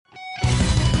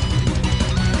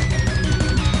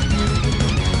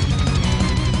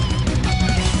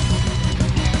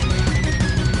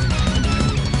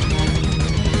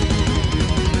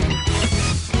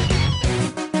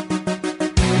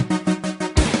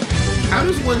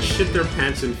does one shit their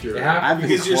pants in fury?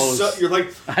 Because you're like,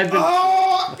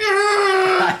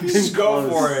 just go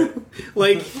for it.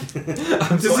 Like,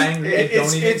 I'm so angry.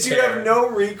 It's you have no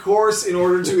recourse in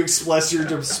order to express your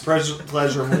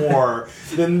displeasure more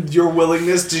than your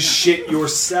willingness to shit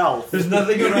yourself. There's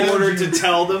nothing in order to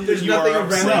tell them that you are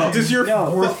upset. Does your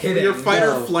fight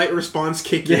or flight response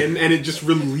kick in and it just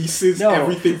releases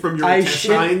everything from your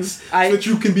intestines so that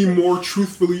you can be more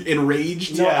truthfully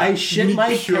enraged? No, I shit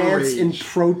my pants in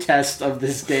protest of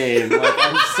this game. Like,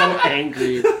 I'm so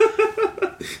angry.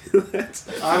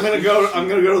 I'm gonna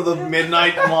go to the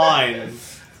midnight line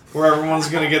where everyone's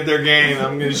gonna get their game.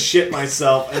 I'm gonna shit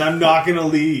myself and I'm not gonna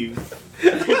leave.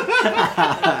 And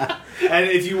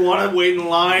if you want to wait in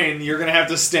line, you're gonna have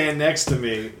to stand next to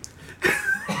me.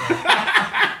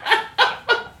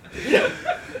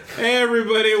 Hey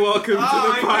everybody, welcome to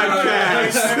the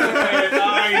podcast.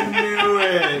 I knew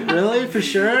it. Really? For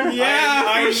sure?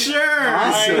 Yeah, for sure.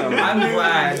 Awesome. I'm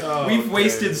glad. We've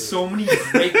wasted so many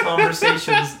great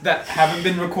conversations that haven't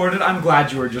been recorded. I'm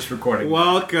glad you were just recording.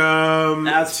 Welcome.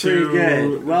 That's pretty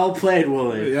good. Well played,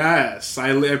 Wooly. Yes,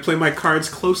 I play my cards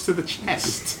close to the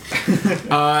chest.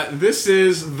 This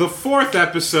is the 4th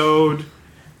episode.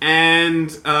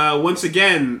 And once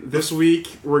again, this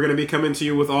week we're going to be coming to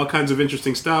you with all kinds of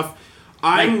interesting stuff.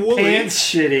 I'm Wooly. Pants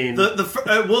shitting.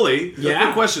 Wooly. Yeah.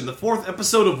 Quick question: the 4th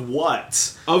episode of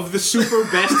what? Of the Super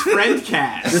Best Friend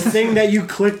Cast. The thing that you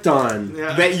clicked on.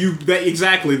 Yeah. That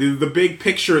exactly the big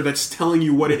picture that's telling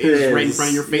you what it is right in front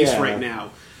of your face right now.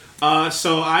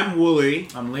 So I'm Wooly.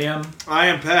 I'm Liam. I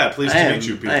am Pat. Pleased to meet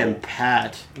you, people. I am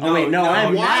Pat. No,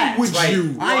 I'm why Matt. would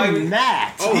you? I'm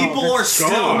Matt. People are still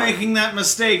God. making that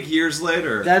mistake years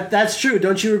later. That's true.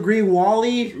 Don't you agree,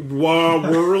 Wally?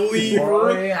 Whirly.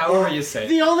 However you say it.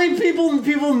 The only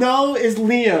people know is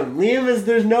Liam. Liam is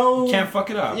there's no. Can't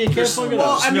fuck it up. You can't fuck it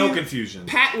well, up. I no mean, confusion.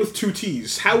 Pat with 2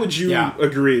 T's. How would you Yeah.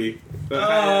 agree? With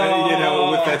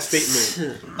that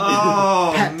statement.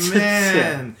 Oh, Pat.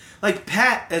 man. Like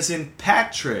Pat as in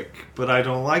Patrick, but I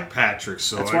don't like Patrick,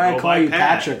 so That's why I go call by you Pat.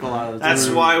 Patrick a lot of the time. That's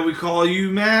why we call you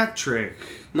Mattrick.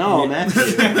 No,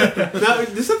 Matthew. Now,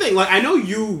 this is the thing. Like, I know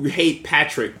you hate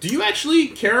Patrick. Do you actually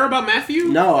care about Matthew?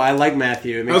 No, I like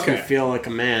Matthew. It makes me Okay. feel like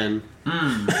a man. All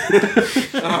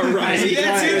right. See,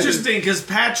 that's interesting because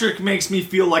Patrick makes me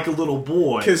feel like a little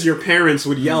boy. Because your parents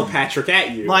would yell Patrick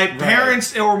at you. My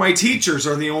parents or my teachers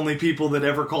are the only people that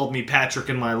ever called me Patrick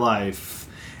in my life.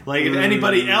 Like, if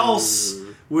anybody else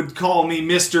would call me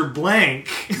Mr. Blank,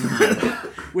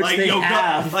 Which like, they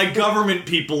have. like government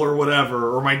people or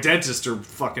whatever, or my dentist or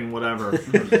fucking whatever,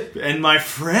 and my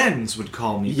friends would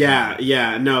call me.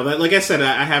 Yeah. No, like I said,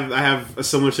 I have a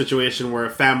similar situation where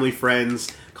family friends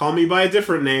call me by a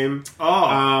different name.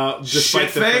 Despite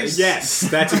Shitface? Yes,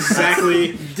 that's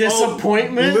exactly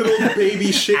Disappointment? little baby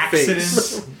shitface.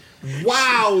 Accidents.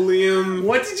 Wow, Liam.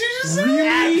 What did you just say?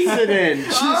 Really? Accident.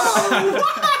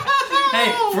 Hey,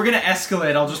 if we're gonna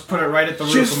escalate, I'll just put it right at the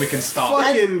roof Just and we can stop.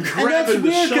 fucking And that's grabbing the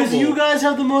weird because shovel. you guys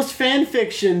have the most fan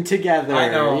fiction together. I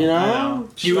know. You know? I know.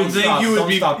 You would Don't think stop, you would don't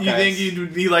be. stop, You guys. think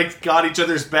you'd be like got each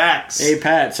other's backs. Hey,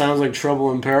 Pat, sounds like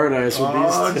Trouble in Paradise with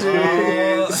these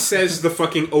two. Says the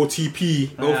fucking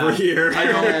OTP over here. I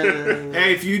don't.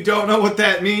 Hey, if you don't know what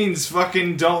that means,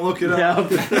 fucking don't look it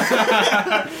up.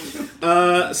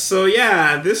 Yep. So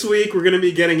yeah, this week we're going to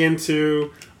be getting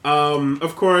into,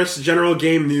 of course, general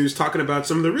game news, talking about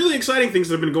some of the really exciting things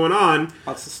that have been going on.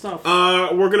 Lots of stuff.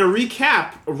 We're going to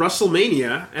recap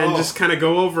Rustlemania and just kind of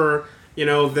go over,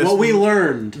 this. What we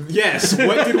learned. Yes,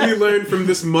 what did we learn from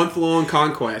this month-long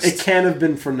conquest? It can't have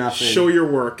been for nothing. Show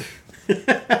your work.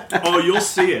 Oh, you'll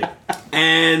see it.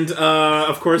 And,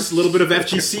 of course, a little bit of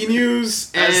FGC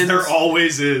news. As there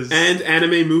always is. And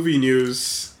anime movie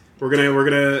news. We're gonna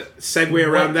segue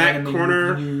around that anime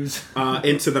corner news?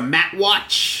 into the Matt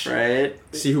Watch. Right?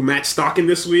 See who Matt's stalking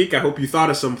this week. I hope you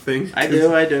thought of something. I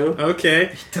do. Okay.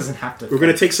 It doesn't have to. We're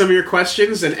gonna take some of your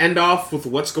questions and end off with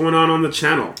what's going on the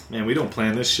channel. Man, we don't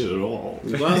plan this shit at all.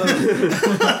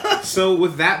 Well, so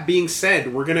with that being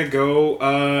said, we're gonna go.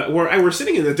 We're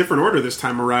sitting in a different order this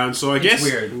time around. So I guess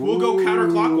weird. we'll go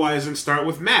counterclockwise and start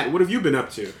with Matt. What have you been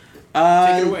up to?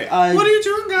 Take it away. What are you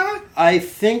doing, guy? I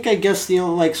guess the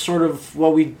only, sort of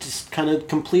what we just kind of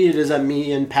completed is that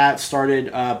me and Pat started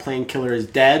playing Killer is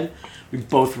Dead. We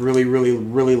both really, really,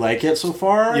 really like it so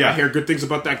far. Yeah, I hear good things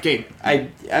about that game.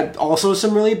 I also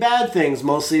some really bad things,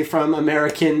 mostly from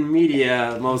American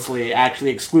media,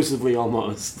 actually exclusively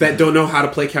almost. That don't know how to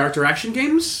play character action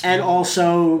games? And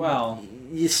also, Well,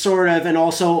 sort of, and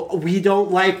also we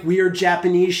don't like weird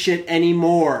Japanese shit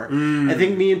anymore. I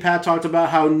think me and Pat talked about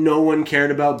how no one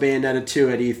cared about Bayonetta 2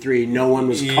 at E3. No one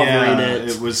was covering it.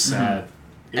 It was sad.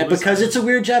 And because it's a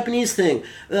weird Japanese thing.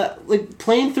 Like,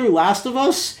 playing through Last of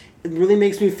Us, it really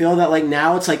makes me feel that, like,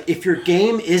 now it's like, if your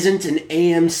game isn't an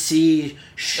AMC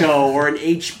show or an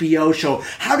HBO show,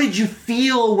 how did you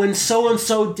feel when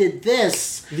so-and-so did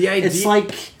this? It's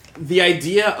like... The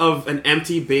idea of an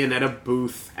empty Bayonetta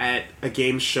booth at a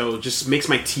game show just makes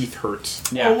my teeth hurt.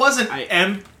 Yeah. Well, it wasn't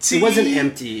empty. It wasn't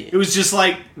empty. It was just,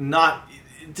 like, not...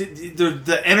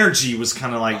 The energy was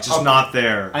kind of, like, just not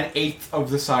there. An eighth of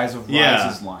the size of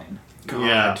Rise's line. God.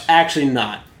 Yeah. Actually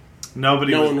not. No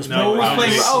one was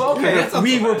playing. Oh, okay.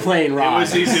 We were playing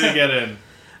Rise. It was easy to get in.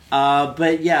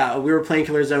 But yeah, we were playing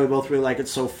Killer's Dead. We both really like it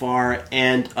so far.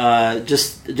 And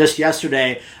just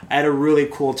yesterday, I had a really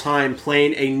cool time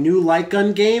playing a new light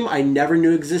gun game I never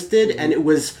knew existed, and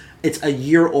it's a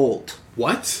year old.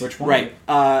 What? Which one? Right.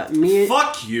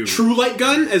 Fuck you. True light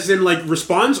gun, as in like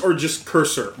responds, or just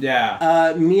cursor?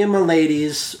 Yeah. Me and my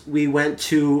ladies, we went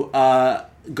to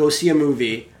go see a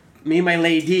movie. Me and my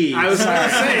lady. I was going to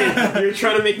say, you're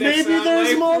trying to make that Maybe sound there's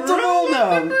like, multiple.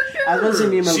 No, I was going to say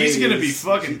me and my ladies. She's gonna be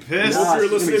fucking pissed. No, If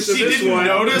you're listening to She this didn't one.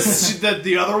 notice that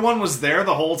the other one was there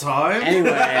the whole time.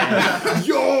 Anyway,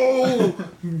 Yo!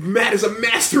 Matt is a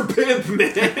master pimp,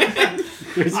 man.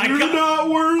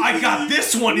 I got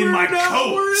this one in my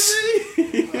coat.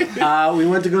 we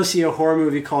went to go see a horror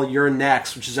movie called You're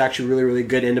Next, which is actually a really, really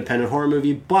good independent horror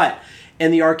movie. But in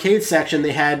the arcade section,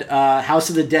 they had House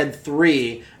of the Dead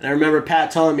 3. And I remember Pat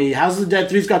telling me, House of the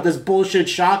Dead 3's got this bullshit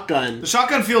shotgun. The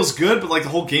shotgun feels good, but like the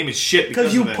whole game is shit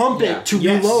Because you pump it to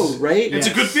reload, right? It's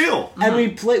a good feel. And we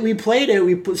played it.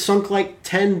 We sunk like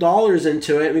 $10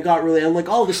 into it. And we got really. I'm like,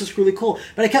 oh, this is really cool.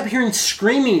 But I kept hearing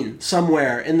screaming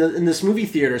somewhere in this movie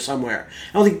theater somewhere.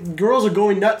 And I was like, girls are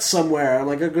going nuts somewhere. I'm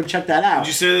like, I'll go check that out. Did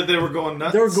you say that they were going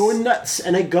nuts? They were going nuts.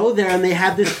 And I go there, and they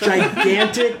had this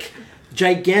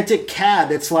gigantic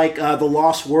cab. It's like the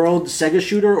Lost World Sega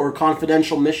shooter or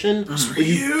Confidential Mission. Where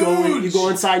you go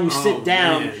inside and you sit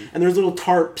down, and there's little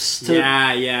tarps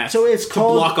to So it's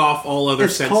called to block off all other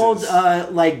senses. It's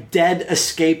called like Dead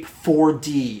Escape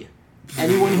 4D.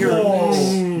 Anyone here?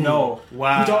 No.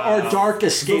 Wow. Or Dark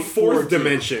Escape. The fourth 4D.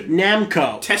 dimension.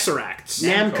 Namco. Tesseracts.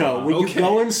 Namco. When you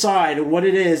go inside, and what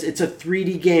it is, it's a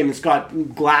 3D game. It's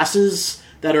got glasses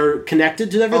that are connected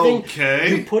to everything.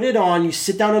 Okay. You put it on, you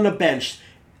sit down on a bench.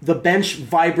 The bench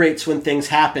vibrates when things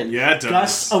happen. Yeah, it does.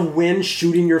 Gusts of wind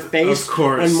shooting your face. Of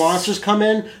course. When monsters come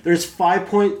in, there's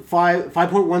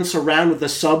 5.1 surround with a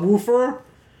subwoofer.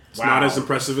 It's not as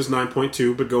impressive as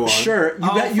 9.2, but go on. Sure.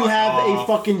 You have a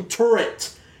fucking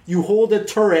turret. You hold a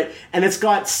turret, and it's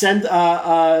got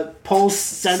pulse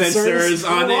sensors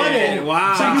on it.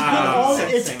 Wow. So you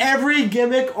put it's every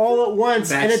gimmick all at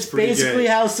once, and it's basically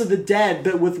good. House of the Dead,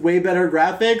 but with way better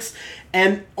graphics.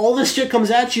 And all this shit comes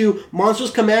at you.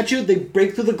 Monsters come at you. They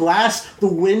break through the glass. The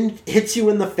wind hits you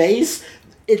in the face.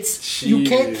 You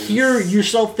can't hear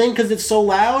yourself think because it's so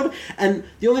loud. And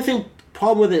the only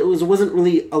problem with it wasn't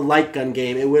really a light gun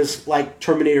game. It was like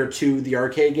Terminator 2, the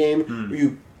arcade game, where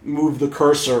you move the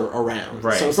cursor around.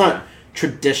 Right. So it's not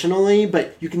traditionally,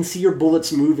 but you can see your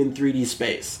bullets move in 3D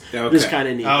space. Okay. Which is kind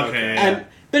of neat. Okay.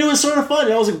 But it was sort of fun.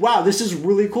 And I was like, wow, this is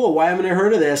really cool. Why haven't I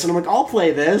heard of this? And I'm like, I'll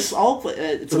play this.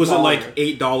 It's Was $1. it like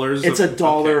 $8? It's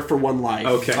 $1 for one life.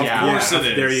 Okay. Of course it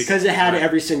is. There you go. Because it had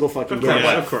every single fucking game.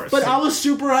 Of course. But I was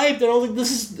super hyped, and I was like,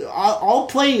 this is... I'll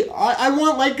play... I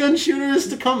want light gun shooters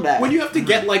to come back. When you have to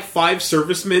get like 5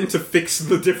 servicemen to fix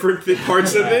the different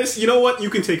parts of this, you know what? You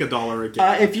can take $1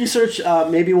 again. If you search,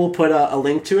 maybe we'll put a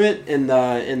link to it in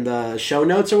the show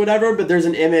notes or whatever, but there's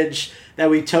an image that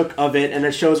we took of it, and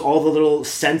it shows all the little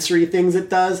sensory things it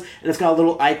does, and it's got a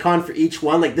little icon for each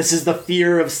one, like, this is the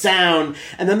fear of sound,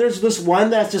 and then there's this one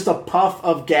that's just a puff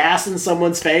of gas in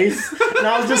someone's face, and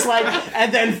I was just like,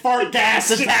 and then fart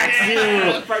gas attacks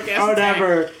you, or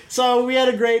whatever. So we had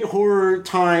a great horror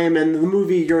time, and the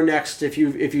movie You're Next, if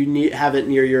you have it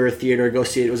near your theater, go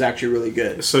see it. It was actually really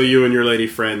good. So you and your lady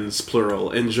friends,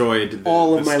 plural, enjoyed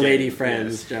all of my game. lady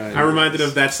friends. Yes. I reminded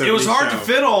of that 70s It was hard show. to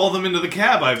fit all of them into the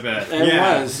cab, I bet.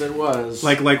 It was.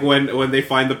 Like when they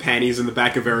find the panties in the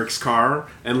back of Eric's car,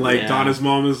 and Donna's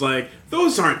mom is like,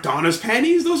 those aren't Donna's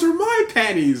panties, those are my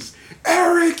panties.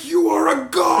 Eric, you are a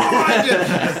god!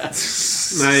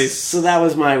 Nice. So that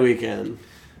was my weekend.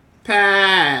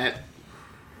 Pat.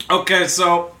 Okay,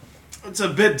 so it's a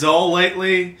bit dull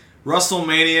lately.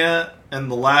 Rustlemania and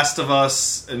The Last of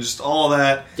Us and just all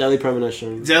that. Deadly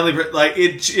Premonition. Like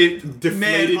it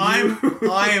Deflated man,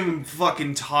 you. I am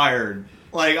fucking tired.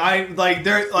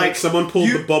 Like someone pulled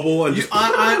the bubble and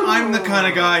I'm the kind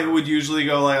of guy who would usually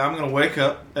go like, I'm gonna wake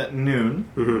up at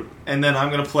noon and then I'm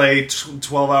gonna play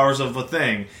 12 hours of a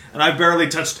thing, and I barely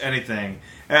touched anything.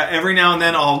 Every now and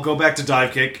then I'll go back to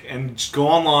dive kick and just go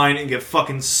online and get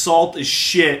fucking salt as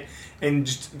shit and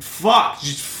just fuck.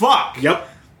 Yep.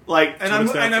 Like, and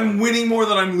I'm winning more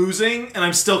than I'm losing, and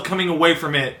I'm still coming away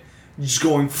from it just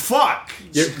going fuck.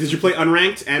 Yeah, did you play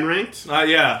unranked and ranked?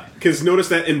 Yeah. Because notice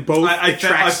that in both, I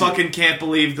fucking can't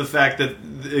believe the fact that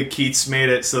Keats made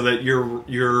it so that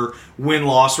your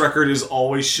win-loss record is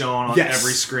always shown on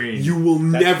every screen. You will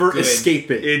never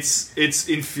escape it. It's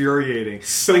infuriating.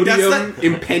 Sodium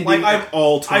impending at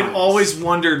all times. I've always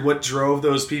wondered what drove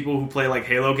those people who play like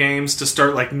Halo games to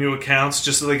start like new accounts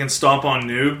just so they can stomp on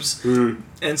noobs.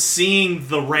 And seeing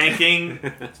the ranking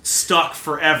stuck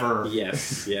forever.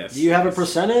 Yes. Do you have a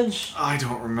percentage? I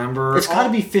don't remember. It's got to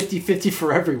be 50-50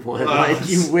 for everyone. Like,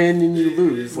 you win and you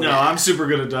lose. Like, no, I'm super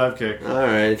good at dive kick.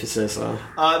 Alright, if you say so.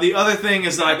 The other thing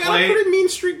is that I played... got a pretty mean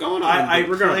streak going on. I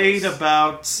played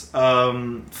about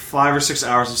 5 or 6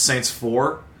 hours of Saints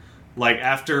 4. Like,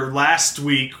 after last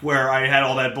week where I had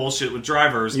all that bullshit with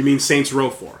drivers. You mean Saints Row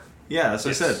 4? Yeah, that's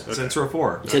what I said. Okay. Saints Row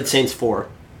 4. You said Saints 4.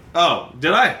 Oh,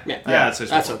 did I? Yeah,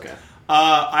 that's okay.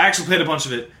 I actually played a bunch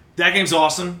of it. That game's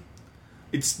awesome.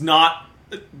 It's not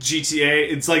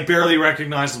GTA. It's like barely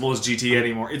recognizable as GTA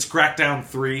anymore. It's Crackdown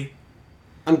 3.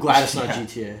 I'm glad it's not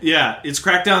GTA. Yeah, it's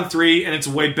Crackdown 3, and it's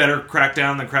a way better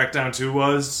Crackdown than Crackdown 2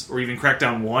 was, or even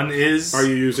Crackdown 1 is. Are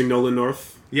you using Nolan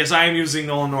North? Yes, I am using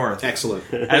Nolan North.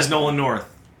 Excellent. As Nolan North.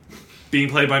 Being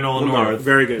played by Nolan North.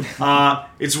 Very good.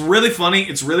 It's really funny,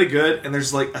 it's really good, and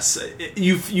there's like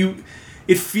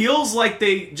it feels like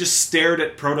they just stared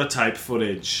at prototype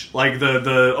footage, like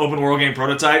the open world game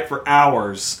prototype, for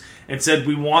hours and said,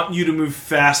 "We want you to move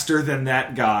faster than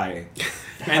that guy,"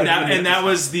 and that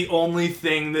was the only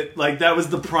thing that was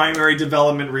the primary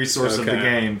development resource of the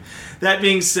game. That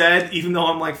being said, even though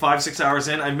I'm like 5-6 hours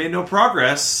in, I've made no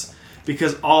progress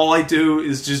because all I do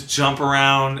is just jump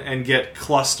around and get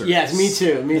clusters. Yes, me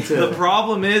too. The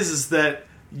problem is that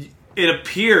it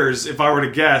appears, if I were to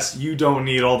guess, you don't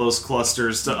need all those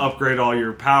clusters to upgrade all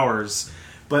your powers.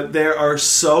 But they are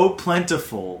so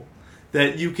plentiful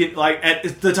that you can, like,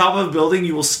 at the top of a building,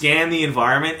 you will scan the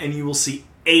environment and you will see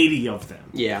 80 of them.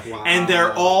 Yeah. Wow. And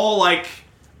they're all, like,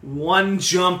 one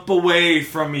jump away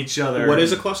from each other. What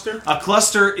is a cluster? A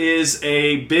cluster is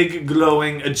a big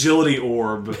glowing agility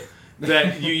orb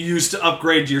that you use to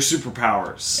upgrade your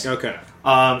superpowers. Okay.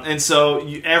 And so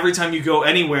every time you go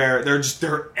anywhere,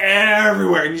 they're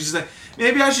everywhere, and you just like,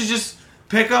 maybe I should just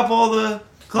pick up all the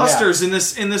clusters in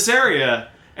this area,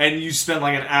 and you spend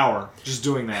like an hour just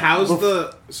doing that.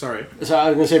 Sorry. So I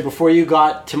was gonna say, before you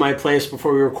got to my place,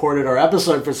 before we recorded our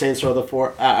episode for Saints Row the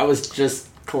 4, I was just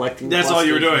collecting. That's clusters. all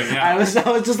you were doing. Yeah. I was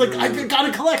just like, I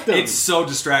gotta collect them. It's so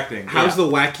distracting. How's the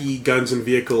wacky guns and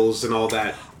vehicles and all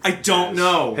that? I don't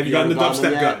know. Have you gotten the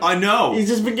dubstep gun? I know. He's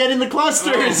just been getting the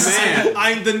clusters. Oh,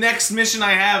 man. The next mission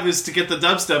I have is to get the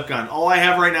dubstep gun. All I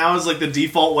have right now is like the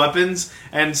default weapons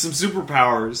and some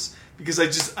superpowers, because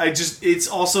it's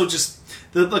also just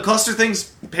the cluster things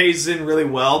pays in really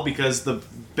well, because the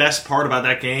best part about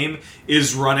that game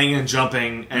is running and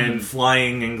jumping and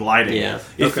flying and gliding. Yeah.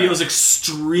 It feels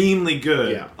extremely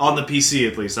good on the PC,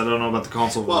 at least. I don't know about the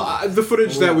console. Well, the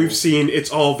footage that we've seen, it's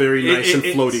all very nice and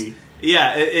floaty.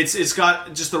 Yeah, it's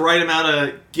got just the right amount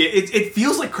of... It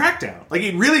feels like Crackdown. Like,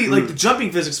 it really... Like, the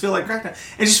jumping physics feel like Crackdown.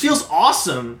 It just feels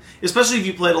awesome, especially if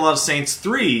you played a lot of Saints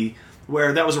 3,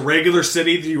 where that was a regular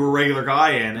city that you were a regular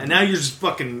guy in, and now you're just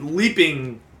fucking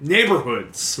leaping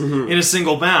neighborhoods in a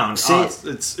single bound.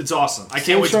 It's awesome. I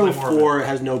can't wait to play Saints more Row of 4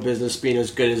 has no business being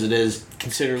as good as it is,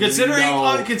 considering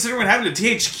what happened to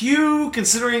THQ,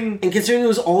 considering it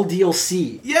was all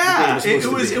DLC. Yeah,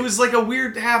 it was like a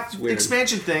weird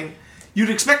expansion thing. You'd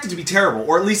expect it to be terrible,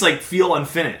 or at least like feel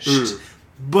unfinished.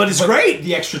 But it's great.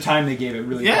 The extra time they gave it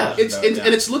really. Yeah, and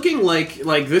it's looking like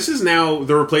this is now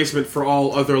the replacement for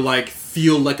all other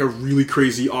feel like a really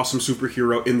crazy awesome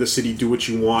superhero in the city, do what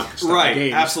you want style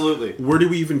games. Absolutely. Where do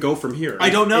we even go from here? I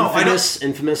don't know.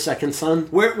 Infamous Second Son.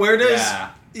 Where does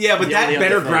but that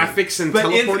better graphics and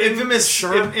teleporting.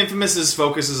 Infamous's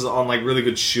focuses on really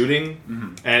good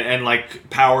shooting and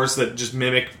powers that just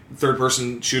mimic third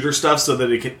person shooter stuff, so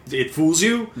that it fools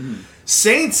you.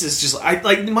 Saints is just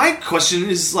my question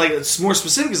is it's more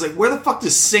specific. Is where the fuck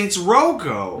does Saints Row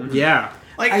go? Yeah.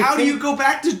 How do you go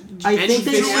back to doing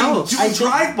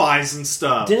drive-bys and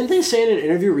stuff? Didn't they say in an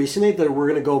interview recently that we're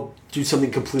going to go do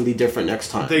something completely different next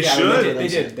time? They should. They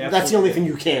did. That's the only thing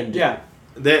you can do. Yeah.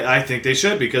 I think they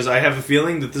should, because I have a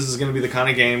feeling that this is going to be the kind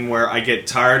of game where I get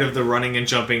tired of the running and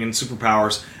jumping and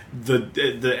superpowers,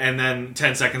 and then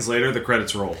 10 seconds later the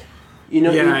credits roll.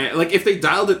 If they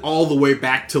dialed it all the way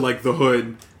back to the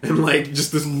hood and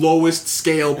just this lowest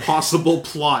scale possible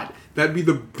plot, That'd be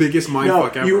the biggest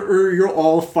mindfuck ever. You're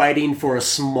all fighting for a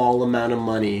small amount of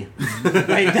money.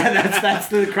 Like that's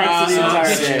the crux of the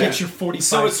entire game. Get your 45K.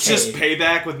 So it's just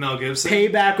Payback with Mel Gibson?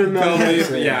 Payback with Mel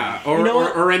Gibson. Yeah, or, You know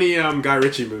what? or any Guy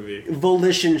Ritchie movie.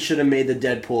 Volition should have made the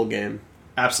Deadpool game.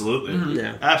 Absolutely.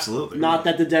 Yeah. Absolutely. Not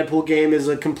that the Deadpool game is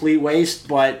a complete waste,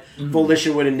 but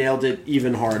Volition would have nailed it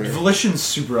even harder. Volition's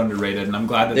super underrated, and I'm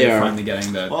glad that they're finally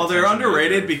getting the. Well, they're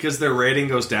underrated because their rating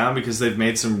goes down because they've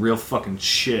made some real fucking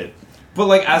shit. But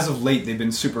like as of late, they've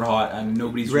been super hot, and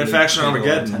nobody's Red really Faction paid a lot of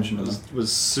Armageddon attention to them.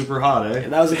 was super hot, eh?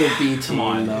 And that was a good B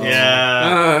team, though.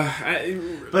 Yeah.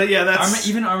 But yeah, that's...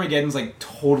 Even Armageddon's like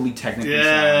totally technically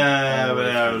Yeah,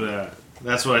 sound. but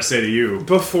that's what I say to you.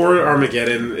 Before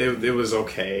Armageddon, it was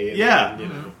okay. And Yeah. then, you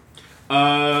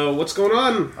know. What's going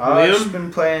on, I've just Liam?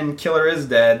 been playing Killer Is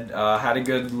Dead. Had a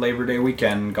good Labor Day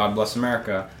weekend. God bless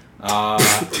America.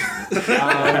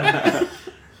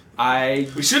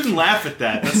 We shouldn't laugh at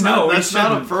that. That's No, we not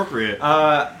shouldn't. appropriate.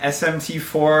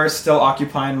 SMT4 still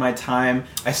occupying my time.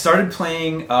 I started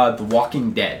playing The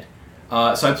Walking Dead.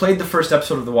 So I played the first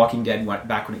episode of The Walking Dead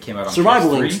back when it came out on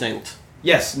Survival PS3. Instinct.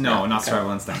 Yes, no, not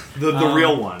Survival Instinct. The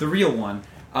real one. The real one.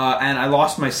 And I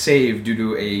lost my save due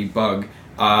to a bug.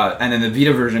 And then the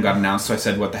Vita version got announced, so I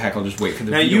said, what the heck, I'll just wait for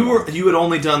the Now, Vita one. you had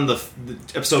only done the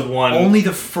episode 1. Only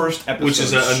the first episode. Which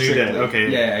is a new strictly. day, okay.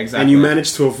 Yeah, exactly. And you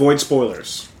managed to avoid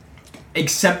spoilers.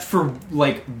 Except for,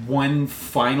 like, one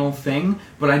final thing,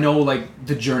 but I know, like,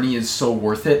 the journey is so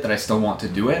worth it that I still want to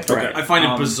do it. Okay. I find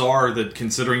it bizarre that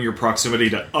considering your proximity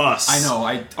to us, I know,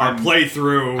 our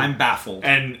playthrough, I'm baffled.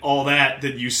 and all that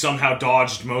you somehow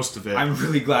dodged most of it. I'm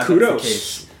really glad Kudos. that's the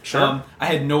case. Sure. I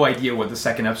had no idea what the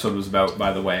second episode was about,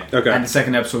 by the way. Okay. And the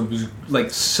second episode was, like,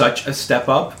 such a step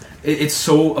up. It's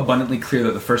so abundantly clear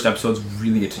that the first episode's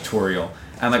really a tutorial.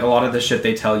 And, like, a lot of the shit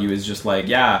they tell you is just like,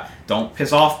 yeah, don't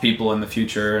piss off people in the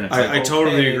future. And it's I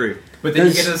totally agree. But then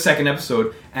you get to the second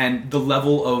episode, and the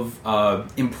level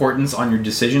of importance on your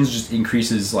decisions just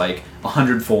increases, like,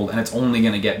 100-fold, and it's only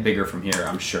going to get bigger from here,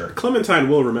 I'm sure. Clementine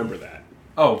will remember that.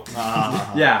 Oh,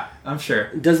 yeah, I'm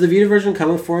sure. Does the Vita version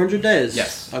come with 400 days?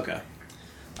 Yes. Okay.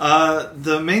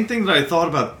 The main thing that I thought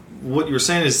about what you were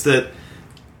saying is that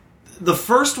the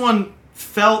first one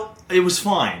it was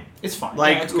fine. It's fine.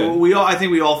 Like Yeah, it's good. I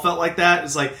think we all felt like that.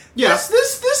 It's like, yes,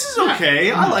 this is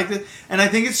okay. I like it, and I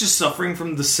think it's just suffering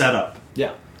from the setup.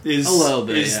 Yeah. Is A little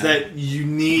bit, is yeah. that you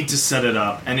need to set it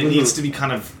up, and it needs to be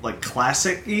kind of like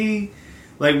classic-y.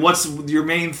 Like, what's your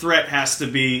main threat has to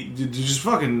be there's just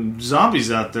fucking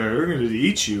zombies out there. They're going to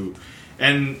eat you.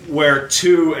 And where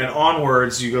 2 and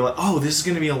onwards, you go like, oh, this is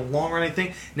going to be a long-running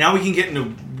thing. Now we can get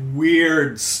into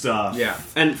weird stuff. Yeah.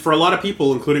 And for a lot of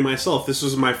people, including myself, this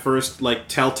was my first like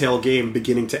Telltale game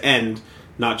beginning to end,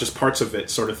 not just parts of it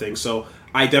sort of thing. So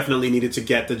I definitely needed to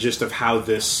get the gist of how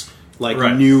this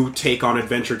new take on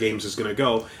adventure games is going to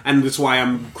go. And that's why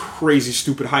I'm crazy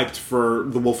stupid hyped for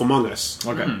The Wolf Among Us.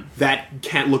 Okay. That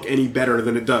can't look any better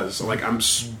than it does. Like, I'm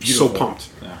so pumped.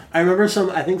 Yeah. I remember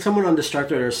I think someone on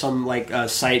Destructed or some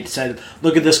site said,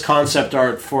 look at this concept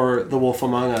art for The Wolf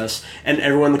Among Us, and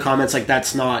everyone in the comments like,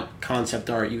 that's not concept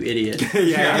art, you idiot.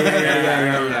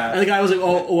 Yeah. And the guy was like,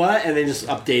 oh, what? And they just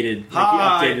updated.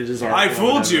 Like, he updated his art. I or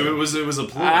fooled whatever. you. It was a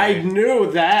ploy. I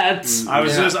knew that.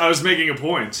 I was making a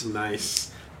point. Nice.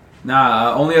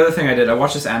 Nah, only other thing I did, I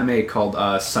watched this anime called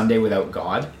Sunday Without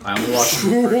God. I only watched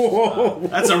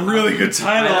That's a really good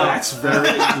title. That's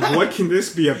very... what can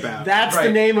this be about? That's the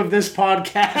Right. name of this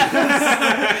podcast.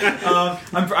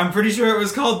 I'm pretty sure it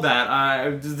was called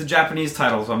that. This is the Japanese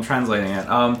title, so I'm translating it.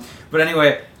 But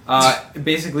anyway,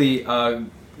 basically,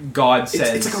 God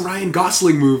says... It's like a Ryan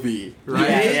Gosling movie,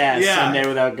 right? Yeah. Sunday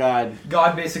Without God.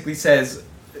 God basically says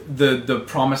the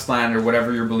promised land or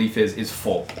whatever your belief is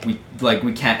full.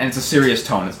 We can't, and it's a serious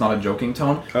tone. It's not a joking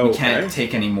tone. Okay. We can't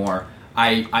take any more.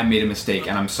 I made a mistake,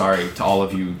 and I'm sorry to all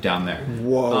of you down there.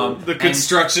 Whoa. The And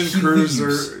construction he crews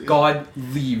leaves. are... God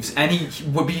leaves, and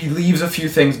he leaves a few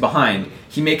things behind.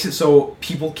 He makes it so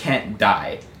people can't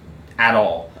die at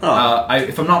all.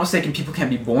 If I'm not mistaken, people can't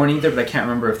be born either, but I can't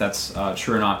remember if that's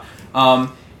true or not.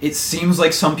 It seems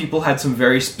like some people had some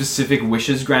very specific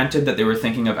wishes granted that they were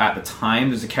thinking of at the time.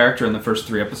 There's a character in the first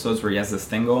 3 episodes where he has this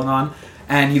thing going on,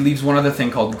 and he leaves one other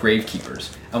thing called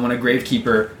gravekeepers. And when a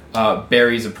gravekeeper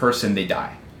buries a person, they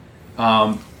die.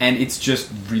 And it's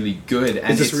just really good.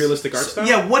 And Is this realistic art style?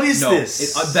 Yeah, what is No,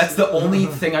 this? that's the only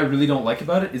thing I really don't like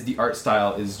about it. Is the art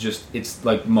style is just it's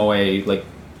like moe, like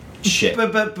shit.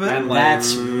 But And, like,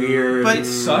 That's weird. But it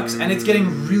sucks, and it's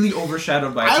getting really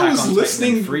overshadowed by Attack I was on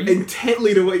listening Titan 3.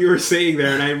 intently to what you were saying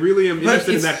there, and I really am interested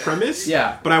in it's- that premise.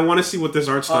 yeah. But I want to see what this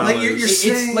art style like, is. you're It's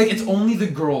saying- like it's only the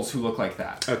girls who look like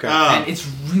that. Okay. And it's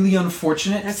really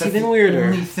unfortunate. That's That's even the weirder.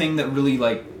 only thing that really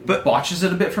botches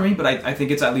it a bit for me. But I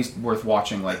think it's at least worth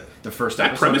watching. Like the first That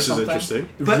episode. premise or is something. interesting.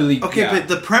 But Really, okay, yeah. but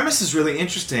the premise is really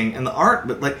interesting, and the art,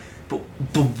 but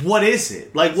what is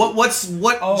it? Like, what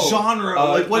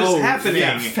genre? What is happening?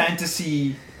 Yeah,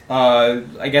 fantasy.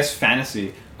 I guess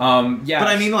fantasy. Yeah. But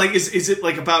I mean, like, is it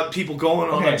like about people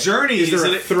going on Okay. a journey? Is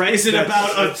there a threat Is it that's-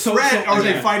 about a threat? Are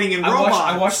they fighting in robots?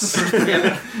 I watched the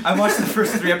first. I watched the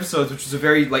first 3 episodes, which was a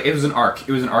very it was an arc.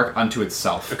 It was an arc unto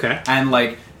itself. Okay. And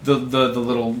like the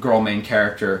little girl main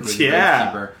character, who's the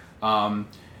Gravekeeper,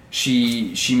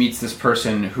 she meets this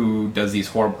person who does these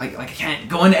horrible. Like I can't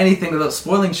go into anything without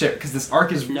spoiling shit because this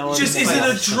arc is No one Just is Like-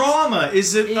 it a drama?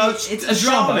 Is it it's a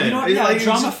drama. shaman? You know what? Is Yeah, like-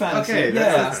 drama fantasy. Okay,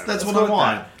 Yeah, that's what go I with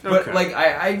want. that. But Okay. like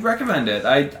I recommend it.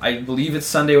 I believe it's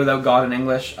Sunday Without God in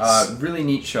English. Really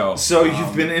neat show. So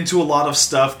you've been into a lot of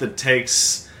stuff that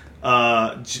takes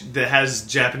that has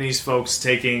Japanese folks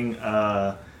taking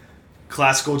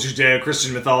classical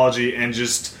Judeo-Christian mythology and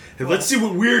just let's see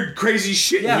what weird, crazy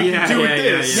shit Yeah. you can do with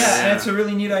this. Yeah, and it's a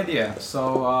really neat idea.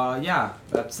 So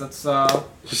that's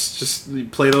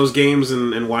Just play those games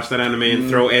and watch that anime and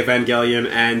throw Evangelion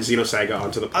and Xenosaga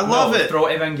onto the I love it. Throw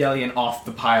Evangelion off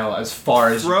the pile as far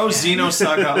as Throw you can.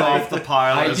 Xenosaga off the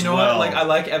pile as You know well. what? Like I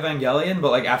like Evangelion, but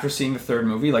like after seeing the 3rd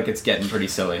movie, like it's getting pretty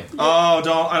silly. Oh, I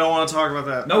don't want to talk about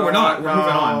that. No, we're not. We're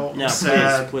moving on. No, I'm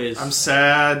sad. please. I'm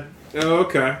sad. Oh,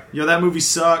 okay. Yo, that movie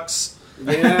sucks.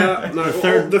 Yeah, no,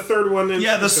 the third one. in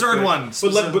Yeah, the specific.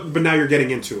 third one. But now you're getting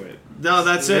into it. No,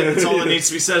 that's it. That's all that needs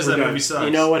to be said. Is that We're movie done. sucks.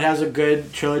 You know what has a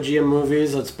good trilogy of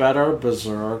movies that's better?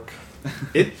 Berserk.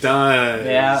 It does.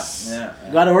 Yeah.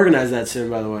 Got to organize that soon,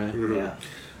 by the way. Yeah.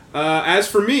 As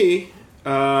for me,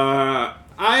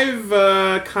 I've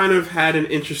kind of had an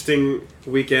interesting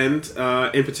weekend,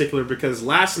 in particular because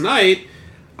last night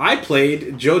I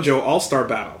played JoJo All-Star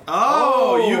Battle.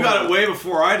 Oh, you got it way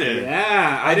before I did.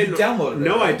 Yeah, I didn't download it.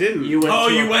 No, I didn't. You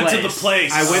went to the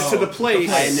place. I went to the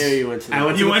place. I knew you went to the I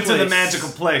went You to went the to the place. magical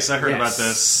place. I heard Yes. about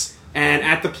this. And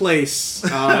at the place,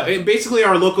 basically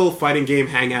our local fighting game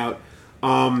hangout,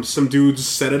 some dudes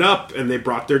set it up and they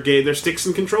brought their sticks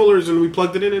and controllers and we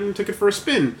plugged it in and took it for a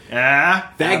spin. Yeah.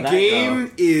 That How'd that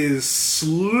game is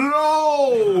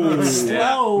slow.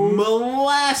 Slow.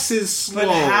 Molasses slow.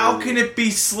 But how can it be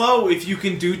slow if you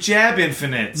can do jab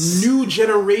infinites? New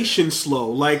generation slow.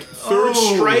 Like third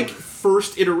Oh. strike,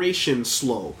 first iteration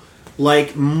slow.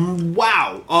 Like,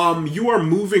 wow. You are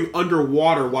moving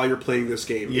underwater while you're playing this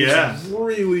game. Yeah. It's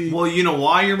really... Well, you know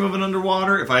why you're moving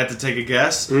underwater, if I had to take a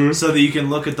guess? So that you can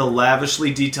look at the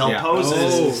lavishly detailed Yeah. poses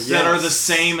Oh, that yes. are the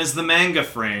same as the manga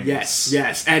frames.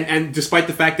 Yes. And despite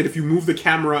the fact that if you move the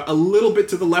camera a little bit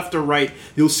to the left or right,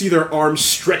 you'll see their arms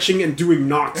stretching and doing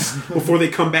knocks before they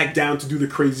come back down to do the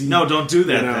crazy... No, don't do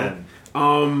that you know.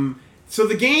 then. So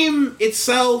the game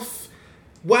itself...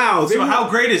 Wow. So how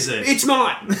great is it? It's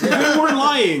not. They weren't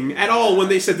lying at all when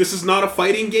they said this is not a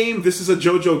fighting game, this is a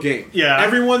JoJo game. Yeah.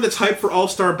 Everyone that's hyped for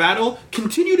All-Star Battle,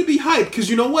 continue to be hyped,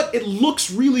 because you know what? It looks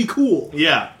really cool.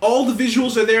 Yeah. All the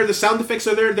visuals are there, the sound effects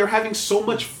are there, they're having so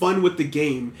much fun with the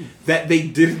game that they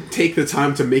didn't take the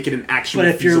time to make it an actual But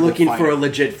if you're feasible looking fight. for a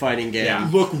legit fighting game, Yeah.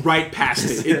 Look right past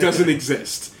it. It doesn't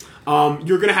exist.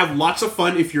 You're gonna have lots of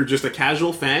fun if you're just a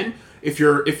casual fan. If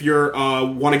you're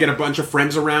want to get a bunch of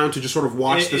friends around to just sort of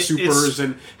watch the supers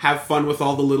and have fun with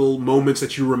all the little moments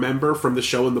that you remember from the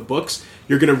show and the books,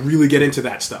 you're gonna really get into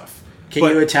that stuff. can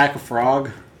you attack a frog?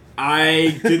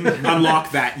 I didn't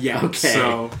unlock that yet. Okay.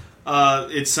 So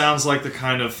It sounds like the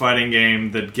kind of fighting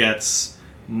game that gets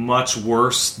much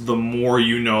worse the more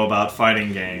you know about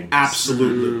fighting games.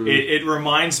 absolutely. It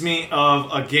reminds me of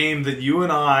a game that you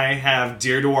and I have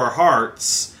dear to our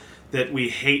hearts that we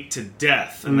hate to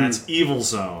death, and that's Evil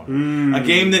Zone. A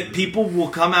game that people will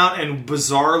come out and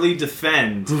bizarrely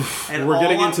defend. And We're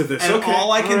getting all into this. And Okay,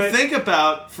 all I can all right. think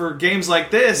about for games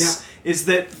like this is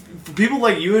that for people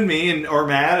like you and me, or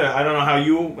Matt, I don't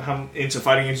know how into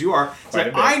fighting games you are, it's Quite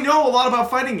like, a bit. I know a lot about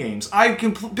fighting games. I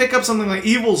can pick up something like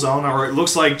Evil Zone, or it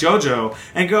looks like JoJo,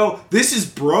 and go, this is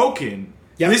broken.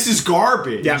 Yeah. This is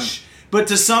garbage. Yeah. But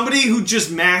to somebody who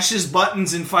just mashes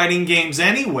buttons in fighting games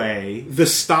anyway, the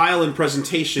style and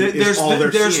presentation is all they're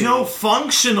there's seeing. no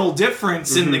functional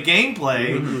difference in the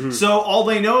gameplay. So all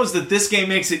they know is that this game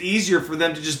makes it easier for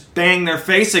them to just bang their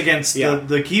face against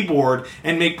the keyboard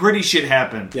and make pretty shit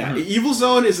happen. Yeah, Evil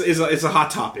Zone is a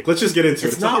hot topic. Let's just get into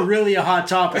it. It's not really a hot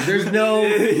topic. There's no...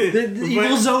 the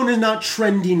Evil Zone is not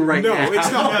trending right now. No, it's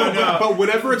not. But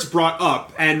whenever it's brought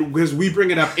up, and because we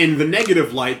bring it up in the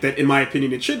negative light that, in my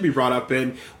opinion, it should be brought up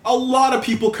in, a lot of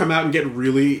people come out and get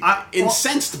really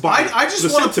incensed by the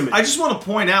sentiment. I just want to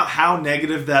point out how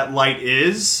negative that light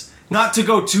is. Not to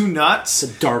go too nuts,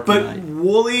 It's a dark but night.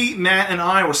 Wooly, Matt, and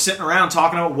I were sitting around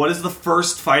talking about what is the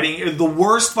worst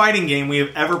fighting game we have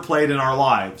ever played in our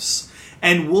lives.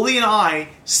 And Wooly and I,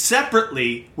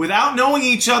 separately, without knowing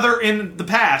each other in the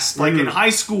past, like in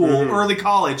high school, early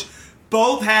college,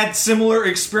 both had similar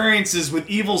experiences with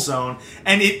Evil Zone,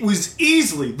 and it was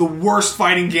easily the worst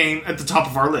fighting game at the top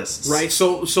of our lists. Right,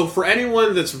 so for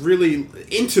anyone that's really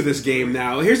into this game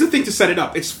now, here's the thing to set it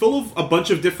up. It's full of a bunch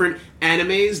of different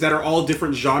animes that are all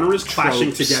different genres clashing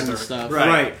Tropes together. and stuff.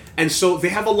 Right. And so they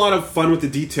have a lot of fun with the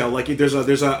detail. Like there's a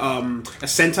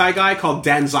Sentai guy called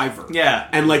Dan Zyver. Yeah.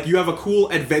 And like you have a cool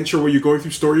adventure where you're going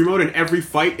through story mode, and every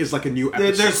fight is like a new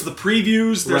episode. There's the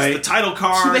previews, there's the title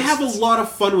cards. So they have a lot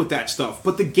of fun with that stuff.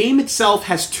 But the game itself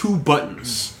has 2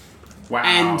 buttons. Wow.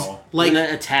 And like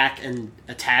attack and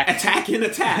attack. Attack and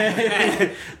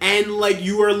attack. and like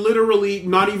you are literally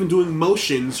not even doing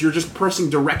motions, you're just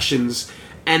pressing directions.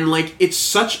 And like it's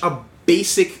such a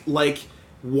basic, like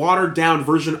watered down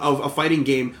version of a fighting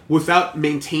game without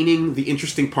maintaining the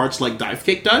interesting parts like Dive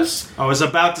Kick does. I was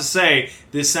about to say,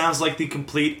 this sounds like the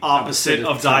complete opposite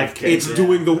of Dive Kick. It's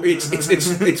doing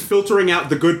it's filtering out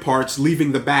the good parts,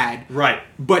 leaving the bad. Right.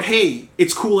 But hey,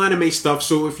 it's cool anime stuff,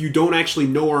 so if you don't actually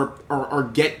know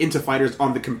or get into fighters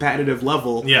on the competitive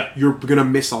level, you're gonna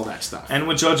miss all that stuff. And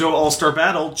with JoJo All-Star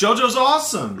Battle, JoJo's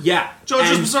awesome. Yeah.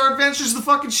 JoJo's Bizarre Adventure is the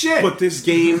fucking shit. But this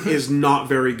game is not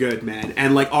very good, man.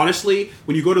 And like honestly,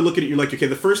 when you go to look at it, you're like, okay,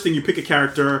 the first thing you pick a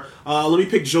character, let me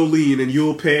pick Jolene, and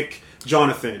you'll pick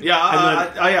Jonathan.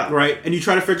 Yeah, right? And you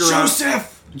try to figure out...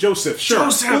 Joseph, sure.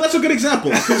 Well, that's a good example,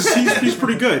 because he's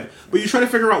pretty good. But you try to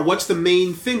figure out what's the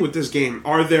main thing with this game.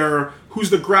 Who's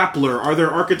the grappler? Are there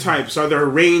archetypes? Are there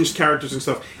ranged characters and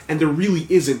stuff? And there really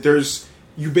isn't.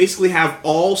 You basically have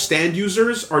all stand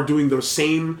users are doing those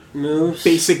same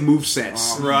basic move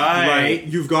sets. Right.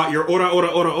 You've got your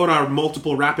ora,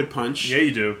 multiple rapid punch. Yeah,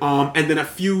 you do. And then a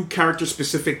few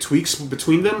character-specific tweaks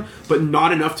between them, but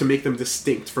not enough to make them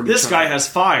distinct from each other. This guy has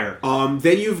fire.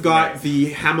 Then you've got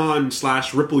the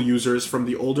Hamon/Ripple users from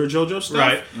the older JoJo stuff.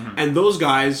 Right. And those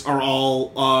guys are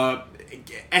all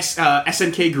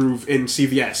SNK Groove in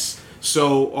CVS.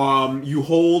 So you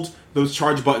hold those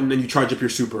charge button and you charge up your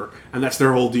super, and that's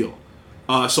their whole deal.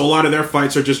 So a lot of their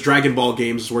fights are just Dragon Ball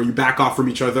games where you back off from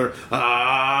each other.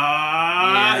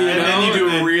 And then you do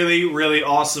a really, really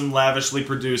awesome, lavishly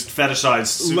produced, fetishized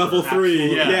super. Level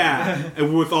 3,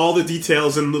 and with all the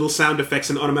details and little sound effects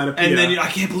and onomatopoeia. And then I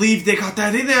can't believe they got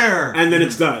that in there. And then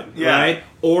it's done, right?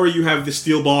 Or you have the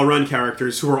Steel Ball Run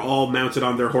characters who are all mounted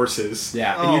on their horses.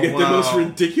 Yeah. And you get the most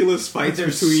ridiculous fights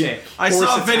between sick. I horse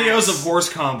saw attacks. videos of horse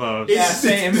combos.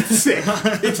 It's sick.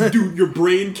 Dude, your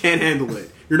brain can't handle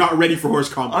it. You're not ready for horse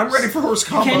combos. I'm ready for horse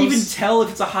combos. You can't even tell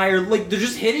if it's a higher... Like, they're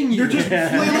just hitting you. They're just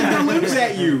flailing their limbs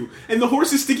at you. And the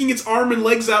horse is sticking its arm and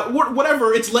legs out,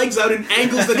 whatever, its legs out in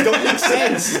angles that don't make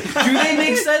sense. Do they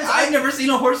make sense? I've never seen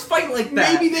a horse fight like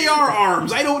that. Maybe they are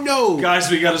arms. I don't know. Guys,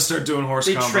 we gotta start doing horse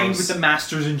They combos. trained with the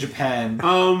masters in Japan.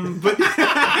 But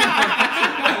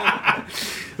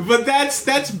but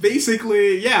that's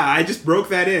basically, I just broke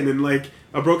that in, and like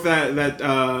I broke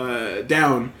that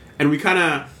down, and we kind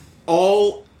of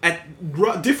all at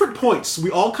different points we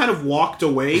all kind of walked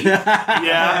away. And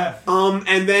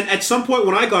then at some point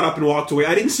when I got up and walked away,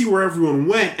 I didn't see where everyone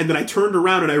went, and then I turned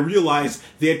around and I realized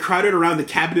they had crowded around the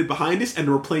cabinet behind us and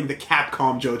were playing the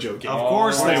Capcom JoJo game. Of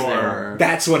course they were.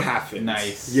 That's what happened.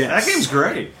 Nice. Yes. That game's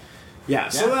great. Yeah,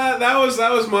 so that was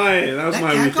my That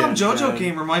Capcom weekend. JoJo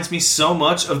game reminds me so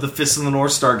much of the Fist of the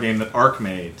North Star game that Ark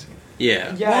made.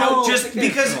 Yeah. Well, just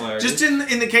because, just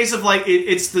in the case of like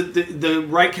it's the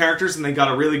right characters, and they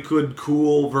got a really good,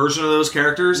 cool version of those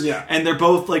characters. Yeah. And they're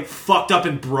both like fucked up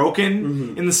and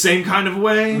broken in the same kind of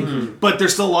way, but they're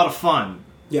still a lot of fun.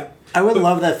 Yeah. I would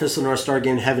love that Fist of the North Star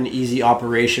game to have an easy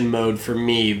operation mode for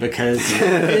me, because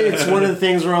it's one of the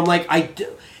things where I'm like,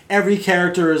 every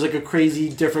character is like a crazy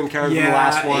different character than the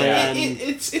last one. Yeah,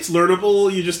 it's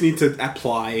learnable. You just need to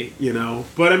apply,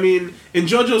 But I mean, in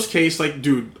JoJo's case, like,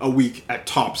 dude, a week at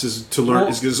tops is to learn.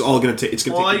 Is all gonna take. It's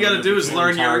gonna. All take you gotta do is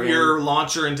learn your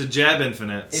launcher into Jab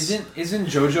Infinites. Isn't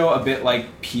JoJo a bit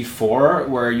like P4,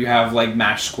 where you have like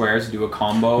mash squares to do a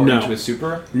combo into a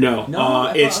super? No,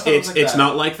 it's that.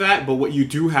 not like that. But what you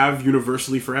do have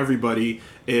universally for everybody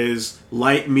is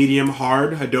light, medium,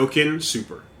 hard, Hadoken,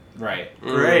 super. Right.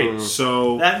 Great.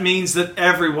 So that means that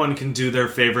everyone can do their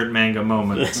favorite manga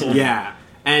moment. yeah.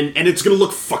 And it's going to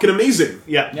look fucking amazing.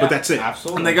 Yeah. But that's it.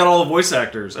 Absolutely. And they got all the voice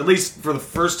actors, at least for the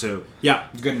first two. Yeah.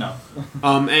 Good enough.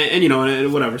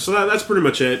 And whatever. So that's pretty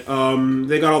much it.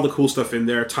 They got all the cool stuff in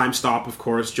there. Time stop, of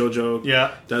course.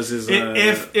 JoJo does his...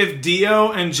 If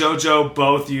Dio and JoJo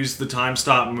both use the time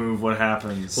stop move, what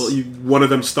happens? Well, one of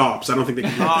them stops. I don't think they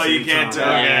can do it at the you same can't.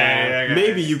 time. Okay.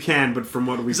 Maybe you can, but from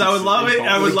what we... I would love it.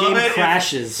 I would love it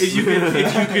crashes. if you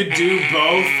could do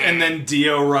both, and then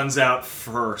Dio runs out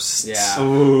first.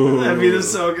 Yeah. Ooh. That'd be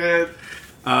so good.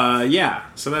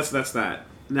 So that's that.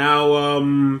 Now,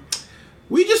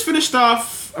 we just finished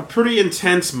off a pretty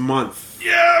intense month.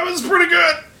 Yeah, it was pretty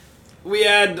good. We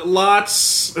had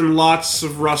lots and lots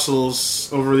of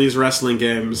Russells over these wrestling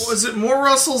games. Was it more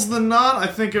Russells than not? I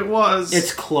think it was.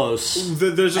 It's close.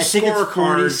 There's a I think it's scorecard.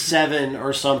 47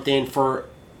 or something for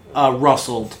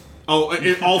rustled. Oh,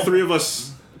 all three of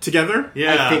us together?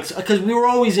 Yeah. I think so. Because we were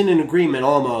always in an agreement,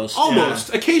 almost. Almost.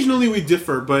 Yeah. Occasionally we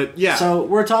differ, but yeah. So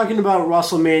we're talking about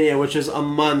Rustlemania, which is a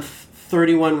month,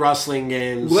 31 wrestling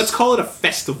games. Let's call it a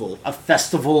festival. A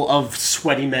festival of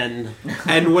sweaty men.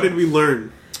 And what did we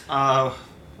learn? We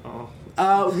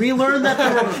learned that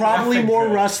there were probably more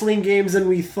wrestling games than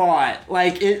we thought.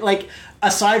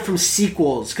 Aside from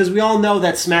sequels, because we all know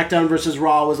that SmackDown vs.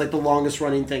 Raw was like the longest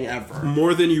running thing ever.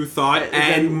 More than you thought,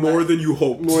 and more than you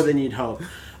hoped. More than you'd hope.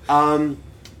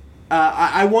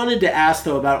 I wanted to ask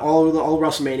though about all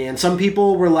WrestleMania, and some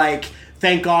people were like,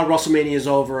 "Thank God WrestleMania is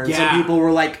over," and some people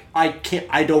were like,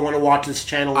 I don't want to watch this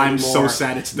channel anymore. I'm so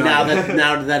sad it's done.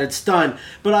 Now that it's done."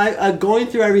 But I going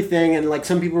through everything, and like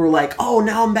some people were like, "Oh,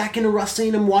 now I'm back into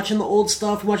wrestling. I'm watching the old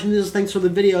stuff, watching these things for the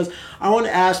videos." I want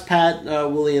to ask Pat,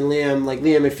 Willie, and Liam. Like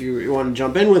Liam, if you want to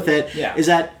jump in with it, is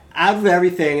that out of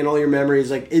everything and all your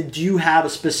memories, like, do you have a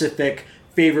specific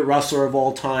favorite wrestler of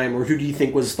all time, or who do you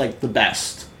think was like the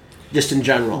best, just in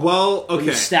general? Well, okay. When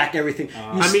you stack everything.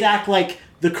 Stack like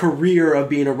the career of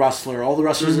being a wrestler, all the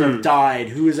wrestlers that have died.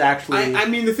 Who is actually? I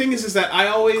mean, the thing is that I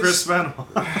always Chris Benoit.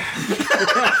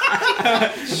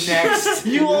 Next.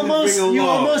 You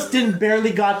almost didn't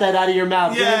barely got that out of your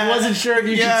mouth. Yeah. I wasn't sure if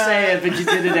you should say it, but you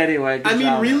did it anyway. Good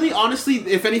job. Really, honestly,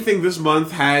 if anything, this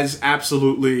month has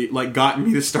absolutely gotten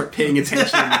me to start paying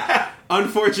attention.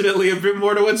 Unfortunately, a bit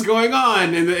more to what's going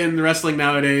on in the wrestling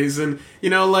nowadays, and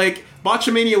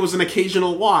Botchamania was an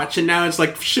occasional watch, and now it's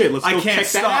like, shit, let's go check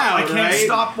that out. I can't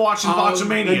stop watching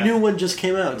Botchamania. The new one just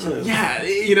came out too. Yeah,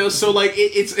 so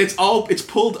it's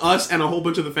pulled us and a whole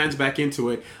bunch of the fans back into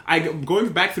it. Going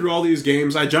back through all these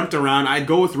games, I jumped around. I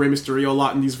go with Rey Mysterio a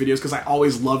lot in these videos because I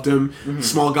always loved him. Mm-hmm.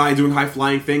 Small guy doing high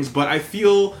flying things, but I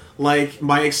feel like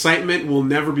my excitement will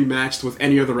never be matched with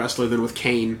any other wrestler than with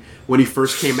Kane when he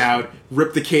first came out,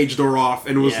 ripped the cage door off,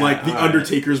 and was like the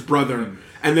Undertaker's brother. Mm-hmm.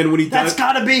 And then when he that's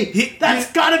gotta be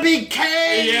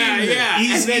Kane. Yeah.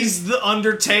 He's the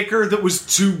Undertaker that was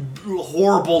too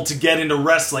horrible to get into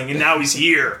wrestling, and now he's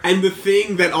here. And the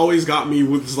thing that always got me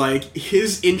was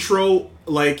his intro,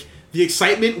 the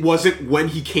excitement wasn't when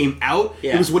he came out.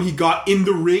 Yeah. It was when he got in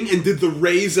the ring and did the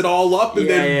raise it all up, and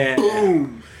then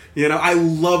boom. I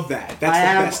love that. That's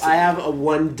the best. I have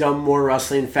one dumb more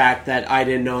wrestling fact that I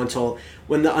didn't know until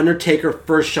when The Undertaker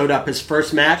first showed up. His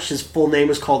first match, his full name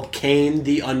was called Kane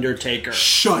the Undertaker.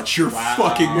 Shut your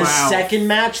fucking mouth. The second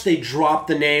match, they dropped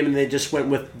the name and they just went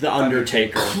with The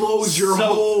Undertaker. Close your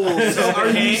hole. Are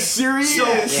you serious? So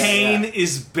Kane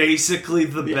is basically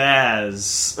the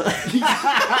Baz. In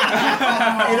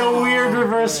a weird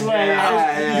reverse way.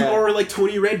 You are like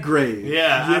Tony Redgrave.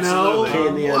 Yeah, absolutely.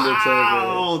 Kane the Undertaker.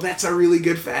 Wow, that's a really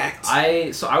good fact.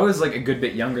 I was a good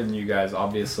bit younger than you guys,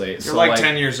 obviously. You're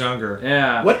 10 years younger. Yeah.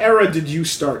 What era did you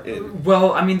start in?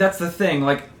 Well, I mean, that's the thing.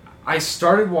 I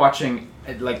started watching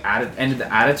end of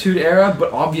the Attitude Era,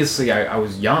 but obviously I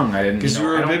was young. I didn't. Because you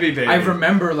were a baby. I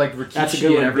remember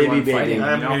Rikishi and everyone fighting.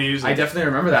 I definitely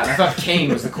remember that. And I thought Kane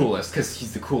was the coolest because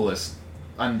he's the coolest,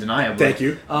 undeniably. Thank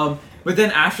you. But then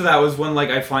after that was when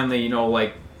I finally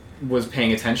was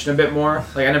paying attention a bit more.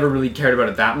 I never really cared about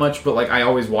it that much, but I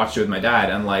always watched it with my dad,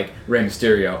 and Rey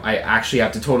Mysterio. I actually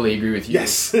have to totally agree with you.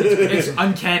 Yes. It's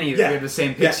uncanny that we have the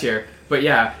same picks here. But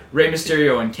yeah, Rey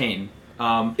Mysterio and Kane.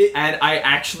 And I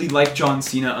actually like John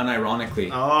Cena unironically.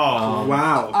 Oh,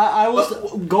 Wow. I was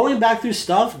going back through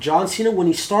stuff. John Cena, when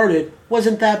he started,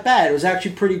 wasn't that bad. It was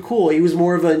actually pretty cool. He was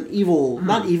more of an evil,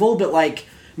 not evil, but like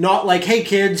not like, hey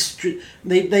kids,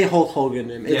 they Hulk Hogan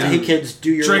him. It's hey kids,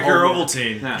 do your drink your homework.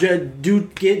 Ovaltine.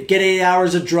 Yeah. Get 8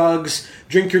 hours of drugs,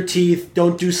 drink your teeth,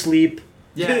 don't do sleep.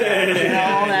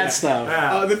 Yeah. All that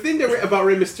stuff. The thing about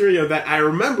Rey Mysterio that I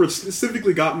remember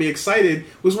specifically got me excited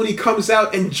was when he comes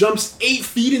out and jumps 8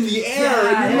 feet in the air,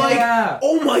 and you're like,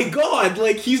 "Oh my god!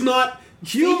 Like he's not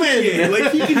human!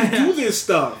 Like he can do this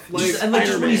stuff! Like And like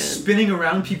just when he's spinning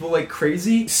around people like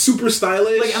crazy, super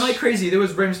stylish. like I'm like crazy. There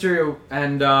was Rey Mysterio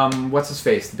and what's his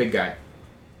face, the big guy.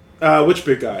 Which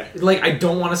big guy? Like I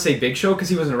don't want to say Big Show because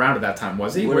he wasn't around at that time,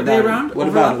 was he? What Were about they him? around? What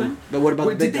about Overlapping? him? But what about the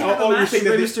Did big they guy? have a you're match, saying that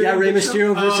Rey this- Mysterio? Yeah, Rey and Big Show?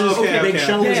 Mysterio versus okay, Big okay.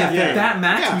 Show was a Yeah, thing. that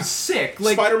match Yeah. was sick.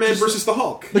 Like Spider-Man versus the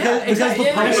Hulk. Because the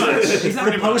poster,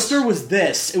 exactly. the poster was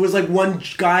this. It was like one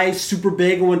guy super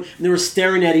big, and they were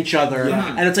staring at each other,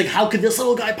 and it's like, how could this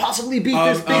little guy possibly beat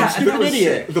this big stupid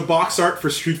idiot? The box art for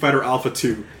Street Fighter Alpha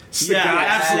 2. Yeah,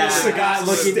 absolutely. That's the guy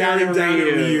looking Staring down at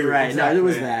Ryu. Right, Exactly. no, it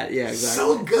was that. Yeah, exactly.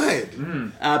 So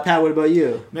good. Pat, what about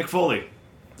you? Mick Foley.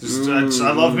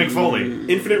 I love Mick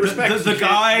Foley. Infinite respect. The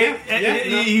guy,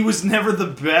 he was never the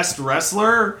best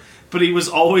wrestler, but he was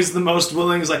always the most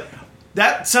willing. He's like,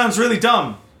 that sounds really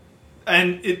dumb,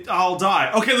 and I'll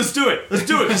die. Okay, let's do it. Let's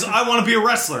do it because I want to be a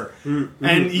wrestler.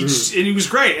 And he was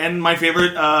great. And my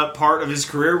favorite part of his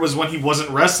career was when he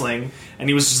wasn't wrestling and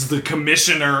he was just the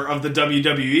commissioner of the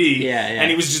WWE. Yeah.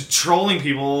 And he was just trolling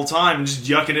people all the time and just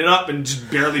yucking it up and just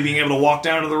barely being able to walk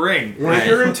down to the ring. When I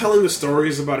hear him telling the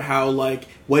stories about how, like,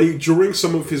 during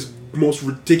some of his most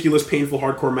ridiculous, painful,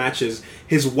 hardcore matches,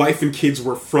 his wife and kids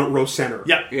were front row center.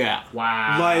 Yep. Yeah.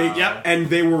 Wow. Like, and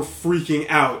they were freaking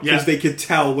out because they could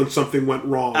tell when something went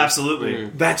wrong. Absolutely.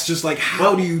 That's just like,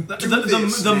 how do you do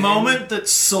this, the man? moment that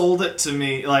sold it to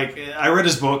me, like, I read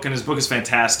his book, and his book is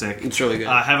fantastic. It's really good.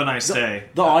 Have a nice day.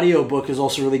 The audio book is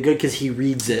also really good because he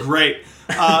reads it. Great.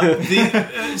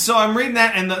 So I'm reading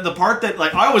that, and the part that,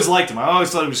 like, I always liked him. I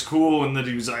always thought he was cool, and that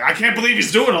he was like, I can't believe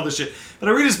he's doing all this shit. But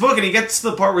I read his book, and he gets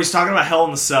to the part where he's talking about Hell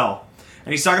in the Cell.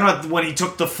 And he's talking about when he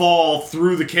took the fall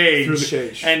through the cage.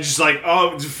 And just like,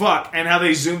 oh, fuck. And how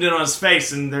they zoomed in on his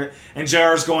face, and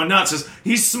JR's going nuts. Says,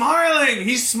 he's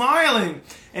smiling.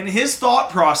 And his thought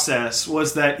process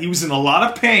was that he was in a lot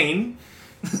of pain,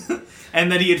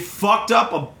 and that he had fucked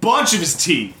up a bunch of his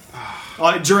teeth.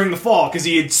 During the fall, because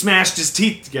he had smashed his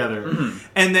teeth together.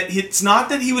 And that it's not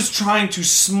that he was trying to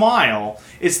smile,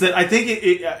 it's that I think,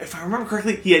 if I remember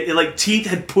correctly, he had, like, teeth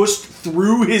had pushed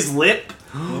through his lip,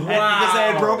 and because they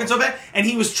had broken so bad, and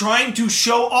he was trying to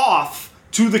show off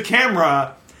to the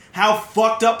camera how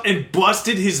fucked up and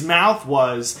busted his mouth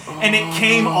was, and it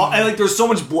came off, and, like, there's so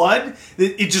much blood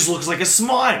that it just looks like a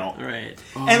smile. Right.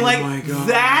 And, like,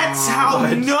 that's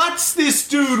how nuts this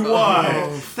dude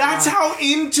was. That's how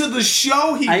into the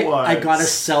show he was. I gotta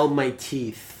sell my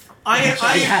teeth. I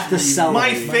have to sell my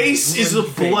it. face is a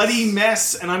bloody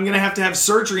mess, and I'm gonna have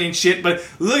surgery and shit. But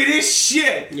look at this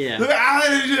shit.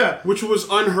 Yeah. Which was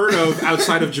unheard of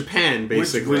outside of Japan,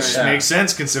 basically. Which makes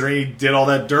sense considering he did all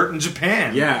that dirt in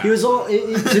Japan. Yeah. He was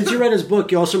since you read his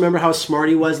book, you also remember how smart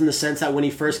he was in the sense that when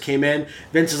he first came in,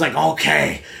 Vince is like,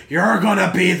 okay, you're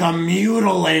gonna be the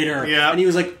mutilator. Yeah. And he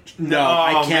was like, no,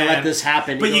 I can't let this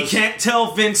happen. But you can't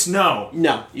tell Vince no.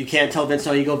 No, you can't tell Vince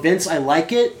no. You go, Vince, I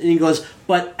like it. And he goes,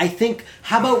 but I think,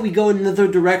 how about we go in another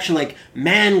direction, like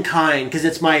Mankind, because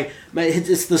it's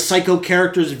it's the psycho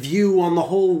character's view on the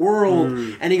whole world.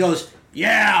 And he goes,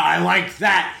 yeah, I like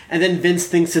that. And then Vince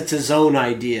thinks it's his own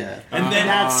idea. And then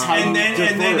that's how and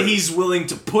then he's willing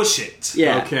to push it.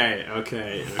 Yeah.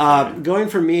 Okay. Going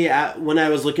for me, when I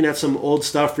was looking at some old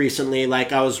stuff recently,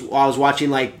 like I was watching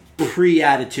like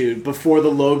pre-Attitude, before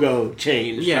the logo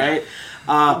changed, right?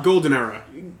 Golden era.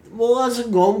 Well, as a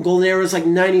golden era was like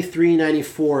 93,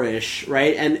 94-ish,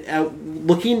 right? And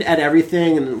looking at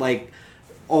everything and like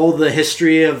all the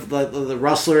history of the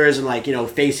wrestlers and like,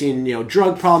 facing,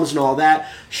 drug problems and all that,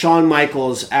 Shawn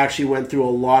Michaels actually went through a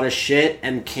lot of shit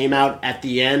and came out at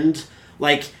the end.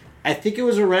 Like, I think it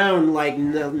was around like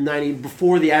 90,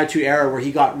 before the Attitude Era, where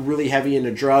he got really heavy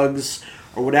into drugs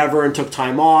or whatever and took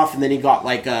time off, and then he got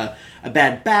like a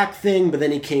bad back thing, but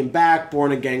then he came back, born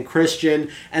again Christian,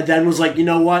 and then was like, you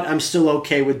know what, I'm still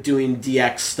okay with doing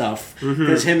DX stuff,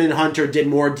 because him and Hunter did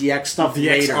more DX stuff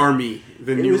later. DX Army.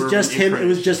 It was just him. It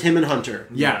was just him and Hunter.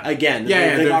 Yeah. Again.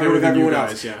 Yeah. They got rid of everyone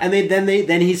else. Yeah. And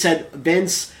then he said,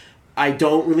 Vince, I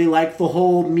don't really like the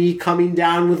whole me coming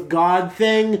down with God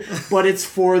thing, but it's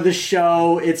for the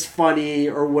show, it's funny,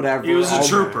 or whatever. He was a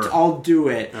trooper. I'll do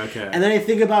it. Okay. And then I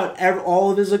think about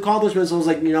all of his accomplishments, I was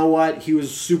like, you know what? He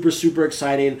was super, super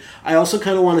exciting. I also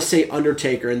kind of want to say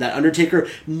Undertaker, and that Undertaker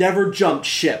never jumped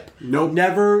ship. Nope.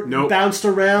 Never bounced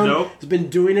around. Nope. He's been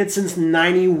doing it since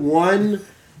 91.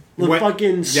 The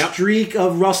fucking streak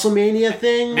of WrestleMania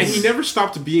things. And he never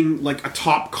stopped being like a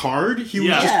top card. He was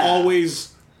just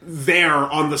always there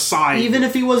on the side. Even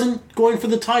if he wasn't going for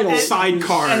the title. Side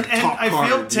card, and top I card.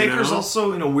 feel Taker's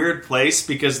also in a weird place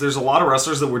because there's a lot of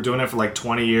wrestlers that were doing it for like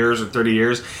 20 years or 30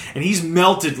 years, and he's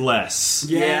melted less.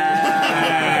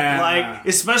 Yeah. Like,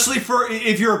 especially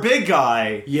if you're a big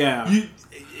guy. Yeah.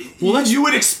 You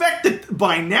would expect it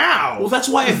by now. Well, that's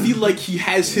why I feel like he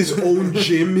has his own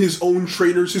gym, his own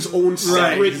trainers, his own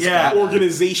separate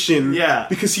organization. Yeah.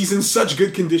 Because he's in such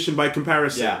good condition by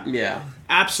comparison. Yeah.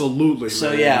 Absolutely.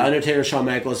 So man. Undertaker, Shawn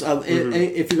Michaels.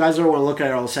 If you guys ever want to look at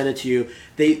it, I'll send it to you.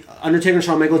 Undertaker and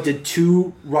Shawn Michaels did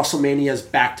 2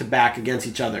 WrestleManias back to back against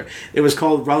each other. It was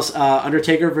called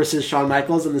Undertaker versus Shawn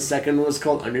Michaels, and the second one was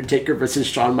called Undertaker versus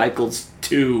Shawn Michaels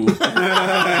 2.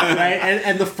 Right?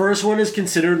 And the first one is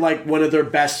considered like one of their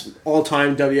best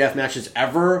all-time WF matches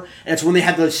ever. And it's when they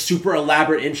had those super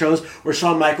elaborate intros where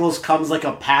Shawn Michaels comes like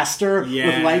a pastor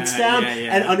with lights down,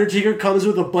 and Undertaker comes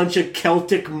with a bunch of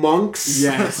Celtic monks.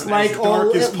 Yes, like as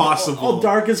dark as possible. All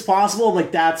dark as possible.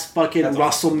 Like that's fucking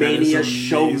WrestleMania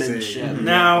showmanship.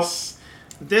 Now,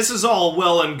 this is all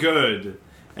well and good,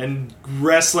 and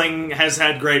wrestling has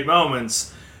had great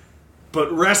moments,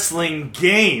 but wrestling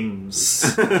games.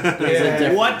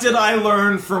 What did I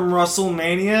learn from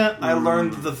WrestleMania? I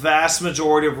learned that the vast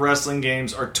majority of wrestling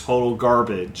games are total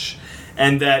garbage,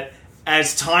 and that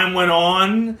as time went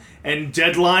on and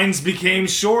deadlines became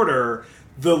shorter,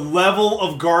 the level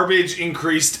of garbage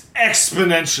increased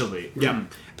exponentially. Yeah.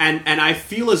 And I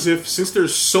feel as if, since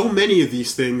there's so many of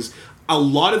these things, a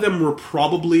lot of them were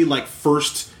probably like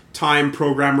first-time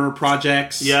programmer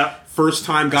projects. Yeah.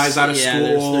 First-time guys out of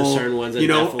school. There's certain ones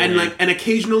that and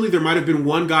occasionally there might have been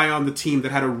one guy on the team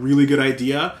that had a really good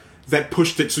idea that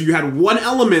pushed it. So you had one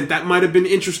element that might have been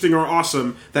interesting or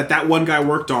awesome that one guy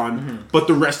worked on, but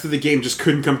the rest of the game just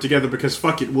couldn't come together because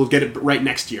fuck it, we'll get it right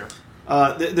next year.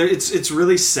 It's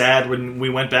really sad when we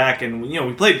went back and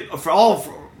we played for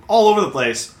all over the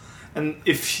place, and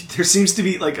if there seems to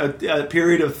be like a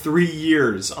period of 3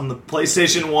 years on the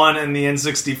PlayStation 1 and the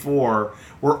N64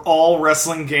 where all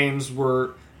wrestling games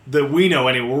that we know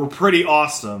anyway were pretty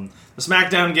awesome. The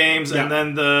SmackDown games and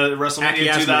then the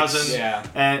WrestleMania 2000,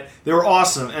 and they were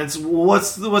awesome. And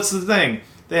what's the thing?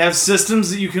 They have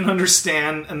systems that you can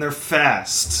understand and they're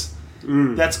fast.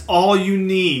 That's all you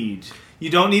need. You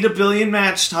don't need a billion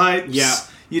match types. Yeah.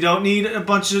 You don't need a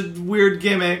bunch of weird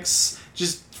gimmicks.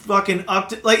 Just fucking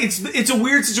it's a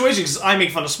weird situation because I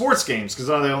make fun of sports games because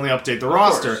they only update the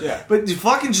roster. Course, But you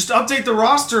fucking just update the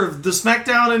roster of the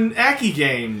SmackDown and Aki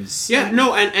games. Yeah,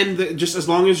 no, and just as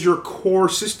long as your core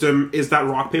system is that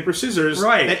rock, paper, scissors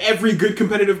that every good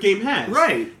competitive game has.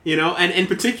 Right. And in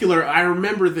particular, I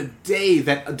remember the day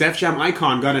that Def Jam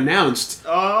Icon got announced.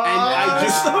 Oh, and I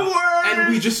just, the worst!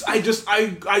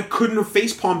 And I couldn't have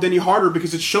facepalmed any harder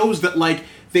because it shows that, like,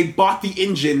 they bought the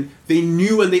engine, they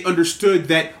knew and they understood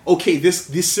that, okay, this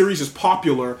series is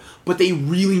popular, but they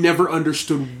really never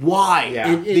understood why.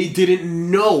 Yeah. They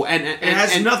didn't know. And it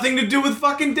has nothing to do with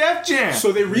fucking Def Jam.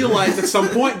 So they realized at some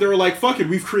point, they were like, fuck it,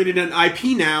 we've created an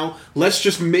IP now, let's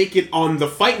just make it on the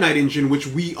Fight Night engine, which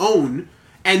we own.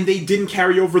 And they didn't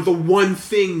carry over the one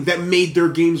thing that made their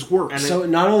games work. And so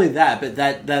not only that, but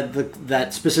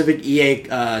that specific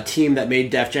EA team that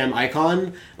made Def Jam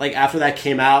Icon, like after that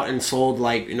came out and sold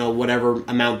like whatever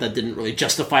amount that didn't really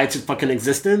justify its fucking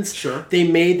existence. Sure. They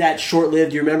made that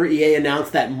short-lived. You remember EA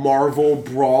announced that Marvel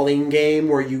brawling game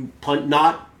where you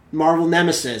not Marvel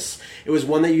Nemesis. It was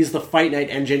one that used the Fight Night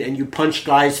engine and you punch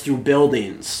guys through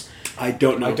buildings. I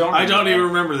don't know. I don't even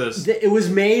remember this. It was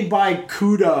made by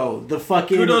Kudo, the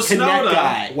fucking Kudo Connect Sonoda.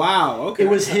 guy. Wow, okay. It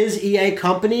was his EA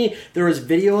company. There was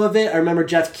video of it. I remember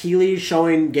Jeff Keighley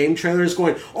showing game trailers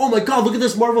going, oh my god, look at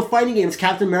this Marvel fighting game. It's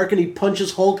Captain America and he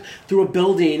punches Hulk through a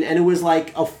building and it was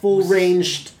like a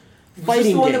full-ranged fighting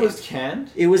this the one game. that was canned?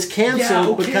 It was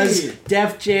canceled because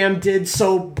Def Jam did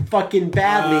so fucking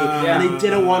badly and they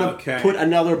didn't want to put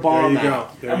another bomb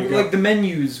out. Like the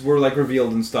menus were like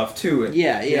revealed and stuff too.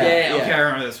 Yeah. Okay, I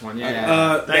remember this one.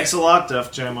 Thanks a lot,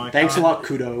 Def Jam Icon. Thanks a lot,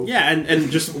 Kudo. Yeah,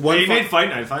 and just one. He made Fight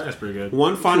Night. Fight Night's pretty good.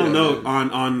 One final note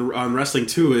on Wrestling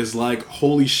 2 is like,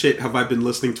 holy shit, have I been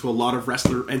listening to a lot of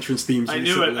wrestler entrance themes? I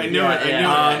knew it.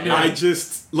 I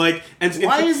just like, and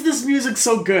Why is this music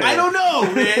so good? I don't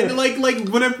know, man. like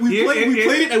when we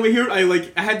played it,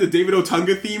 and I had the David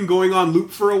Otunga theme going on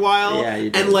loop for a while. Yeah, you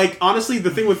did. And like honestly, the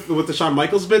thing with the Shawn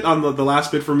Michaels bit on the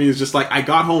last bit for me is just like I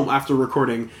got home after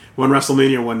recording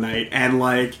WrestleMania one night, and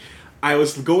like I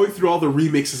was going through all the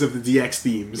remixes of the DX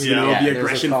themes, you know, Yeah, the there's a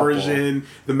aggression couple. version,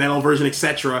 the metal version,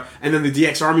 etc., and then the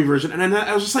DX Army version, and then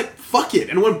I was just like, fuck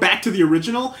it, and went back to the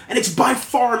original, and it's by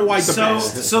far and wide the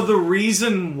best. So the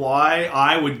reason why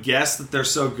I would guess that they're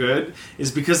so good is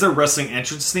because they're wrestling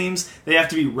entrance themes. They have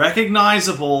to be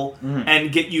recognizable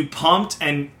and get you pumped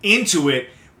and into it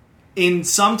in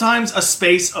sometimes a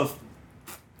space of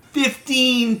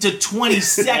 15 to 20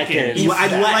 seconds.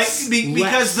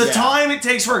 Because the time it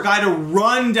takes for a guy to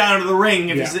run down to the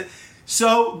ring.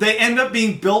 So they end up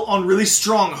being built on really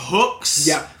strong hooks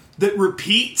that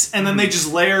repeat, and then they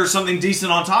just layer something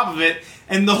decent on top of it,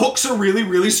 and the hooks are really,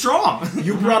 really strong.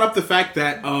 You brought up the fact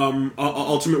that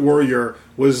Ultimate Warrior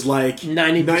was like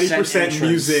 90%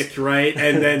 music, right?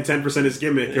 And then 10% is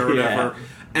gimmick or whatever.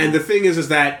 And the thing is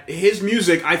that his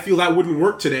music, I feel that wouldn't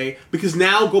work today, because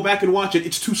now, go back and watch it,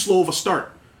 it's too slow of a start,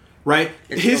 right?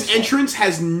 His entrance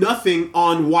has nothing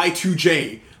on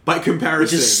Y2J by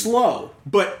comparison. Which is slow.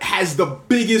 But has the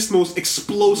biggest, most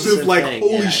explosive,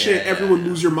 holy shit, everyone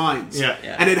lose your minds. Yeah.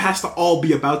 And it has to all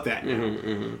be about that. Yay,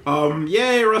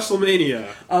 WrestleMania.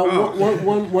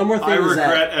 One more thing I is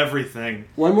regret everything.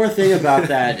 One more thing about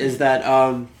that is that,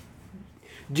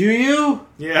 do you?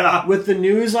 Yeah. With the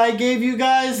news I gave you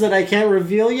guys that I can't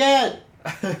reveal yet?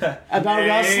 About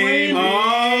wrestling?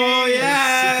 Oh,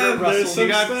 yeah. There's some You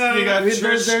got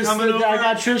Trish coming over. I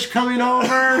got Trish coming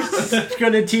over. She's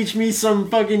going to teach me some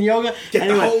fucking yoga. Get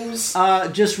the hose.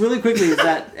 Just really quickly, is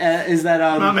that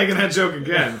I'm not making that joke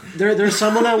again. there's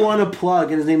someone I want to plug,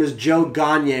 and his name is Joe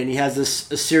Gagne, and he has a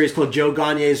series called Joe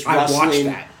Gagne's Wrestling. I watched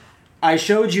that. I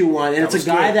showed you one, and it's a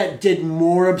guy that did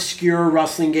more obscure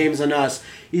wrestling games than us.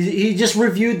 He just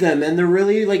reviewed them, and they're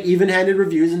really even-handed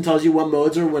reviews and tells you what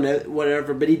modes or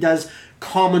whatever. But he does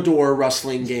Commodore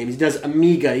wrestling games. He does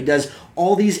Amiga. He does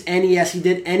all these NES. He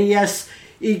did NES.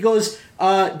 He goes,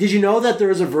 did you know that there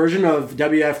was a version of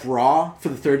WF Raw for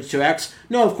the 32X?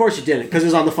 No, of course you didn't, because it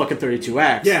was on the fucking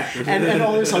 32X. Yeah. and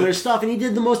all this other stuff. And he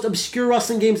did the most obscure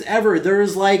wrestling games ever.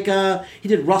 There's he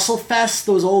did WrestleFest,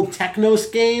 those old Technos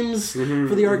games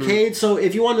for the arcade. So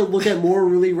if you want to look at more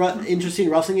really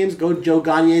interesting wrestling games, go to Joe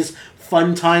Gagne's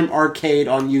Fun Time Arcade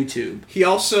on YouTube. He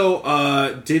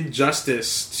also did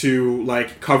justice to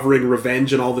covering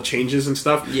Revenge and all the changes and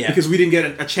stuff. Yeah. Because we didn't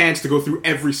get a chance to go through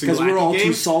every single Because we were all game.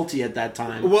 too salty at that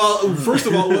time. Well, first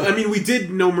of all, I mean, we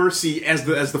did No Mercy as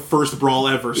the first brawl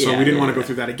ever, so we didn't want to go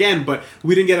through that again. But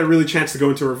we didn't get a really chance to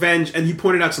go into Revenge, and he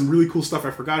pointed out some really cool stuff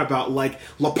I forgot about, like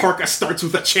La Parka starts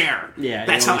with a chair. Yeah,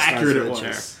 that's how accurate it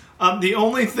was. The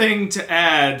only thing to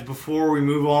add before we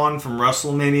move on from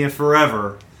WrestleMania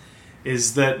Forever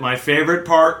is that my favorite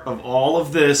part of all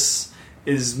of this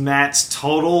is Matt's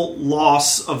total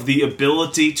loss of the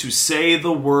ability to say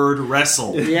the word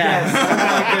wrestle. Yes. Oh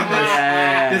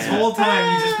my goodness. This whole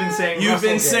time you've just been saying You've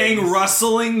been saying games.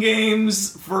 wrestling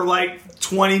games for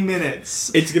 20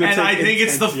 minutes. It's gonna and take I think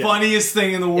it's the funniest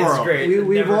thing in the world. It's great.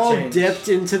 We've all dipped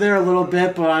into there a little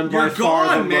bit, but I'm You're by far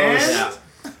gone, the man. most. Yeah.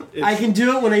 I can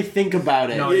do it when I think about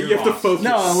it. No, You have to focus.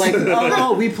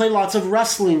 No, we play lots of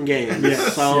wrestling games. Yeah.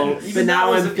 So, but Even now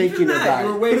that I'm was- thinking even that, about you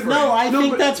were it. way But for no, it. I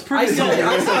think that's I pretty said good. it.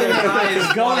 I said it.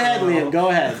 Guys, Go ahead, Liam. Go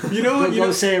ahead. You know what?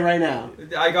 Go say it right now.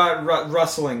 I got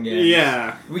rustling games.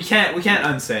 Yeah. We can't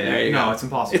unsay There it. you No, go. it's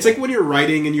impossible. It's like when you're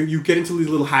writing and you get into these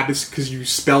little habits because you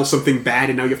spell something bad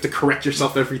and now you have to correct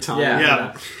yourself every time.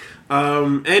 Yeah.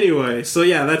 Anyway, so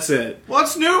yeah, that's it.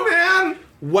 What's new, man?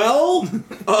 Well,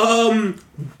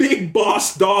 Big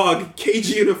Boss Dog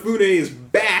Keiji Inafune is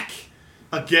back.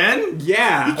 Again?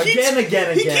 Yeah.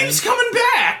 Again. He keeps coming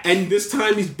back. And this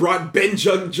time he's brought Ben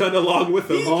Jun along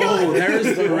with him. Oh,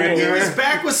 there's the He ringer. was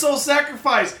back with Soul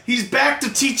Sacrifice. He's back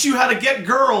to teach you how to get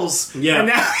girls. Yeah. And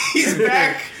now he's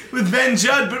back with Ben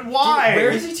Judd. But why?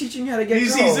 Where is he teaching you how to get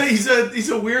girls? He's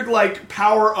a weird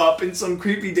power up in some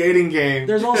creepy dating game.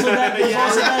 There's also that. There's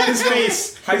also that His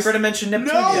face. Hyperdimension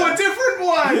Neptunia. No, a different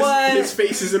one. What? His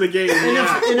face is in a game.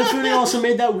 Yeah. Inafune also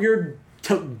made that weird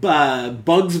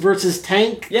Bugs versus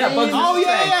Tank. Yeah, thing. Bugs Oh versus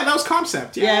yeah, Tank. yeah, that was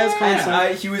concept. Yeah, it's And,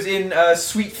 concept. he was in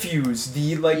Sweet Fuse, the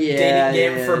Yeah, dating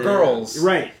game for yeah. girls.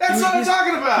 Right. That's what I'm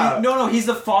talking about. No, he's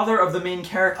the father of the main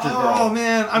character girl. Oh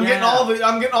man, I'm getting all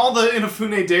the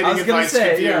Inafune dating I was gonna advice say,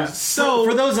 confused. yeah. So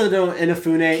For those that don't know,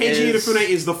 Inafune Keiji is... Inafune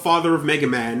is the father of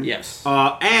Megaman. Yes.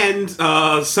 And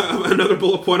another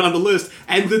bullet point on the list,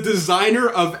 and the designer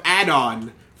of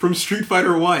Add-On from Street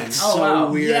Fighter 1. Oh, So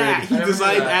wow. weird. Yeah, he I remember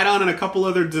designed that. add-on and a couple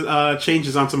other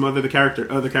changes on some other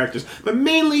characters, but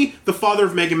mainly the father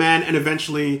of Mega Man and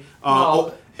eventually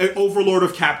Overlord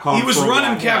of Capcom. He was for a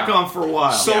running while. Capcom for a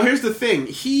while. So here's the thing.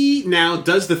 He now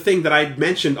does the thing that I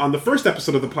mentioned on the first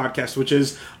episode of the podcast, which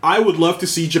is I would love to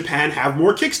see Japan have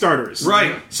more Kickstarters.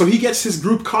 Right. So he gets his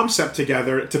group concept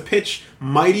together to pitch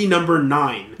Mighty Number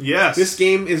 9. Yes. This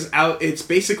game is out. It's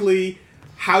basically...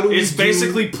 It's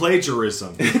basically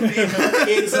plagiarism.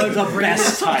 It's the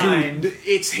best time. Dude,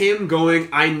 it's him going,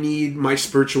 I need my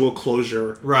spiritual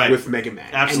closure with Mega Man.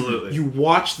 Absolutely. And you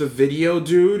watch the video,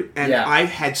 dude, and Yeah. I've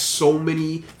had so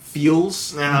many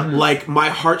feels. Yeah. Like my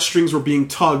heartstrings were being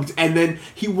tugged, and then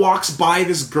he walks by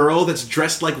this girl that's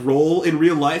dressed like Roll in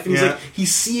real life, and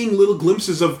he's seeing little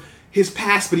glimpses of his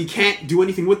past, but he can't do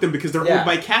anything with them because they're owned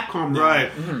by Capcom now. Right.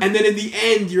 And then in the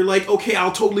end, you're like, okay,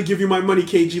 I'll totally give you my money,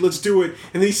 KG, let's do it.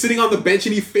 And then he's sitting on the bench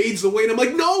and he fades away, and I'm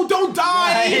like, no, don't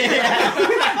die!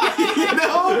 You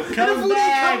know? Come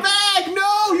back!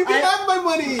 No, you can have my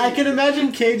money! I can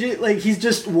imagine KJ, like, he's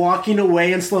just walking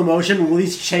away in slow motion while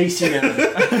he's chasing him,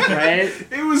 right?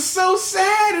 It was so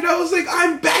sad, and I was like,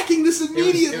 I'm backing this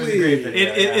immediately. It was a great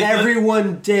video.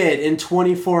 Everyone did in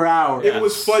 24 hours. It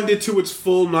was funded to its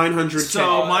full 900K.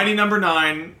 So, Mighty Number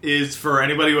 9 is, for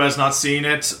anybody who has not seen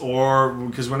it, or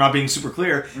because we're not being super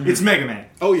clear, it's Mega Man.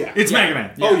 Oh, yeah. It's Mega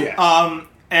Man. Oh, yeah.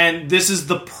 And this is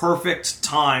the perfect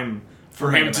time for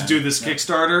him Mega to Man. do this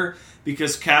Kickstarter,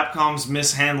 because Capcom's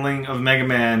mishandling of Mega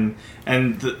Man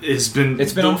it's been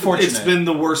unfortunate. It's been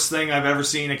the worst thing I've ever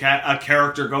seen a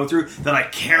character go through that I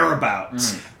care about,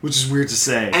 which is weird to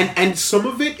say. And some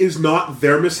of it is not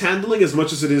their mishandling as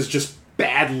much as it is just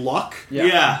bad luck.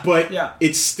 Yeah. But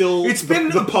it's still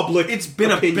the public. It's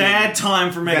been opinion a bad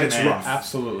time for Mega that it's Man. rough.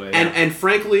 Absolutely. And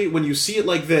frankly, when you see it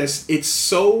like this, it's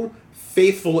so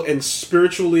faithful and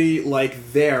spiritually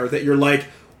like there that you're like,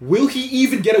 will he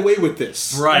even get away with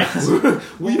this? Right.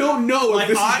 We don't know if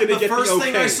this is going to get the first the okay.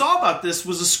 thing I saw about this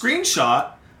was a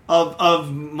screenshot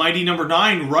of Mighty Number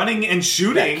 9 running and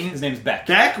shooting. His name's Beck.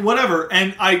 Beck, whatever.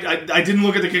 And I didn't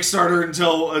look at the Kickstarter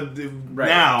until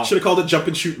now. Should have called it Jump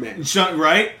and Shoot Man.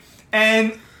 Right?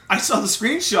 And I saw the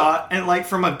screenshot, and like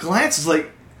from a glance, it's like,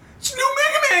 it's new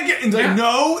Mega Man. And like,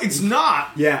 no, it's not.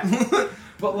 Yeah.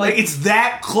 But Like, it's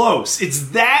that close. It's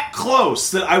that close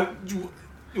that I...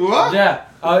 What? Yeah.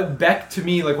 Beck, to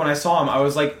me, like, when I saw him, I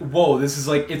was like, whoa, this is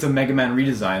like, it's a Mega Man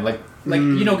redesign. Like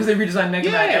you know, because they redesign Mega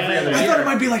Man every other year. I thought it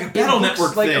might be like a Battle It looks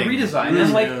Network like thing. a redesign.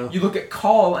 And like, you look at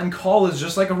Call, and Call is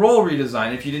just like a Roll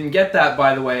redesign. If you didn't get that,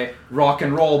 by the way, Rock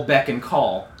and Roll, Beck and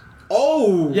Call.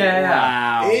 Oh!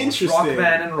 Yeah. Wow. Interesting. Rock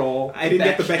Band and Roll. I didn't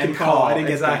get the Beck and Call. I didn't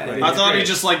get that. exactly. I thought he Great.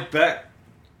 just liked Beck.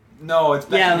 No, it's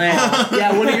Beck Yeah, and Call. man.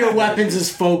 Yeah, one of your weapons is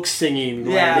folk singing.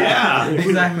 Yeah.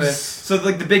 Exactly. So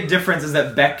like the big difference is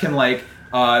that Beck can like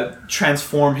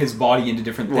transform his body into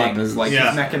different things. Weapons. Like Yeah.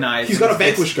 he's mechanized. He's got a his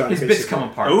bits- vanquish gun, His bits basically. come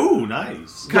apart. Ooh,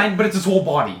 nice. But it's his whole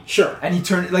body. Sure. And he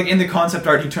turned like in the concept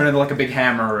art, he turned into like a big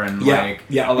hammer and like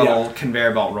a little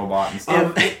conveyor belt robot and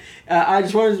stuff. I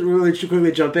just wanted to really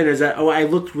quickly jump in. Is that I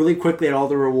looked really quickly at all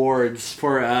the rewards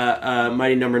for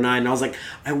Mighty Number 9, and I was like,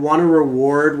 I want a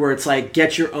reward where it's like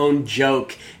get your own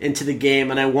joke into the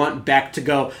game, and I want Beck to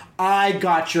go, I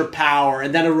got your power,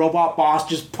 and then a robot boss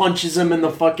just punches him in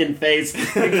the fucking face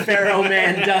like Pharaoh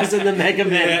Man does in the Mega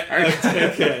Man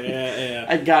cartoon.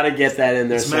 I gotta get that in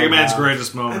there. It's Mega Man's somehow.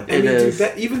 greatest moment. I mean, dude, is.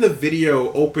 even the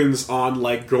video opens on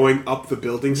like going up the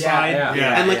building side,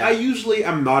 yeah, and like yeah. I usually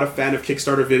am not a fan of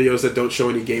Kickstarter videos that don't show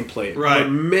any gameplay. Right.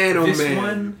 But man, oh This man,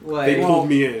 one, like- they pulled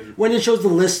me in. When it shows the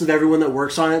list of everyone that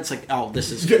works on it, it's like, oh, this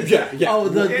is Yeah. Oh,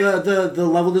 the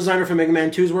level designer for Mega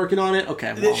Man 2 is working on it?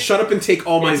 Okay, well. Shut up and take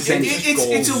all my Zen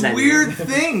It's a Zen. weird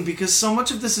thing because so much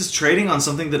of this is trading on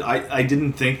something that I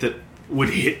didn't think that would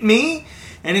hit me,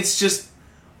 and it's just,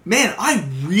 man, I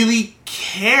really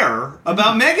care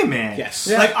about Mega Man. Yes.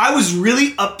 Yeah. Like, I was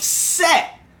really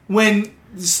upset when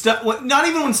stuff, not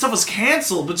even when stuff was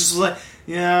canceled, but just like,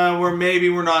 yeah, we're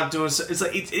not doing so. It's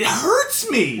like, it hurts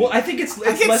me. Well, I think it's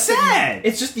get less than- sad.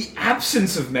 it's just the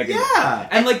absence of Mega Man. Yeah.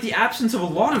 And like the absence of a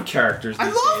lot of characters. I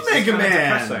these love days. It's Mega kinda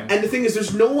Man. depressing. And the thing is,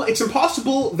 there's no. It's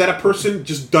impossible that a person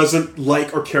just doesn't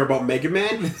like or care about Mega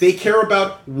Man. They care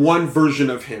about one version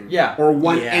of him, Yeah. or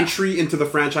one Yeah. entry into the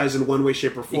franchise in one way,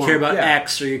 shape, or form. You care about Yeah.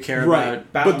 X or you care Right,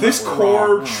 about Battle but this Network.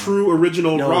 core, Raw. true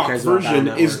original No one rock cares about version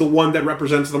Battle is the one that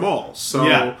represents them all. So,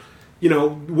 Yeah.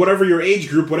 whatever your age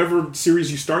group, whatever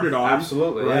series you started on.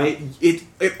 Absolutely, right? yeah.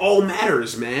 It all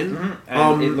matters, man. Mm-hmm.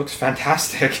 And it looks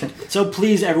fantastic. So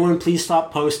please, everyone, please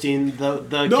stop posting the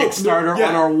Kickstarter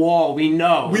on our wall. We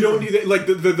know. We don't need it. Like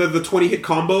the 20-hit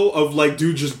combo of like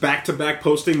dude just back-to-back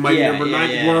posting Mighty number 9.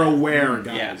 Yeah. We're aware,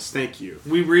 guys. Yeah. Thank you.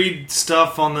 We read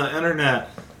stuff on the internet.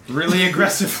 Really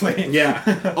aggressively.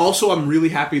 Yeah. Also, I'm really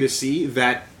happy to see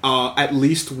that at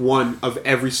least one of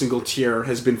every single tier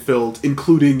has been filled,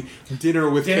 including Dinner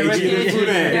with KG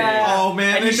Mifune. Yeah. Oh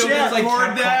man, And they you know should there's like record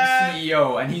Capcom that.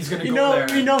 CEO, and he's gonna You go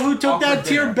there. know, who took that Awkward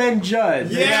tier? dinner. Ben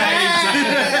Judd.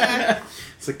 Yeah.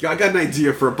 It's like, I got an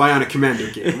idea for a Bionic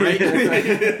Commando game,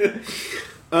 right?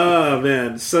 Oh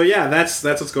man, so yeah, that's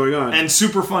what's going on. And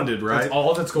super funded, right? That's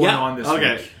all that's going on this week.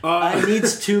 It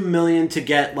needs $2 million to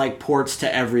get like ports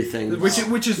to everything. Which they're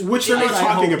not I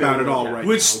talking hope about they at all will. right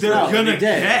Which now. they're No, gonna they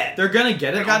did. get. They're gonna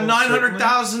get it. They got almost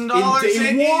 $900,000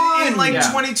 In day one. in like Yeah.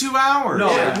 22 hours.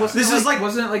 No, Yeah.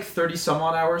 wasn't it like 30 some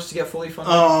odd hours to get fully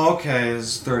funded? Oh, okay,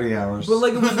 it's 30 hours. But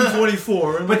like it was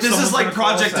 24. And, But this is someone's like gonna call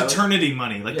Project us out. Eternity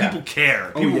money. Like Yeah. people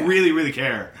care. Oh, People yeah. really, really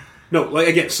care. No, like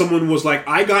again, someone was like,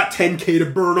 "I got 10K to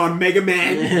burn on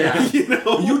Megaman." Yeah.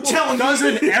 You telling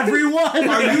Doesn't everyone?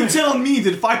 Are you telling me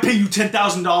that if I pay you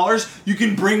 $10,000, you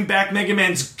can bring back Mega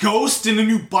Man's ghost in a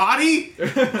new body?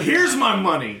 Here's my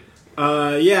money.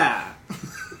 Yeah.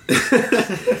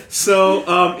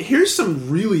 So here's some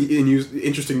really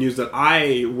interesting news that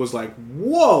I was like,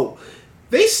 "Whoa!"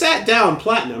 They sat down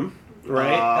Platinum,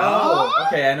 right? Oh,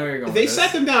 okay, I know where you're going. They with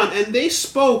sat this. them down and they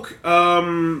spoke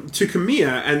to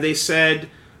Kamiya and they said,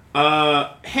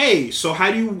 "Hey, so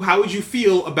how would you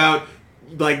feel about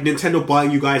like Nintendo buying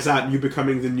you guys out and you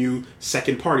becoming the new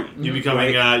second party? You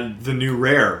becoming the new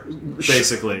Rare,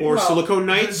 basically. Or Well, Silicon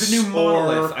Knights, The new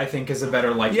Monolith, or I think, is a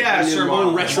better like. Yeah, sure,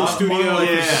 or Retro Studios, Monolith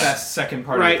is Yeah. the best second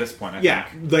party right? at this point. I yeah,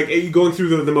 think. like you going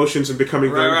through the motions and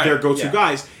becoming Right. their go-to Yeah.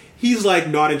 guys. He's like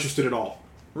not interested at all.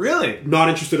 Really? Not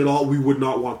interested at all. We would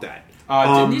not want that.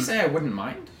 Didn't he say I wouldn't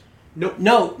mind? Nope.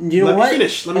 No, you know Let what? me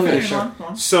finish. Let me Okay. finish. Go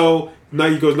on. So now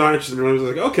he goes not interested, and I was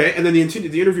like, okay. And then the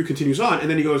interview continues on, and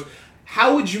then he goes,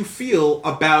 "How would you feel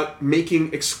about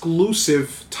making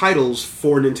exclusive titles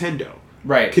for Nintendo?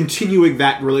 Right. Continuing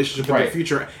that relationship in Right. the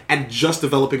future, and just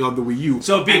developing on the Wii U.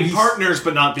 So And being he's- partners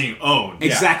but not being owned.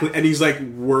 exactly." And he's like,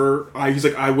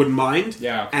 I wouldn't mind.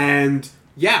 Yeah. And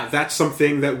yeah, that's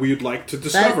something that we'd like to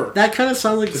discover. That kind of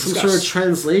sounds like some Discuss. sort of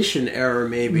translation error,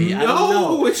 maybe. I don't No,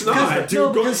 know. it's not. Because, Dude,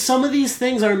 no, go- because some of these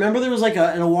things, I remember there was like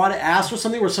an Iwata Ask or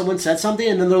something where someone said something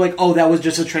and then they're like, oh, that was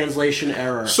just a translation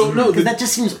error. So, no, Because that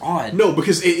just seems odd. No,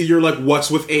 because you're like,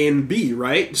 what's with A and B,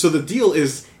 right? So the deal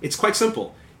is, it's quite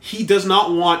simple. He does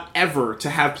not want ever to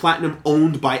have Platinum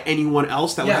owned by anyone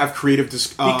else that would Yeah. have creative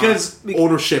Because-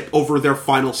 ownership over their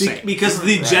final say. Because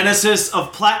the genesis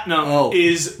of Platinum Oh.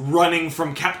 is running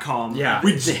from Capcom. Yeah.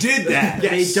 Which did that.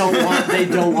 Yeah. They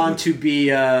don't want to be.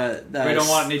 They don't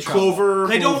want any trouble. Clover,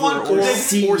 They don't want- or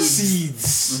they- or Seeds.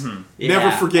 seeds. Yeah,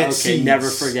 Never forget okay, seeds. Never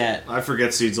forget. I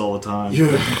forget seeds all the time.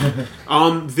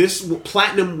 This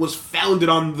Platinum was founded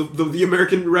on the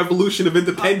American Revolution of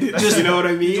Independence. You know what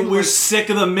I mean? We're sick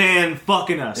of the man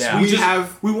fucking us. Yeah.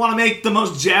 We want to make the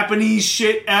most Japanese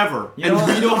shit ever. and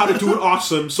we know how to do it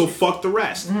awesome, so fuck the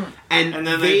rest. And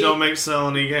then they don't sell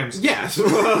any games. Yes,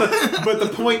 but the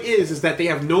point is that they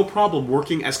have no problem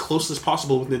working as close as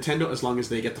possible with Nintendo as long as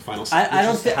they get the final say.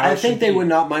 I think they would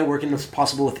not mind working as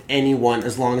possible with anyone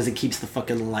as long as it keeps the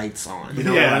fucking lights on. You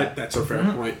know Yeah. what? That's a fair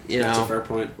point. You That's know. a fair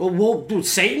point. Well, we'll do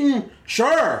Satan,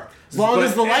 sure, as long But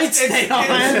as the lights stay on.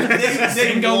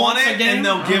 They can go on once it again? and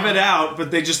they'll give it out,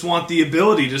 but they just want the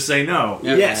ability to say no.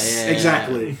 Yes, yeah, yeah.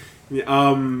 exactly.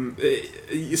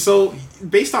 So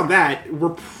based on that, we're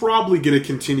probably going to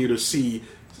continue to see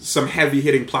some heavy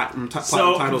hitting platinum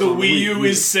So titles. the on Wii U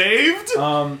is saved?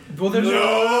 Well, there's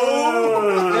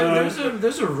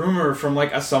there's a rumor from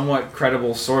like a somewhat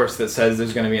credible source that says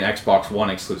there's going to be an Xbox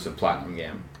One exclusive Platinum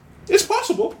game. It's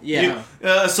possible. Yeah.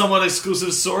 A somewhat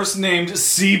exclusive source named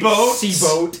Seaboat.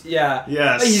 Seaboat, yeah.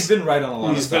 Yes. He's been right on a lot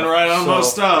of He's stuff. been right on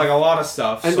most stuff. Like a lot of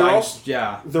stuff. And So they're also-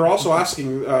 yeah. They're also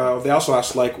asking. They also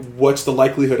asked, like, what's the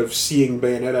likelihood of seeing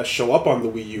Bayonetta show up on the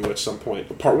Wii U at some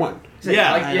point? Part 1.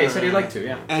 Yeah. He said he'd like to,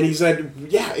 yeah. And he said,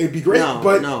 "Yeah, it'd be great, No,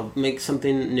 but no, make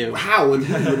something new. how and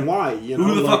who and why? You know,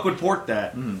 Who the like, fuck would port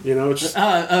that? You know, it's just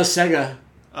Sega.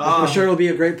 I'm sure it'll be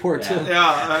a great port too.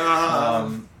 Yeah.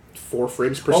 4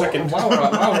 frames per Well, second. while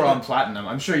we're on Platinum,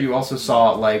 I'm sure you also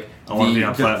saw like I wanna be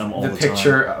on Platinum all the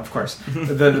picture, of course,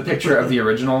 the picture of the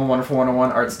original Wonderful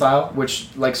 101 art style, which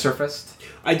like surfaced.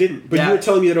 I didn't, but Yeah. you were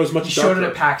telling me that it was much He darker. showed it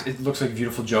at PAX. It looks like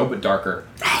Beautiful Joe, but darker.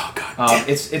 Oh god.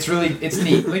 It's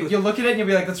neat. Like you'll look at it and you'll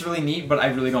be like, that's really neat, but I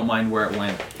really don't mind where it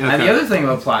went. Okay. And the other thing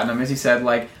about Platinum is he said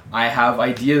like, I have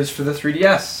ideas for the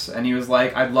 3DS, and he was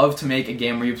like, I'd love to make a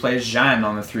game where you play as Jeanne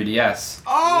on the 3DS.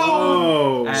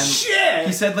 Oh And shit!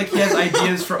 He said like he has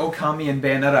ideas for Okami and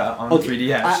Bayonetta on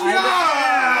 3DS.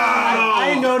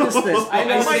 I noticed this.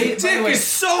 My dick is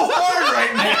so hard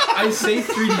right now. I say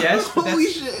 3DS, but Holy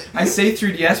that's, shit. I say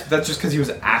 3DS, but that's just because he was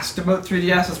asked about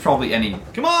 3DS. It's probably any.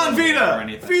 Come on, or Vita!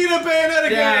 anything. Vita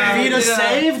Bayonetta Yeah, game! Vita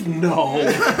saved? No.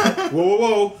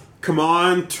 Whoa. Come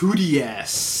on,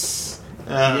 2DS.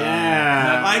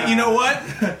 Yeah. You know what?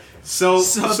 So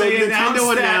they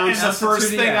Nintendo announced and the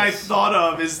first 2DS. thing I thought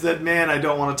of is that, man, I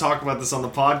don't want to talk about this on the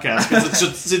podcast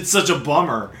because it's such a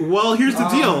bummer. Well, here's the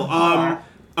deal.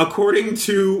 According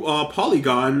to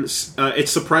Polygon,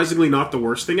 it's surprisingly not the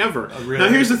worst thing ever. really? Now,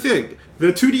 here's the thing.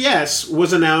 The 2DS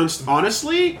was announced,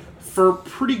 honestly, for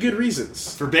pretty good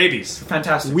reasons. For babies.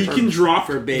 Fantastic. We can drop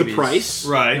for the babies. price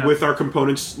Right. with our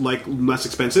components like less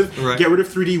expensive. Right. Get rid of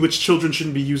 3D, which children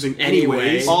shouldn't be using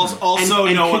anyways. Also, And no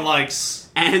ki- one likes...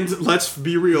 And let's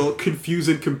be real, confuse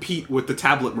and compete with the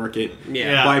tablet market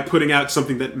Yeah. by putting out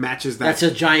something that matches that. That's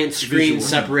a giant screen Visual.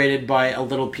 separated by a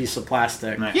little piece of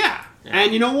plastic. Right. Yeah.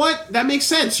 And you know what? That makes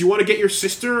sense. You want to get your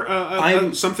sister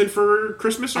something for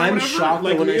Christmas or I'm whatever? shocked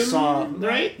that when I Liam, saw-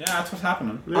 Right? Yeah, that's what's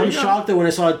happening. There I'm you go. shocked that when I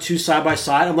saw two side by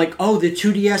side, I'm like, oh, the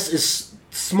 2DS is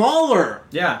smaller.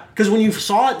 Yeah. Because when you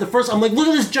saw it the first, I'm like, look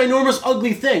at this ginormous,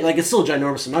 ugly thing. Like, it's still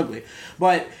ginormous and ugly.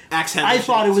 But Axe handle I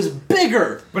thought it shaped. was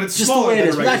bigger. But it's just smaller the way it than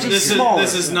is. a It's regular- actually This smaller.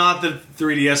 is not the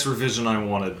 3DS revision I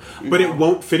wanted. But it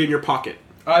won't fit in your pocket.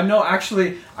 No,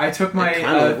 actually, I took my It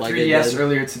kinda looked like it 3DS did.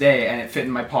 earlier today, and it fit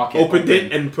in my pocket. Opened it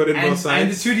open. and put it in both And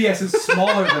the sides. 2DS is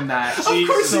smaller than that. Of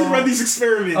course So- you run these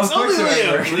experiments. Of course Only I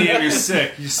Liam. work. Liam, you're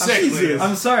sick. You're sick, Jesus. Liam.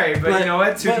 I'm sorry, but you know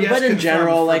what? 2DS But in confirmed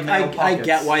general, for like metal I pockets.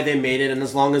 get why they made it, and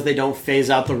as long as they don't phase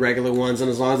out the regular ones, and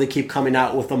as long as they keep coming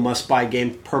out with a must-buy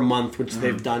game per month, which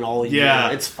they've done all year, Yeah.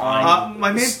 it's fine.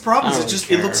 My main problem is I it don't just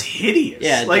care. it looks hideous.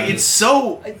 Yeah, it like does. it's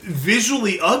so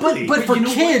visually ugly. but for you know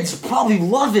what? kids, probably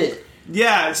love it.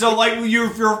 yeah, so like your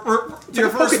first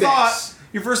Pokedex. thought.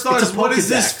 Your first thought It's is, a what is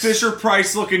this Pokedex. Fisher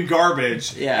Price looking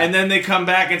garbage? Yeah. And then they come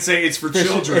back and say it's for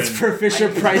children. It's for Fisher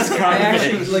Price I garbage.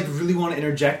 actually like really want to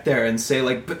interject there and say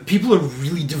like, but people are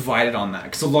really divided on that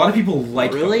because a lot of people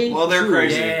like Really? how it Well, they're looks.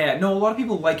 crazy. Yeah, no, a lot of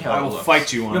people like how I it will looks.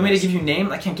 fight you on You want me to this. give you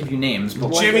names? I can't give you names,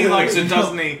 but Jimmy Well, likes it,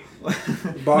 doesn't he?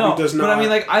 Bobby no, does not. but I mean,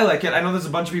 like, I like it. I know there's a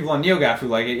bunch of people on NeoGAF who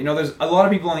like it. You know, there's a lot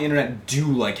of people on the internet do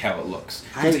like how it looks.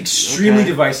 It's extremely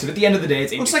divisive. At the end of the day,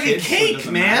 it's aimed Looks at like a kids, so it cake,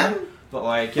 doesn't man. matter. But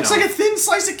like, you It's know, like a thin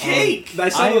slice of cake. I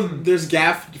saw I'm- there's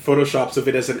gaff photoshops of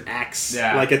it as an axe,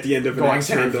 Yeah. like at the end of an Going axe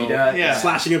to a handle, Vita. Yeah.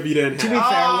 slashing a Vita in half.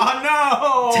 Oh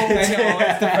no! I know,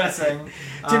 it's depressing.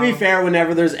 To be fair,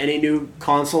 whenever there's any new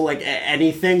console, like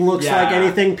anything looks Yeah. like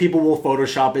anything, people will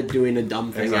Photoshop it doing a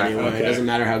dumb thing Exactly. anyway. Okay. It doesn't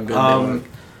matter how good they look.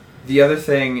 The other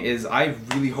thing is, I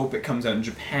really hope it comes out in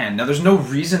Japan. Now, there's no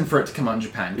reason for it to come out in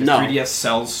Japan because No. 3DS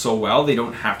sells so well; they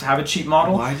don't have to have a cheap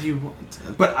model. Why do you want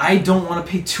But I don't want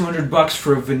to pay $200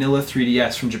 for a vanilla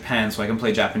 3DS from Japan so I can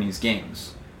play Japanese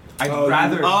games. I'd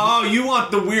rather. Oh, you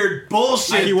want the weird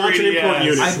bullshit. He wants an 3DS. import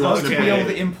unit. I'd love to be Okay. able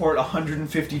to import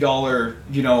 $150,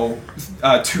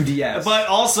 2DS. But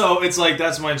also, it's like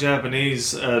that's my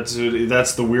Japanese.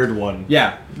 That's the weird one.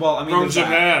 yeah, well, I mean, From there's that.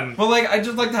 Japan. Well, like, I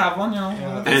just like to have one,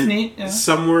 It's And neat. Yeah.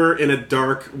 somewhere in a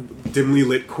dark, dimly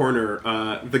lit corner,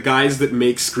 the guys that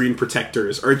make screen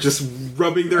protectors are just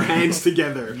rubbing their hands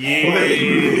together.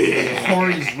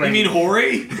 Hori's You mean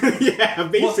Hori? Yeah, Well,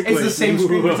 basically. it's the same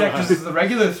screen protectors as the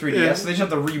regular 3DS, so they just have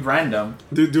to rebrand them.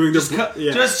 They're doing their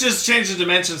yeah. Just change the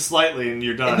dimensions slightly, and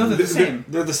you're done. No, they're the same.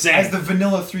 They're the same. As the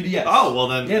vanilla 3DS. Oh well,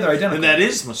 then Yeah, they're identical. Then that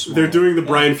is much smaller. They're doing the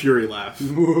Brian Fury laugh.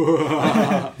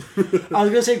 I was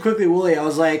gonna say quickly, Wooly. I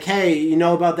was like, "Hey, you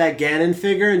know about that Ganon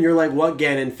figure?" And you're like, "What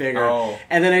Ganon figure?" Oh.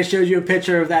 And then I showed you a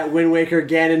picture of that Wind Waker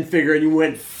Ganon figure, and you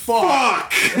went,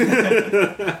 "Fuck!"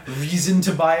 Reason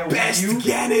to buy a Wii Best U?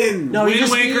 Ganon. No, he Wind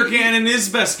just Waker he, Ganon is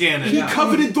best Ganon. He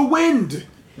coveted the wind.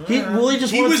 Wooly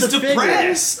just He wants was the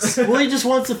depressed. figure. Wooly just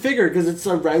wants the figure because it's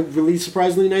a really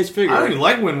surprisingly nice figure. I don't even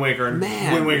like Wind Waker, and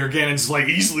Man. Wind Waker Ganon's like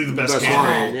easily the best That's Ganon.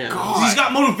 right. Yeah. God. He's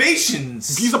got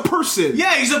motivations. He's a person.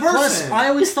 Yeah, he's a Plus, person. I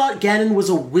always thought Ganon was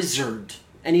a wizard.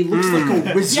 And he looks like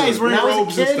a wizard. Yeah, he's wearing when I was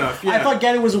robes a and kid, stuff, I yeah. thought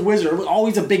Ganon was a wizard.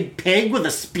 Always a big pig with a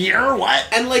spear. What?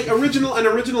 And like original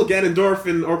Ganondorf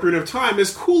in Ocarina of Time,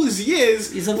 as cool as he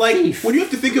is, He's a like thief. when you have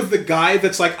to think of the guy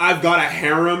that's like, I've got a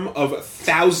harem of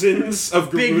thousands of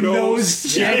Big Gerudos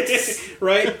nosed chicks.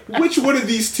 right? Which one of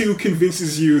these two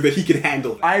convinces you that he can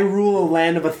handle it? I rule a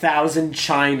land of 1,000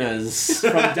 Chinas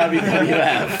from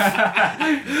WWF.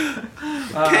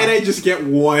 Can I just get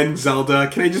one Zelda?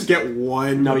 Can I just get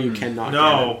one? No, you cannot.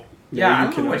 No. Yeah, I you don't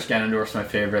know cannot. which Ganondorf's my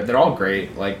favorite. They're all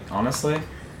great. Like, honestly,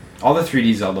 all the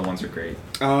 3D Zelda ones are great.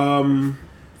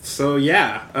 So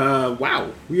yeah,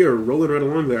 wow, we are rolling right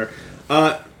along there.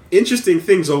 Interesting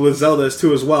things with Zeldas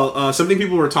too as well. Something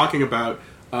people were talking about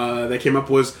that came up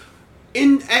was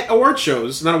at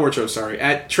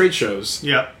trade shows.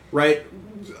 Yep. Right?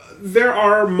 There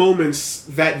are moments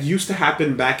that used to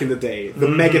happen back in the day. The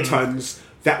Megatons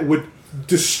that would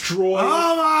destroy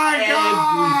everything.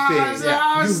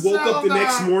 You woke up the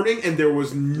next morning and there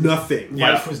was nothing.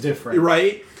 Yeah. Life was different.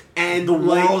 Right? And The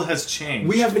world has changed.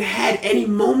 we haven't had any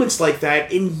moments like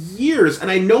that in years. And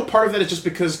I know part of that is just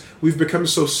because we've become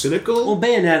so cynical. Well,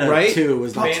 Bayonetta Right? 2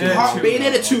 was the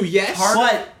Bayonetta 2, yes.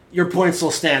 But your point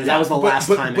still stands. That was the last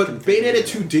time. But Bayonetta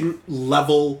 2 didn't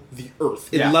level the earth.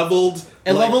 It Yeah. leveled...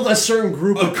 It leveled a certain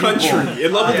group a of people. country.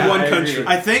 It leveled Yeah, one I agree. country.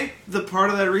 I think the part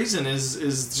of that reason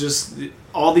is just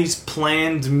all these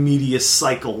planned media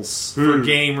cycles for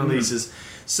game releases.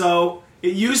 So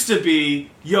it used to be,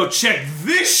 yo, check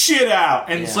this shit out,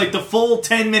 and it's Yeah. like the full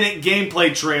 10-minute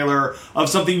gameplay trailer of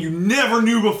something you never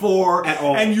knew before, At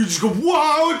all. and you just go,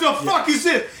 wow, what the fuck is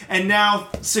this? And now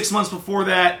 6 months before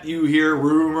that, you hear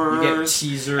rumors, You get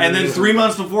teasers. and then 3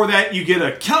 months before that, you get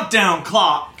a countdown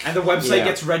clock. And the website Yeah.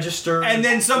 gets registered. And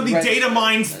then somebody data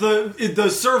mines the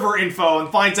server info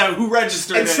and finds out who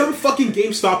registered And it. some fucking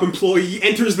GameStop employee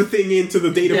enters the thing into the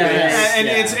database. Yeah. and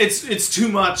Yeah. it's too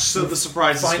much, so the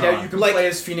surprise is find gone. out you can Like- play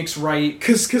as Phoenix Wright.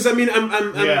 Because I mean I'm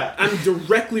Yeah.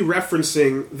 directly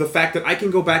referencing the fact that I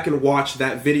can go back and watch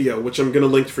that video, which I'm going to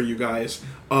link for you guys,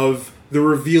 of the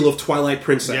reveal of Twilight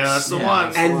Princess. Yeah, that's the Yeah.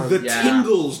 one. And the Yeah.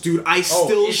 tingles, dude, I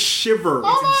still it's- shiver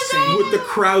insane. with the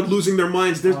crowd losing their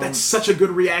minds. That's such a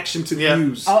good reaction to Yeah.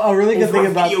 news. A really good Over thing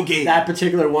a about video game. that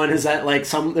particular one is that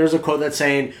there's a quote that's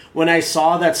saying, "When I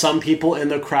saw that some people in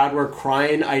the crowd were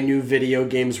crying, I knew video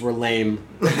games were lame."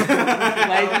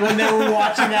 Like when they were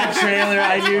watching that trailer,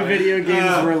 I knew video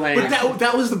games were lame. But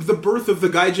that was the birth of the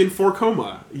Gaijin 4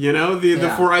 Coma, you know, the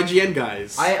Yeah. 4 IGN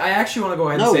guys. I actually want to go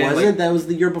ahead no, and it say wasn't. like, That was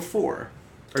the year before.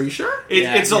 Are you sure?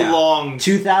 It's a Yeah. long.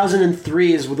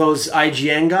 2003 is with those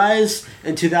IGN guys,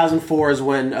 and 2004 is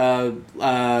when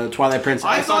Twilight Princess.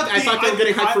 I thought they were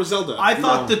getting hyped for Zelda. I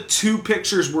thought the two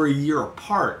pictures were a year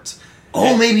apart.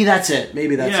 Oh, maybe that's it.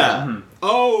 Maybe that's Yeah. it.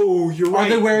 Oh, you're right. Are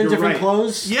they wearing You're different right.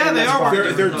 clothes? Yeah, And they that's are fine.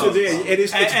 wearing They're different clothes. it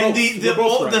is. It's And both, they're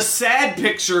both right. the sad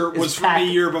picture was It's from the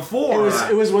Pac- year before.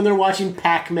 It was when they're watching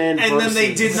Pac-Man. And then they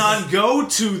versus- did not go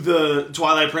to the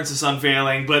Twilight Princess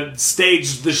unveiling, but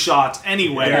staged the shot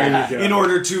anyway There you go. in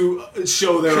order to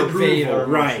show their Convey approval. their-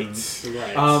 Right.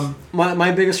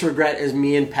 My biggest regret is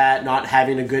me and Pat not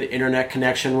having a good internet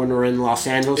connection when we were in Los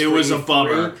Angeles. It for was a E3,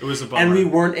 bummer. It was a bummer. And we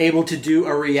weren't able to do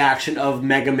a reaction of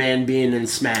Mega Man being in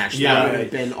Smash. Yeah, That would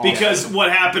have been awesome. because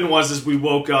what happened was we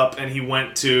woke up and he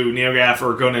went to NeoGaf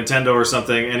or Go Nintendo or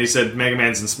something, and he said Mega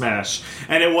Man's in Smash,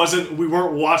 and it wasn't. We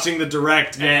weren't watching the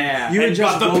direct, and, Yeah. You and had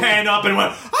just got the woke- pan up and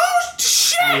went, "Oh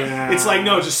shit!" Yeah. It's like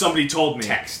no, just somebody told me.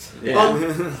 text. Yeah.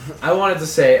 I wanted to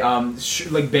say,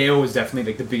 like Bayo was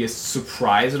definitely like the biggest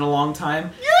surprise in a long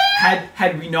time. Yeah.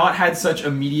 Had we not had such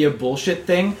a media bullshit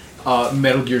thing,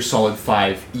 Metal Gear Solid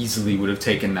 5 easily would have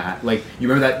taken that. Like you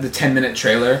remember the 10-minute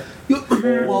trailer?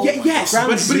 Well, yes, Ground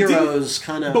but it didn't- Zero's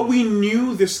kind of. But we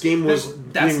knew this game was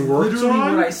That's being worked literally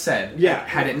on. what I said. Yeah.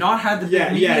 Had it not had the big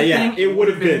Yeah, media yeah. thing, It would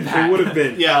have been. that. It would have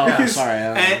been. Yeah. Yeah, Because- sorry.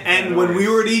 And when we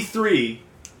were at E3,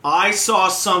 I saw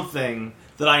something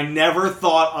that I never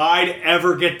thought I'd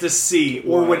ever get to see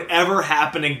or What? would ever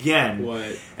happen again. What?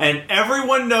 And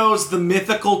everyone knows the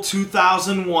mythical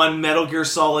 2001 Metal Gear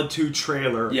Solid 2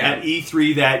 trailer Yeah. at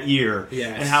E3 that year.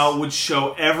 Yes. And how it would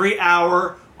show every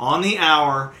hour on the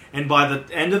hour, and by the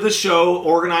end of the show,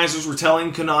 organizers were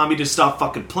telling Konami to stop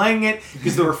fucking playing it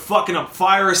because they were fucking up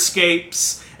fire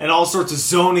escapes and all sorts of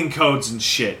zoning codes and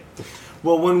shit.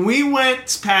 Well, when we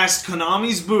went past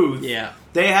Konami's booth, Yeah.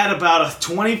 they had about a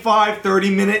 25,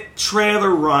 30-minute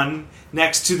trailer run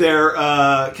next to their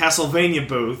Castlevania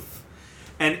booth.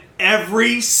 And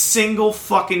every single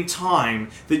fucking time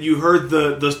that you heard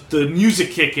the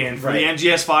music kick in for the Right.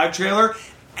 MGS5 trailer,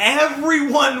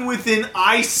 everyone within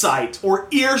eyesight or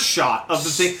earshot of the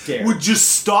thing Stare. would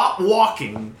just stop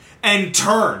walking and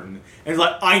turn. And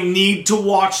like, I need to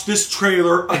watch this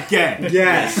trailer again.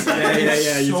 Yes.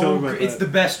 Yeah. You So told me about it's that.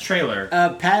 the best trailer.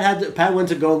 Pat went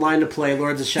to go online to play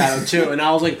Lords of Shadow 2, and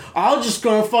I was like, I'm just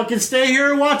gonna fucking stay here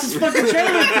and watch this fucking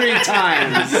trailer 3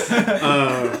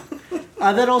 times.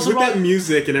 Then also with brought, that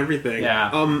music and everything. Yeah.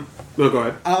 No, go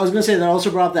ahead. I was going to say that also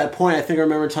brought up that point. I think I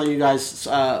remember telling you guys,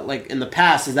 like in the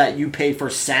past, is that you pay for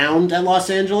sound at Los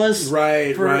Angeles,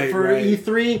 Right, for right.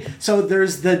 E3. So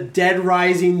there's the Dead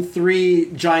Rising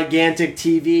 3 gigantic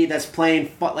TV that's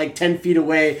playing like 10 feet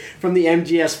away from the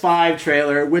MGS5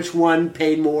 trailer. Which one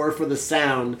paid more for the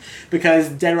sound? Because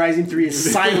Dead Rising 3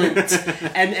 is silent,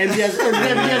 and MGS is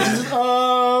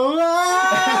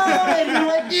and you're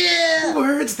like, yeah,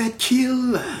 Words that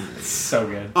kill. So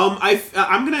good.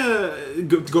 I'm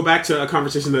gonna go back to a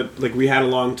conversation that like we had a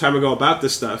long time ago about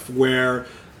this stuff, where,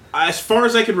 as far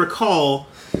as I can recall,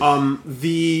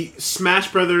 the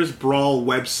Smash Brothers Brawl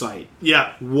website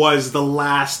was the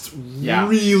last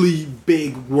really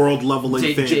big world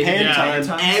leveling thing. Japan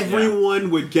time. Everyone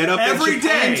would get up Every at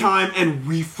Japan day. time and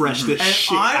refresh the And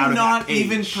shit out I'm of not that page.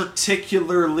 even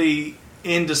particularly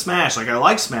into Smash. Like, I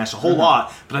like Smash a whole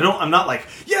lot, but I'm not like,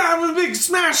 yeah, I'm a big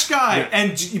Smash guy.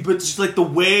 But just like the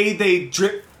way they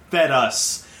drip fed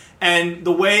us, and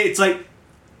the way it's like,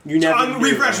 you never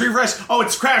refresh. Oh,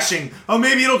 it's crashing. Oh,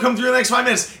 maybe it'll come through in the next 5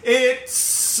 minutes. It's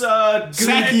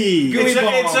Saki.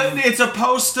 it's a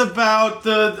post about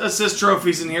the assist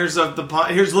trophies, and here's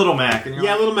Little Mac. And you're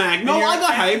like, Little Mac. No, I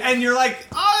got hype. and you're like,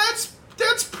 oh,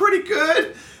 that's pretty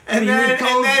good. And then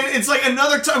it's like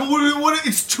another time. What?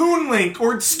 It's Toon Link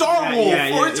or it's Star Wolf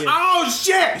or it's oh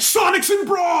shit, Sonic's in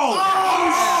Brawl.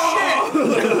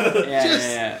 oh shit.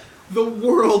 Yeah. The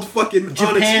world fucking on its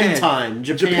Japan head. time.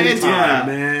 Japan time,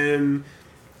 man.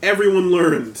 Everyone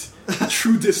learned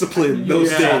true discipline those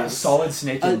days. Solid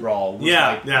Snake and Brawl. Was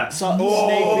Yeah. Snake Beat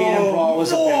Brawl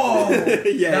was a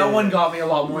big one. That one got me a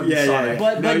lot more than Sonic.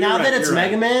 But No, now you're that right, it's you're right.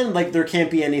 Mega Man, like there can't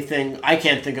be anything. I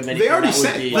can't think of anything. They already that would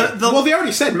said. be, They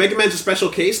already said Mega Man's a special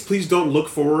case. Please don't look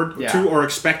forward to or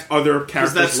expect other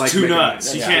Because characters that's like too Mega nuts.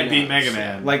 Man. You That's can't too beat nuts. Mega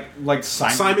Man. like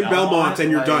Simon Belmont,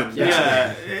 and you're done.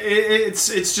 Yeah,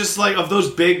 it's just like of those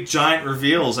big giant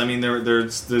reveals. I mean,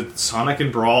 there's the Sonic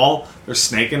and Brawl, there's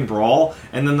Snake and Brawl,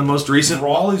 and then the most recent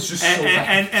Brawl is just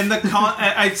and the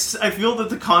I feel that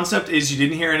the concept is you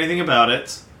didn't hear anything about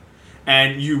it,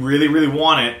 and you really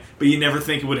want it, but you never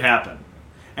think it would happen.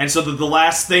 And so the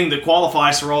last thing that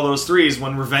qualifies for all those three is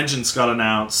when Revengeance got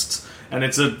announced, and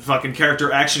it's a fucking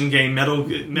character action game, Metal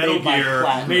Gear,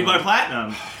 made by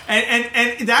Platinum.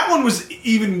 And that one was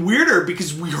even weirder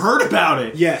because we heard about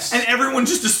it. Yes. And everyone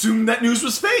just assumed that news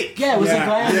was fake. Yeah, it was Yeah. a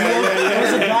guy. There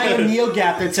was a guy on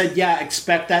NeoGAF that said, "Yeah,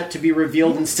 expect that to be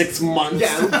revealed in 6 months."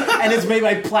 Yeah. And it's made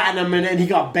by Platinum, and he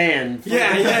got banned.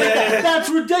 Yeah. That's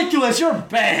ridiculous. You're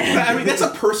banned. I mean, that's a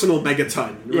personal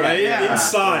Megaton, right? Yeah.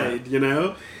 Inside, you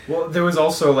know? Well, there was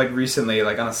also like recently,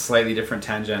 like on a slightly different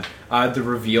tangent, the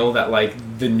reveal that like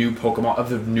the new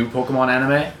Pokemon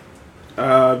anime.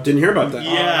 Didn't hear about that.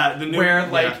 Yeah, the new, Where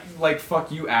like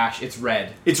fuck you, Ash. It's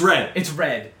red. it's red. It's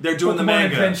red. They're doing the Pokemon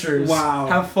manga. Adventures. Wow.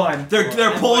 Have fun.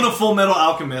 They're pulling a Full Metal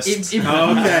Alchemist. It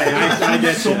I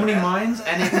get so you. many minds,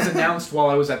 and it was announced while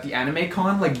I was at the anime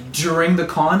con, like during the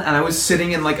con, and I was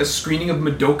sitting in like a screening of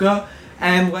Madoka,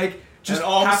 and like just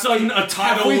and all of a sudden, a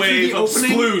tidal halfway through wave the of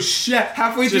opening- sploosh. Yeah,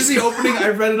 halfway Just- through the opening, I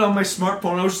read it on my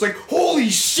smartphone. I was just like, "Holy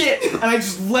shit!" And I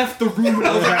just left the room. And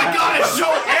I was like, "I gotta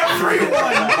show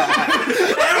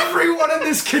everyone in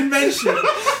this convention."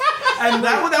 And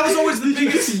that was always the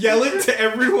biggest. Yell it to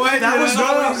everyone. That was you know?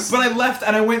 always. But I left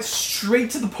and I went straight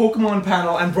to the Pokemon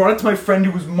panel and brought it to my friend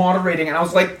who was moderating, and I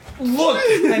was like, "Look!"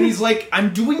 And he's like,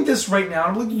 "I'm doing this right now."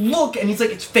 And I'm like, "Look!" And he's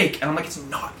like, "It's fake." And I'm like, "It's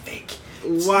not fake."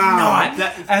 Wow.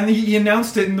 And he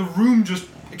announced it, and the room just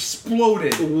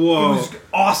exploded. Whoa. It was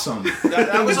awesome.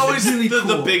 That was always really the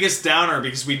cool. biggest downer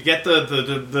because we'd get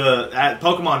the at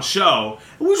Pokemon show,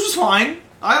 which was fine.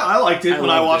 I liked it when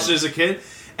I loved watched it. it as a kid.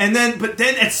 But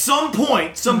then at some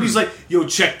point, somebody's like, "Yo,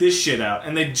 check this shit out,"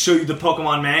 and they'd show you the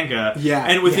Pokemon manga. Yeah.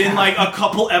 And within Yeah. like a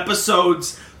couple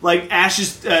episodes, like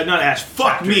Ash's, not Ash,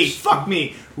 fuck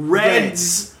me,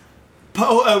 Red's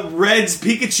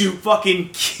Pikachu fucking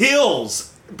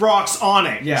kills Brock's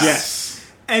Onix. Yeah. Yes.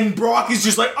 And Brock is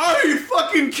just like, "Oh, you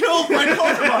fucking killed my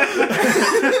Pokemon!"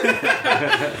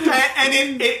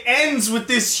 and it ends with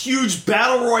this huge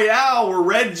battle royale where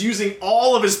Red's using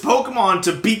all of his Pokemon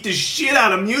to beat the shit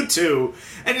out of Mewtwo.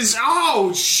 And it's,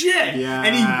 oh, shit! Yeah.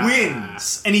 And he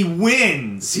wins. And he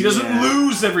wins. He doesn't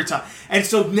lose every time. And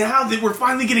so now that we're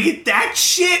finally going to get that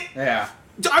shit, Yeah.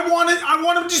 I want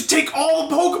to just take all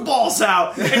the Pokeballs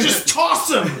out and just toss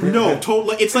them. No,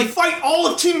 totally. It's Like, like fight all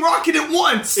of Team Rocket at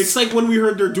once. it's like when we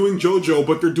heard they're doing JoJo,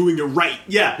 but they're doing it right.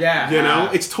 Yeah. Yeah. You know,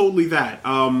 it's totally that.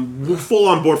 We're full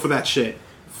on board for that shit.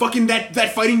 Fucking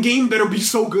that fighting game better be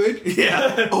so good.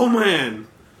 Yeah. Oh man.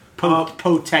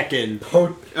 Potekken.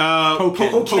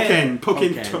 Pokken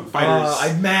Pokken.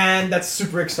 fighters. Man, that's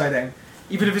super exciting.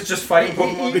 Even if it's just fighting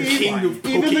Pokemon. The king of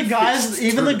Even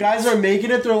the guys that are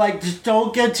making it, they're like, just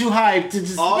don't get too hyped.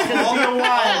 It's just gonna be a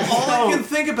while. All I can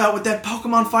think about with that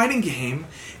Pokemon fighting game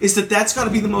is that's got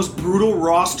to be the most brutal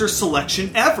roster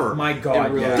selection ever. My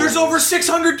God, really yeah. There's over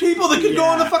 600 people that could go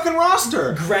on the fucking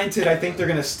roster. Granted, I think they're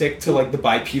gonna stick to like the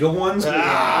bipedal ones.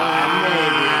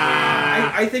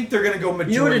 I think they're gonna go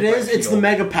majority. You know what it is? bipedal. It's the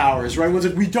mega powers, right? One's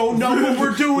like, we don't know what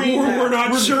we're doing. We're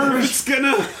not sure if it's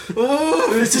gonna.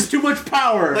 This is too much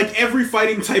power. Like every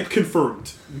fighting type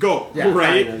confirmed. Go. Yeah,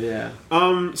 right? Kind of,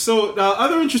 yeah. So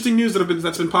other interesting news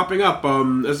that's been popping up.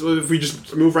 As if we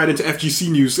just move right into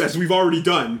FGC news, as we've already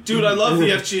done. Dude, I love the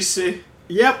FGC.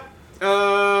 Yep.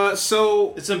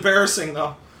 So It's embarrassing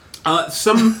though.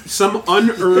 some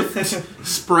unearthed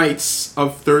sprites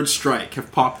of Third Strike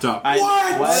have popped up. What?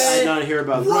 I did not hear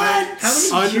about that.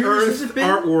 How many years has Unearthed it been?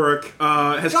 artwork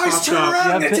has Guys, popped turn up. around! I'm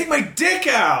Yeah, gonna but- take my dick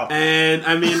out. And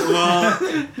I mean, well,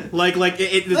 it's Let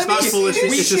not me see foolish.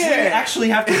 this It's just shit. You actually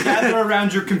have to gather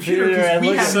around your computer because we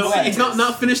Look at have the so web. it's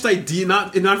not finished idea,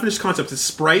 not finished concept. It's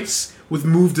sprites with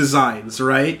move designs,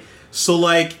 right? So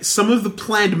like some of the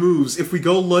planned moves. If we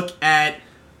go look at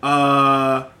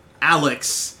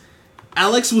Alex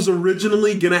was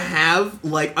originally gonna have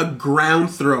like a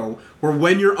ground throw where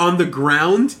when you're on the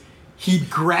ground, he'd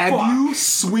grab you,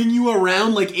 swing you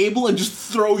around like Abel, and just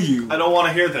throw you. I don't want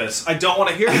to hear this. I don't want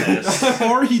to hear this.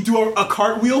 Or he'd do a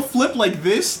cartwheel flip like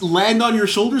this, land on your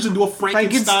shoulders, and do a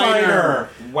Frankensteiner.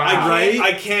 Wow. Right?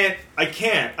 I can't.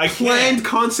 Planned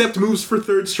concept moves for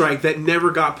Third Strike that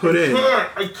never got put in.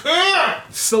 I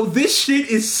can't. So this shit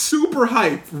is super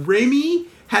hype. Raimi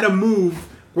had a move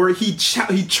where he'd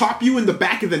chop you in the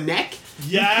back of the neck.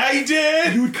 Yeah, I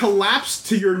did. You would collapse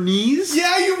to your knees.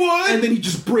 Yeah, you would. And then he'd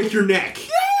just break your neck.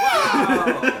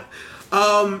 Wow.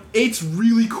 It's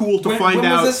really cool to find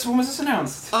out. When was this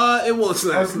announced? It's not when was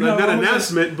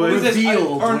announcement, but this?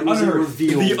 Revealed. Or When was it unearthed?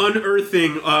 revealed? the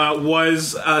unearthing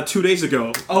was 2 days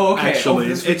ago. Oh, okay. Actually,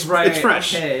 this it's was right. it's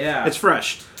fresh. Okay, yeah. It's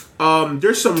fresh.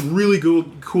 There's some really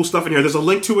cool stuff in here. There's a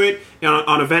link to it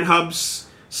on Event Hubs,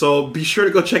 so be sure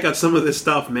to go check out some of this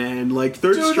stuff, man. Like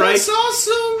Third Strike That's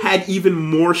awesome. had even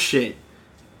more shit,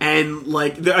 and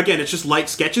like again, it's just light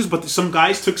sketches, but some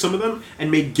guys took some of them and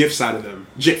made GIFs out of them,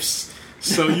 GIFs.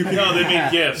 So you can No, they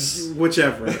made gifts.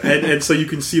 whichever, and so you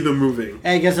can see them moving.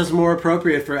 Hey, I guess that's more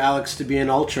appropriate for Alex to be an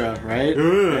Ultra, right?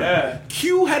 Yeah.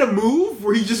 Q had a move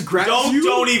where he just grabs you.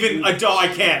 Don't even. I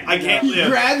can't He live.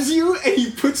 grabs you and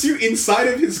he puts you inside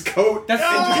of his coat That's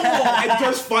and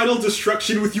does final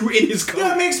destruction with you in his coat.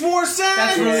 That makes more sense.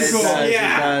 That's really It cool. does,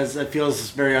 Yeah. It does. It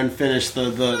feels very unfinished,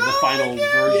 the final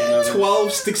version of it.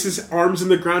 12 sticks his arms in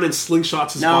the ground and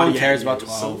slingshots his No body. one cares at you. about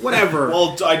 12. So whatever.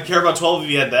 Well, I'd care about 12 if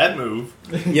you had that move.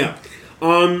 Yeah.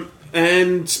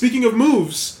 And speaking of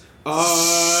moves,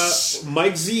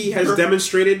 Mike Z has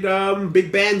demonstrated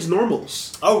Big Band's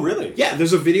normals. Oh, really? Yeah,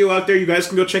 there's a video out there. You guys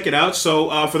can go check it out.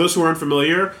 So for those who aren't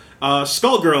familiar,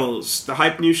 Skullgirls, the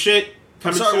hype new shit.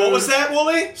 I'm sorry, what was that,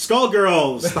 Wooly?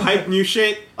 Skullgirls, the hype new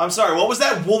shit. I'm sorry, what was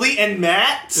that, Wooly and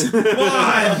Matt?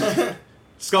 What?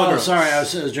 Skullgirls. Oh, sorry, I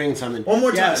was drinking something. One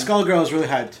more Yeah, time. Skullgirl is really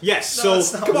hyped. Yes, that's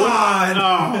so not- Come on!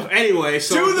 Oh, anyway,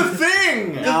 so Do the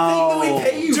thing! No.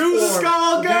 Do the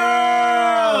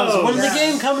Skullgirls! When the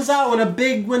game comes out, when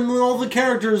all the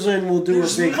characters in, we'll do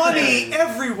There's a big money thing.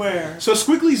 everywhere. So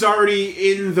Squiggly's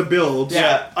already in the build.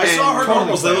 Yeah, I saw her totally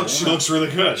normals. played it, She yeah. looks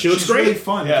really good. She looks It's great. really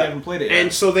fun. Yeah. If you haven't played it yet.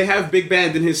 And so they have Big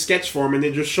Band in his sketch form, and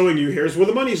they're just showing you, here's where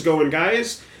the money's going,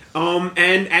 guys.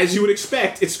 And as you would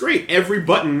expect, it's great. Every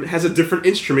button has a different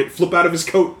instrument flip out of his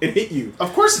coat and hit you.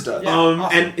 Of course it does. awesome.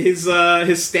 And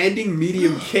his standing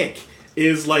medium kick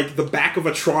is like the back of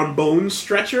a trombone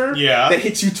stretcher Yeah. that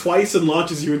hits you twice and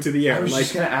launches you into the air. I was Like,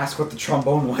 just gonna ask what the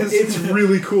trombone was. it's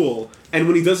really cool. And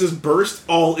when he does his burst,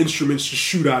 all instruments just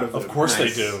shoot out of him. Of course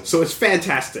Nice. they do. So it's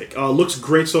fantastic. Looks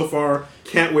great so far.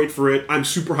 Can't wait for it. I'm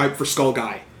super hyped for Skull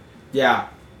Guy. yeah.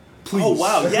 Please. Oh,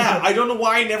 wow, yeah. I don't know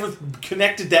why I never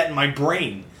connected that in my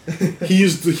brain. He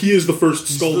is the first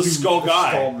Skull The dude. Skull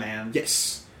Guy. Skull man.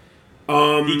 Yes.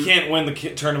 He can't win the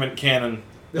tournament cannon.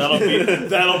 That'll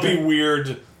be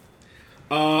weird.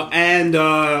 And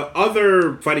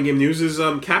other fighting game news is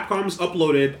Capcom's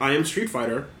uploaded I Am Street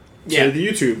Fighter Yeah. to the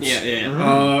YouTubes.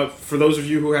 Yeah. For those of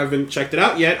you who haven't checked it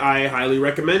out yet, I highly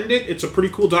recommend it. It's a pretty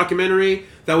cool documentary.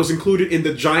 that was included in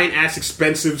the giant ass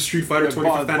expensive Street Fighter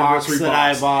 25th anniversary that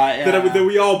box I bought. Yeah. that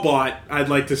we all bought. I'd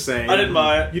like to say I didn't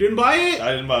buy it. You didn't buy it?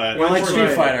 I didn't buy it. I like Street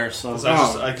Right. Fighter, so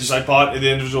Because I bought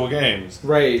the individual games.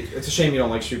 Right. It's a shame you don't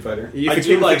like Street Fighter. If I it do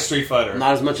came like with, Street Fighter.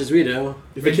 not as much as we do.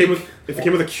 if it came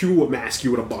with a Q mask,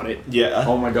 you would have bought it. Yeah.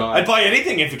 Oh my god. I'd buy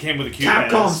anything if it came with a Q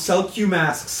Capcom, mask. sell Q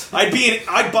masks.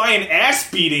 I'd buy an ass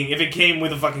beating if it came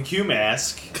with a fucking Q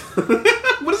mask.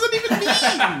 What does it even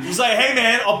mean? He's like, hey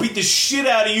man, I'll beat the shit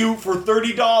out of you for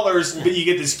 $30, but you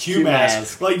get this Q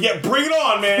mask. Like, yeah, bring it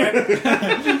on,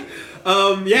 man.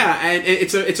 Yeah, and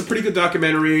it's a pretty good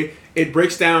documentary. It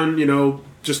breaks down,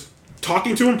 just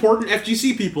talking to important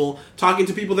FGC people, talking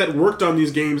to people that worked on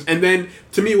these games, and then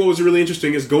to me, what was really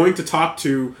interesting is going to talk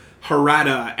to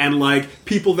Harada and like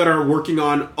people that are working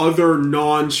on other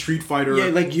non-Street Fighter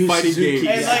Yu fighting Suzuki.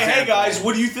 games. And like, hey guys,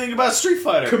 what do you think about Street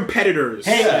Fighter? Competitors.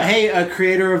 Hey, a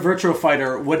creator of Virtua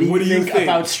Fighter, what do you think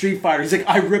about Street Fighter? He's like,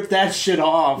 I ripped that shit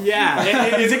off.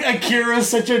 Yeah. He's like, Akira's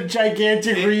such a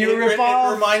gigantic Ryu It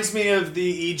ripoff. reminds me of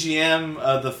the EGM,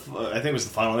 I think it was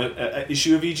the final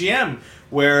issue of EGM,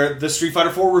 where the Street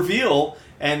Fighter 4 reveal,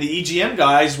 and the EGM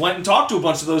guys went and talked to a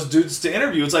bunch of those dudes to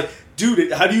interview. It's like,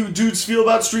 dude, how do you dudes feel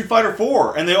about Street Fighter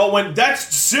 4? And they all went,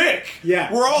 that's sick!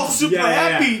 Yeah. We're all super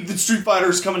happy that Street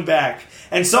Fighter's coming back.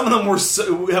 And some of them went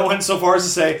so far as to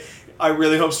say, I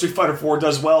really hope Street Fighter 4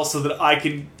 does well so that I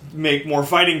can make more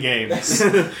fighting games.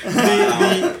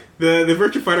 The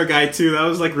Virtua Fighter guy too. That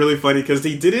was like really funny because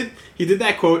he did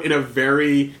that quote in a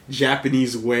very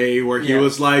Japanese way where he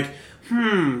was like,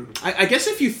 I guess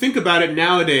if you think about it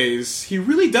nowadays, he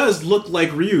really does look like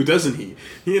Ryu, doesn't he?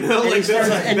 And Like he starts,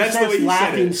 that's the way he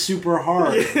laughing said super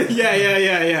hard. it.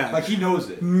 Yeah. Like he knows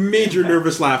it. Major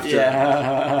nervous laughter.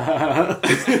 Yeah.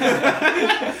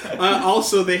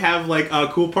 Also, they have like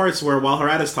cool parts where while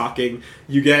Harada's talking,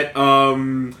 you get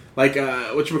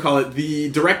whatchamacallit, the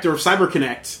director of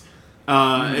CyberConnect.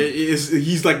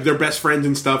 He's like their best friend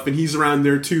and stuff, and he's around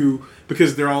there too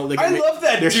because they're all like. I love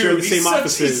that they're dude. sharing the same He's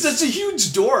offices. such a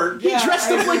huge dork. He dressed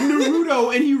up like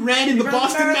Naruto and he ran in the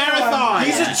Boston Marathon.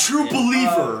 He's a true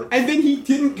believer. And then he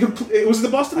didn't complete. Was it the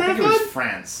Boston I think Marathon? it was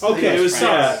France. Okay, it was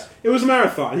France. It was a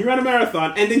marathon. He ran a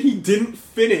marathon, and then he didn't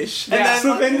finish. Yeah.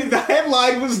 So then the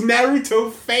headline was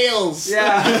Naruto fails.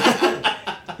 Yeah.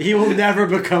 He will never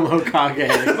become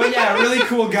Hokage. But yeah, really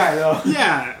cool guy though.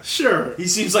 Yeah, sure. He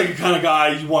seems like the kind of guy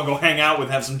you want to go hang out with,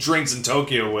 have some drinks in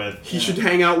Tokyo with. He should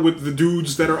hang out with the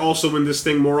dudes that are also in this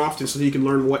thing more often so he can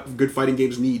learn what good fighting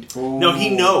games need. No,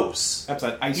 he knows. That's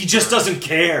an ice. He just doesn't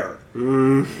care.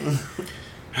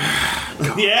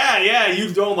 Yeah,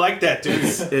 you don't like that, dude.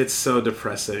 It's so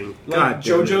depressing. Like, God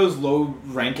damn it. JoJo's low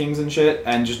rankings and shit,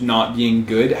 and just not being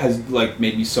good has like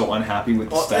made me so unhappy with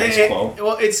the status quo.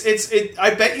 Well,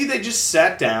 I bet you they just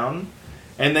sat down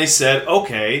and they said,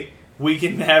 okay, we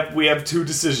have two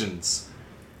decisions.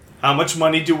 How much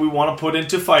money do we want to put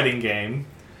into fighting game?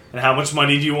 And how much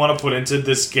money do you want to put into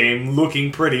this game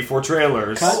looking pretty for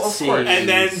trailers? Cutscenes. And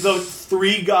then the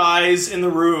three guys in the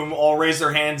room all raised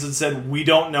their hands and said, we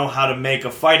don't know how to make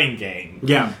a fighting game.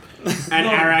 Yeah. And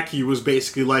Araki was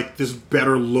basically like, this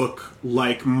better look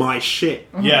like my shit.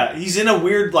 Yeah, he's in a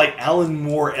weird, like, Alan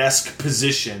Moore-esque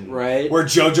position. Right. Where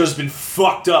JoJo's been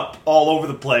fucked up all over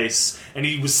the place, and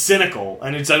he was cynical.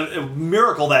 And it's a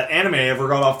miracle that anime ever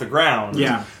got off the ground.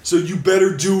 Yeah. So you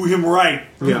better do him right.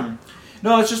 Yeah.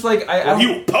 No, it's just like Or he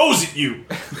will pose at you.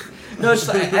 No, it's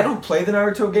just, I don't play the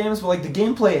Naruto games, but like the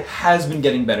gameplay has been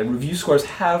getting better. Review scores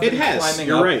have been climbing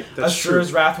You're up. right. That's Asura's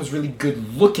true. Wrath was really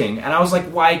good looking, and I was like,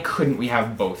 why couldn't we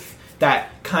have both? That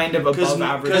kind of above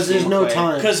average. Because there's no gameplay.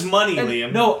 time. Because money, And,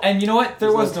 Liam. no, and you know what?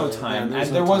 There was no no time. time, Yeah, there's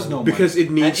and no there was time. no money. Because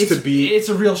it needs And to be... It's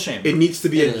a real shame. It needs to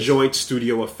be It a is. joint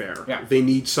studio affair. Yeah. They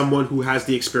need someone who has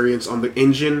the experience on the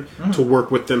engine to work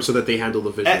with them so that they handle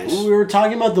the visuals. We were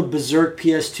talking about the Berserk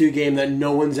PS2 game that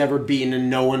no one's ever beaten and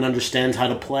no one understands how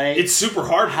to play. It's super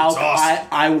hard, but how it's awesome.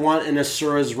 I want an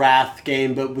Asura's Wrath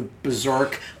game, but with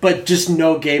Berserk, but just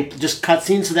no game, just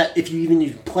cutscenes, so that if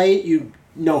you play it, you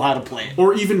know how to play it.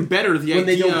 Or even better, the When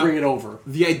idea... they don't bring it over.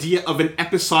 The idea of an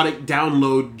episodic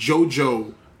download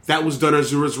JoJo that was done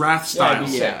Azura's Wrath style.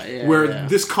 Where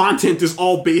this content is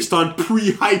all based on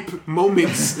pre-hype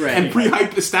moments and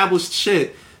pre-hype established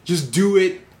shit. Just do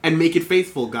it and make it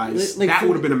faithful, guys. That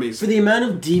would have been amazing. For the amount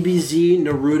of DBZ,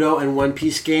 Naruto, and One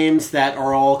Piece games that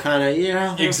are all kind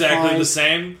of, exactly the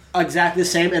same. Exactly the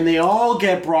same, and they all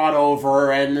get brought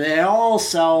over, and they all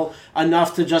sell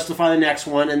enough to justify the next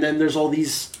one, and then there's all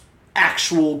these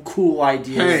actual cool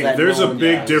ideas. Hey, that there's no a one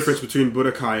big does. difference between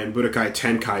Budokai and Budokai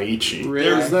Tenkaichi.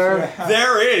 Really? Is there?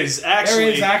 There is actually.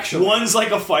 There is actually. One's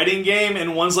like a fighting game,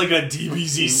 and one's like a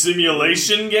DBZ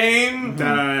simulation game.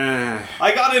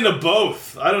 I got into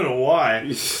both. I don't know why.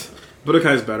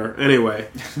 Budokai's better. Anyway.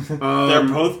 They're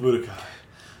both Budokai.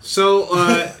 So,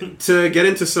 to get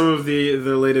into some of the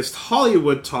latest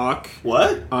Hollywood talk.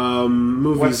 What?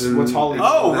 Movies and... What's Hollywood?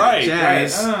 Oh, right.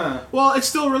 Jazz. Well, it's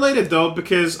still related, though,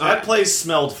 because... That place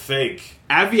smelled fake.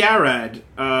 Avi Arad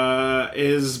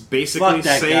is basically Fuck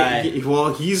that saying...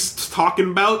 Well, he's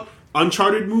talking about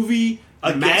Uncharted movie,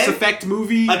 Again? Mass Effect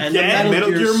movie, Again? and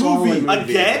Metal Gear movie.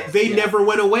 Again? They never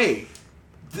went away.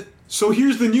 So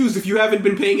here's the news if you haven't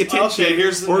been paying attention, Okay,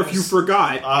 here's the or news. if you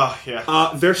forgot.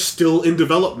 Yeah. They're still in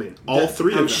development. All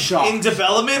three of them. Shocked. In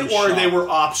development, I'm or shocked. they were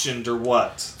optioned, or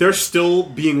what? They're still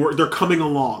being worked. They're coming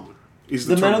along. Is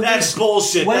the The term. Metal Gear- That's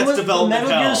bullshit. When That's was the development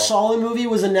Metal Gear hell. Solid movie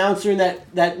was announced during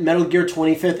that Metal Gear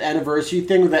 25th anniversary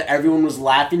thing that everyone was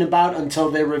laughing about until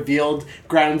they revealed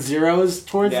Ground Zeroes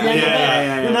towards the end of it?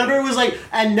 Yeah. Remember, it was like,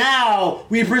 and now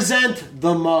we present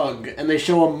the mug, and they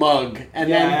show a mug, and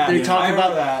then they talk I about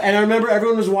remember that. And I remember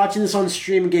everyone was watching this on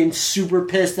stream and getting super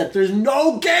pissed that there's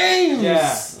no games. Yeah.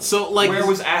 So like Where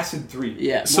was Acid 3?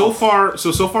 Yeah. so far of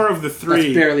the That's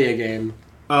three. barely a game.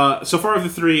 So far of the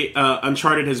three,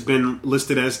 Uncharted has been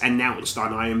listed as announced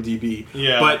on IMDb.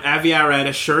 Yeah. But Avi Arad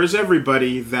assures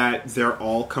everybody that they're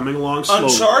all coming along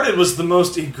slowly. Uncharted was the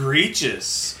most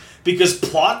egregious because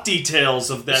plot details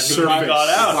of that movie Surface. got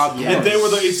out. Yes. And they were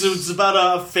it's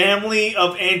about a family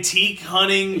of antique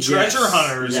hunting treasure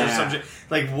hunters or Yeah. something.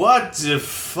 Like, what the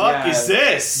fuck Yeah. is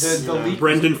this? The leak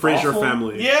Brendan was Fraser awful.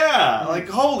 family. Yeah, like,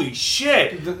 holy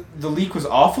shit. The leak was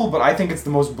awful, but I think it's the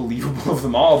most believable of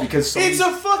them all because It's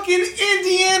a fucking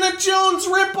Indiana Jones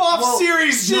ripoff Well,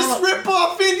 series. Just no. rip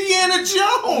off Indiana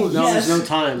Jones. No, Yes. there's no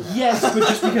time. yes, but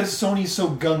just because Sony's so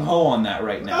gung ho on that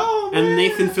right now. Oh, man. And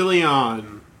Nathan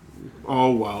Fillion.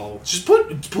 Oh well. Just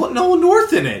put Nolan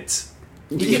North in it.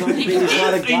 He's not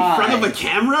a In guy. front of a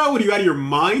camera? What are you out of your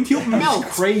mind? He'll melt.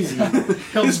 Crazy.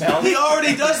 He'll melt. He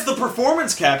already does the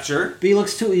performance capture. But he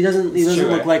looks too. He doesn't True.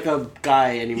 look like a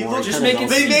guy anymore. He looks- He just kinda make it-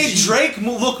 don't. They made CG. Drake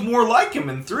look more like him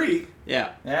in 3. Yeah.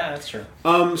 Yeah, that's true.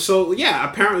 So yeah,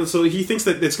 apparently, so he thinks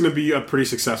that it's going to be a pretty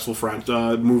successful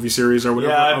movie series or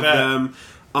whatever Yeah, I of bet.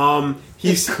 them.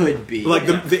 He's It could be. like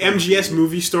the MGS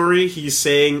movie story. He's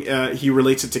saying he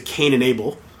relates it to Cain and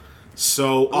Abel.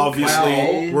 So obviously,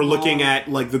 Okay. we're looking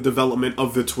at like the development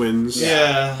of the twins.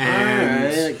 Yeah.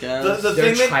 And Alright, I guess. The Their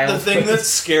thing that childhood.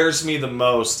 scares me the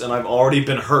most, and I've already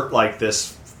been hurt like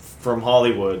this from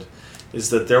Hollywood, is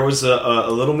that there was a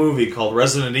little movie called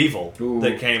Resident Evil Ooh.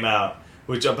 that came out,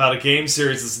 which about a game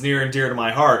series that's near and dear to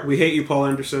my heart. we hate you, Paul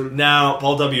Anderson. Now,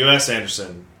 Paul W.S.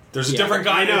 Anderson. There's a different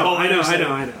guy named Paul Anderson.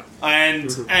 I know.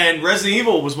 And Resident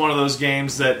Evil was one of those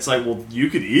games that's like, well, you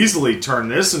could easily turn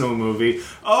this into a movie.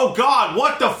 Oh God,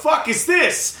 what the fuck is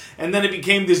this? And then it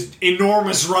became this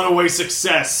enormous runaway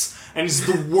success, and it's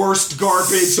the worst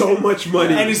garbage. So much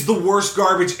money. And it's the worst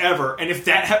garbage ever. And if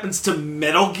that happens to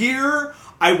Metal Gear,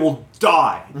 I will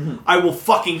die. I will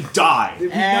fucking die.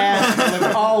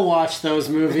 I'll watch those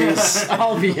movies.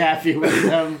 I'll be happy with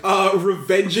them.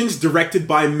 Revengeance, directed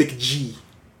by McG.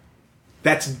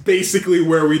 That's basically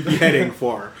where we'd be heading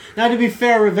for. Now, to be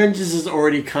fair, Revengeance is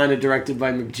already kind of directed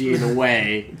by McGee in a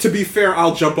way. To be fair,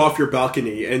 I'll jump off your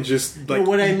balcony and just like But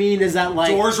what I mean is that, like,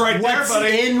 Door's right there, what's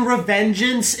buddy. in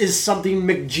Revengeance is something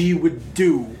McGee would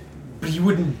do. But he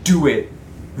wouldn't do it.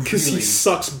 because he Really?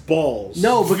 sucks balls.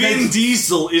 No, Vin because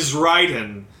Diesel is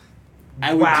Raiden.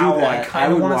 I would Wow, do that. I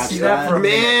kinda would wanna watch see that for a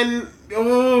man.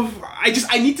 Oh,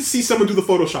 I need to see someone do the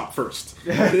Photoshop first.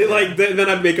 Like then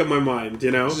I'd make up my mind.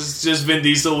 You know. Just Vin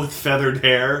Diesel with feathered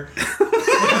hair.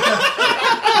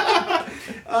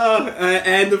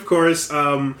 And of course,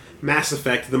 Mass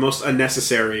Effect, the most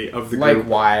unnecessary of the Like, group.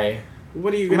 why?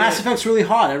 What are you Well, gonna? Mass Effect's really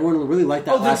hot. Everyone really liked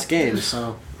that Oh, last game,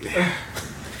 so...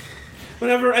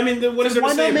 Whatever. I mean, what is there Why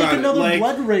to say not make about another it? Like,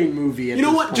 Blood Rain movie at you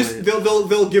know this what? point? Just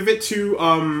they'll give it to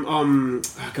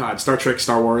God, Star Trek,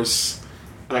 Star Wars.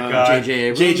 J.J.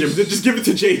 Abrams. Just give it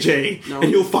to JJ, No. and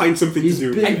he'll find something He's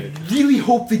to do. big. I really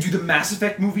hope they do the Mass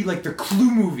Effect movie like the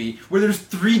Clue movie, where there's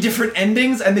 3 different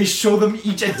endings and they show them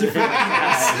each at different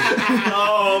endings.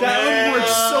 Oh, That would work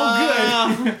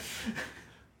so good.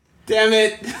 Damn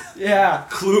it! Yeah.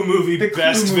 Clue movie, The Clue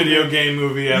best movie. video game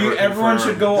movie ever. Everyone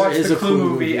should go watch There is the a Clue Clue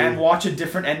movie movie. and watch a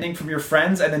different ending from your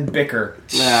friends and then bicker.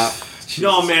 Yeah.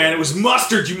 No, man, it was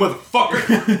mustard, you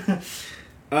motherfucker.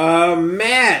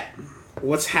 Matt,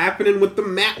 what's happening with the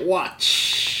Matt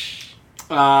Watch?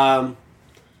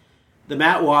 The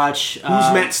Matt Watch. Who's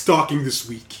Matt stalking this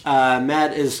week?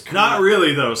 Matt is Not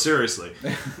really, though. Seriously.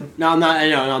 No, I'm not.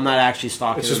 I'm not actually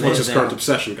stalking. It's just a bunch of current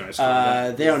obsession guys.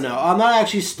 They don't know. I'm not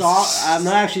actually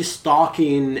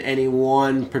stalking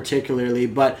anyone particularly,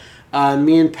 but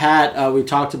me and Pat, we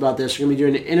talked about this. We're gonna be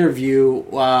doing an interview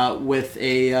with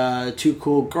two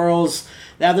cool girls.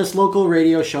 They have this local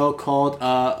radio show called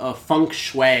Funk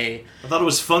Shui. I thought it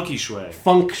was Funky Shui.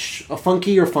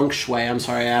 Funky or Funk Shui. I'm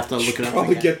sorry, I have to look it up.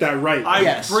 Probably get that right.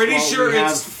 I'm pretty sure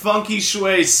it's Funky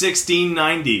Shui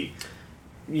 1690.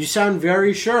 You sound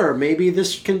very sure. Maybe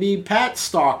this can be Pat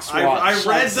Stock's watch. I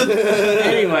read the...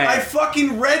 Anyway. I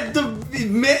fucking read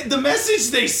the message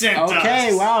they sent us.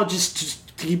 Okay, wow, just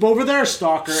keep over there,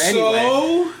 stalker.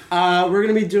 Anyway, we're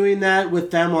going to be doing that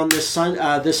with them on this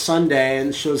Sunday,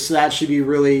 and so that should be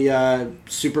really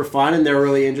super fun, and they're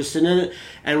really interested in it.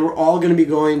 And we're all going to be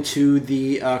going to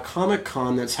the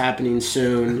Comic-Con that's happening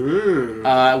soon,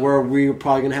 where we're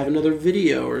probably going to have another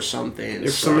video or something.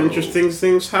 There's some interesting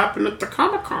things happen at the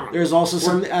Comic-Con. There's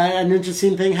also an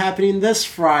interesting thing happening this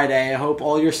Friday. I hope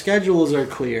all your schedules are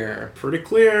clear. Pretty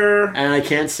clear. And I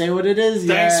can't say what it is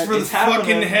yet. Thanks for the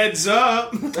fucking heads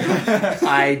up.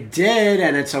 I did,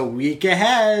 and it's a week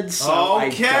ahead, so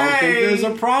okay. I don't think there's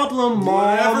a problem, Mom.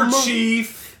 Whatever,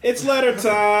 Chief. It's letter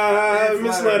time.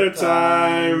 It's letter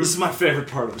time. This is my favorite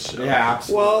part of the show. Yeah,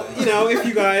 absolutely. Well, if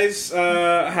you guys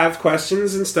have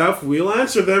questions and stuff, we'll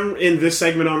answer them in this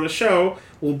segment on the show.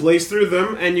 We'll blaze through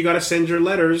them, and you got to send your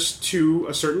letters to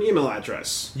a certain email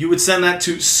address. You would send that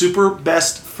to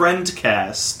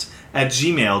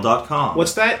superbestfriendcast@gmail.com.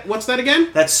 What's that again?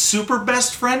 That's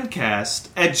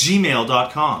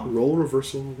superbestfriendcast@gmail.com. Role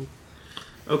reversal.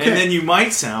 Okay. And then you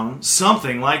might sound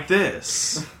something like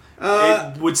this.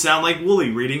 It would sound like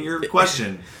Wooly reading your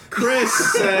question. Chris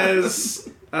says,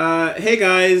 hey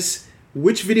guys,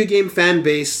 which video game fan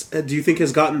base do you think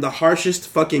has gotten the harshest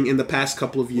fucking in the past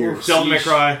couple of years? Devil May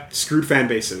Cry. Screwed fan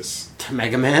bases.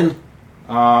 Megaman?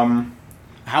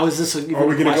 How is this even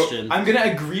a question? I'm gonna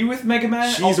agree with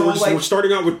Megaman. Jeez, we're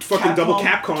starting out with fucking double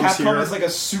Capcoms here. Capcom is like a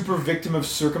super victim of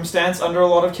circumstance under a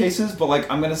lot of cases, but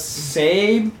like I'm gonna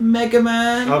say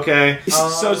Megaman. Okay.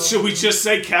 So should we just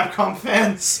say Capcom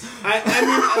fans? I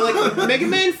mean, like, Mega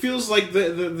Man feels like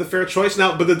the fair choice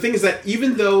now, but the thing is that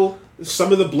even though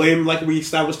some of the blame, like we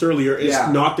established earlier, is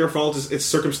not their fault, it's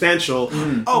circumstantial.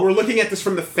 We're looking at this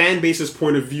from the fan base's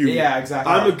point of view. Yeah,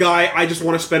 exactly. I'm a guy, I just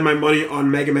want to spend my money on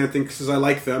Mega Man things because I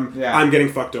like them. Yeah. I'm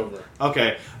getting fucked over.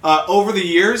 Okay. Over the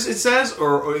years, it says,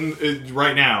 or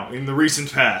right now, in the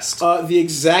recent past? The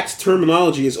exact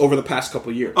terminology is over the past couple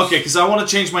of years. Okay, because I want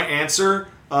to change my answer.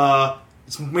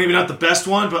 It's maybe not the best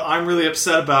one, but I'm really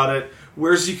upset about it.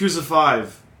 Where's Yakuza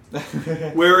 5?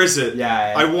 Where is it?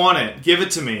 Yeah. I want it. Give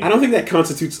it to me. I don't think that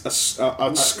constitutes a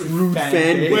screwed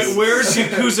fan base. Where's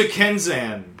Yakuza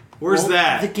Kenzan? Where's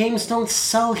that? The games don't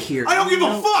sell here. I don't give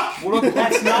a fuck!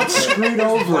 That's not screwed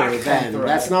over, then.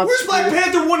 That's not. Where's Black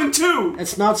Panther 1 and 2?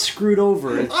 It's not screwed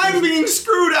over. I'm being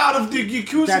screwed out of the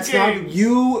Yakuza That's games. not.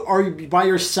 You are by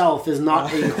yourself is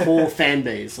not a whole fan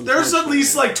base. There's at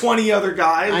least like 20 other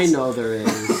guys. I know there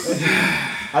is.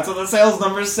 That's what the sales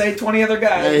numbers say. 20 other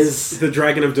guys. The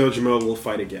Dragon of Dojima will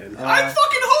fight again. I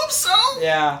fucking hope so.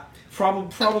 Yeah, probably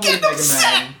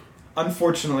Megaman.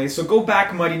 Unfortunately, so go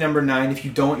back Mighty Number 9. If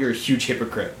you don't, you're a huge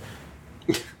hypocrite.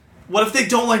 What if they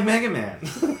don't like Mega Man?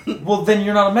 Well, then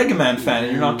you're not a Mega Man fan,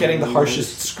 and you're not getting the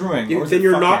harshest screwing. Then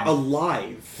you're not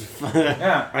alive.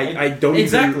 Yeah, I don't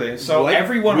exactly. Even, so what?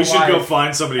 everyone We alive, should go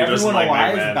find somebody who doesn't like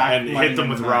alive Mega Man back and Mighty hit them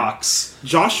with Number 9. rocks.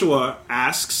 Joshua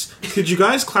asks, could you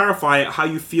guys clarify how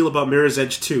you feel about Mirror's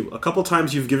Edge 2? A couple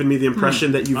times you've given me the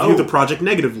impression that you view the project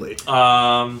negatively.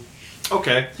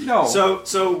 Okay. No.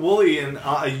 So Wooly and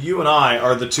you and I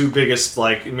are the two biggest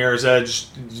like Mirror's Edge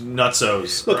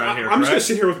nutsos Look, around here. I'm just right? going to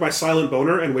sit here with my silent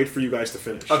boner and wait for you guys to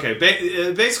finish. Okay.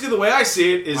 Basically, the way I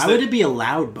see it is Why would it be a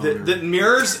loud boner? that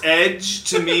Mirror's Edge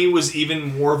to me was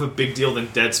even more of a big deal than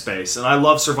Dead Space, and I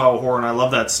love survival horror and I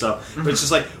love that stuff. But it's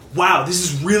just like, wow, this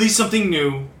is really something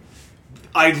new.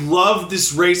 I love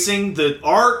this racing, the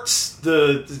art,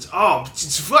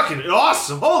 it's fucking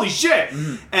awesome, holy shit!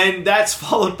 And that's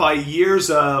followed by years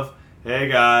of, hey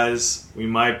guys, we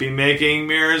might be making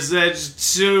Mirror's Edge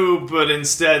 2, but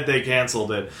instead they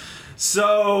canceled it.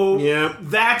 So,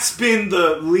 that's been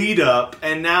the lead up,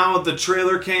 and now the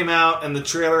trailer came out, and the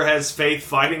trailer has Faith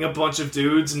fighting a bunch of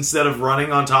dudes instead of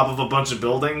running on top of a bunch of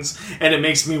buildings, and it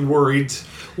makes me worried.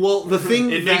 Well, the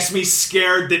thing It makes me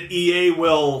scared that EA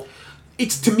will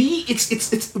it's to me,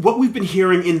 it's what we've been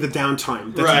hearing in the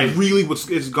downtime. That's really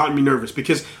what's gotten me nervous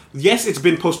because yes, it's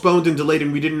been postponed and delayed,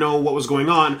 and we didn't know what was going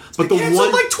on. But the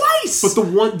one like twice. But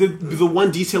the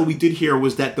one detail we did hear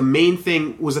was that the main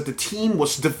thing was that the team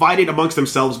was divided amongst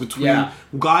themselves between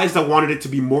guys that wanted it to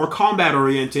be more combat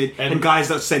oriented and guys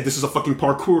that said this is a fucking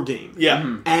parkour game.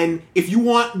 Yeah. And if you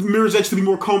want Mirror's Edge to be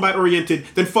more combat oriented,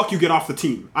 then fuck you, get off the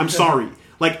team. I'm sorry.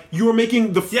 Like, you were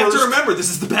making the first... You have to remember,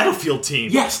 this is the Battlefield team.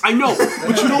 Yes, I know.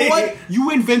 But you know what? You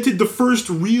invented the first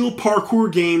real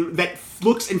parkour game that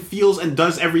looks and feels and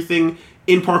does everything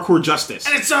in parkour justice.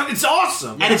 And it's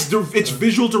awesome. And its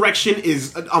visual direction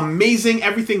is amazing.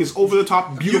 Everything is over the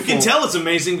top, beautiful. You can tell it's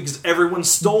amazing because everyone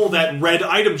stole that red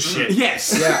item shit.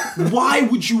 Yes. Yeah. Why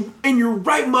would you, in your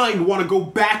right mind, want to go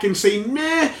back and say,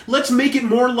 nah, let's make it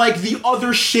more like the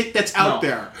other shit that's out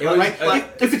there?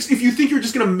 Right? If you think you're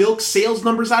just going to milk sales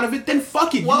numbers out of it, then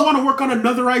fuck it. You want to work on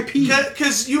another IP.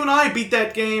 Because you and I beat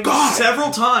that game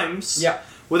several times. Yeah.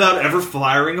 Without ever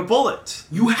firing a bullet.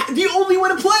 The only way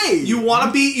to play. You want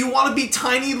to be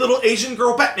tiny little Asian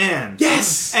girl Batman.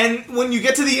 Yes. And when you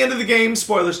get to the end of the game,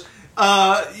 spoilers,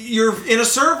 you're in a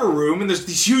server room and there's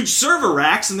these huge server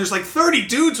racks and there's like 30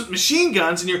 dudes with machine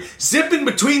guns and you're zipping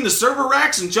between the server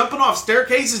racks and jumping off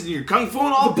staircases and you're kung fu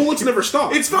and all. The bullets never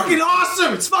stop. It's fucking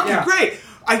awesome. It's fucking great.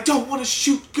 I don't want to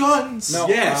shoot guns. No.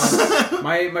 Yes.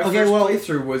 My first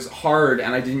playthrough was hard,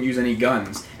 and I didn't use any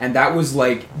guns, and that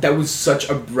was such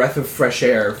a breath of fresh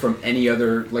air from any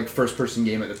other first person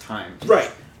game at the time.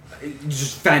 Right.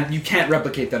 You can't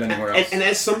replicate that anywhere else. And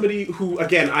as somebody who,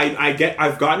 again,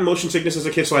 I've gotten motion sickness as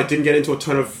a kid, so I didn't get into a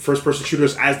ton of first-person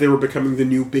shooters as they were becoming the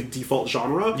new big default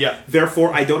genre. Yeah.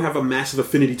 Therefore, I don't have a massive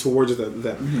affinity towards them.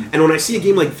 Mm-hmm. And when I see a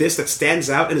game like this that stands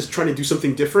out and is trying to do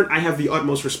something different, I have the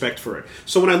utmost respect for it.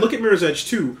 So when I look at Mirror's Edge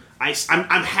 2,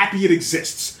 I'm happy it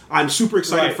exists. I'm super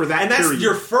excited for that. And that's period.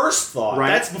 your first thought. Right?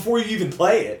 That's before you even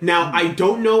play it. Now, I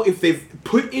don't know if they've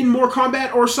put in more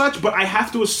combat or such, but I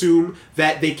have to assume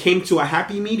that they came to a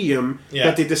happy medium,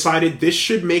 that they decided this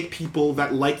should make people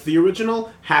that like the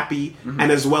original happy,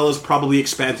 and as well as probably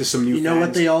expand to some new fans. You know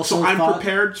what they also So I'm thought?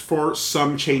 prepared for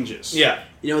some changes. Yeah.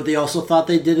 You know what they also thought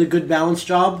they did a good balanced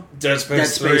job? Dead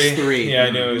Space 3. Yeah,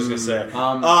 I knew what he was going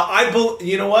to say.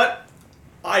 You know what?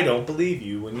 I don't believe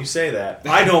you when you say that.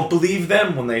 I don't believe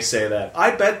them when they say that.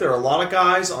 I bet there are a lot of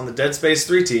guys on the Dead Space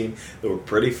 3 team that were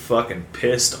pretty fucking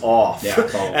pissed off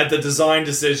at the design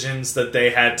decisions that they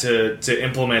had to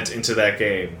implement into that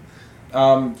game.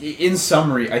 In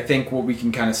summary, I think what we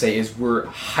can kind of say is we're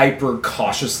hyper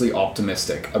cautiously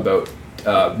optimistic about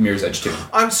Mirror's Edge 2.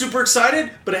 I'm super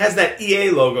excited, but it has that EA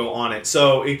logo on it,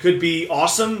 so it could be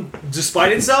awesome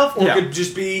despite itself, or it could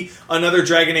just be another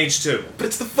Dragon Age 2. But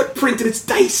it's the footprint and it's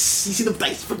dice. You see the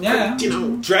dice footprint, you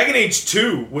know. Dragon Age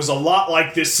 2 was a lot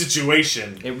like this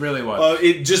situation. It really was.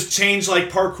 It just changed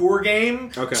parkour game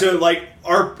to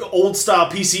our old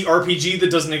style PC RPG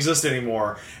that doesn't exist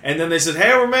anymore. And then they said,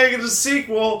 hey, we're making a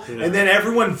sequel, and then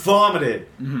everyone vomited.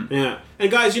 Mm-hmm. Yeah. And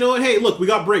guys, you know what? Hey, look, we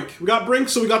got Brink. We got Brink,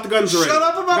 so we got the guns already. Shut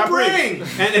up about Brink!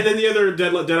 And then the other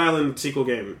Dead Island sequel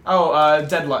game.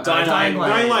 Dying Light. Dying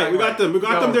Light. We got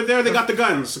them. They're there. They got the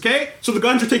guns, okay? So the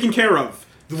guns are taken care of.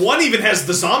 The one even has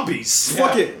the zombies.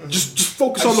 Fuck it. Just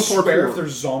focus on the parkour. If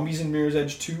there's zombies in Mirror's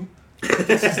Edge 2,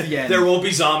 this is the end. There won't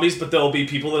be zombies, but there will be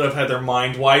people that have had their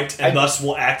mind wiped and thus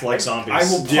will act like zombies. I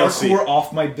will parkour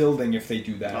off my building if they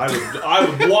do that. I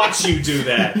would watch you do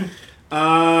that.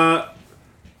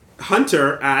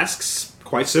 Hunter asks,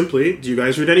 quite simply, do you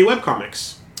guys read any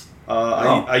webcomics?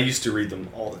 I used to read them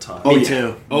all the time. Me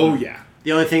too. Oh, yeah.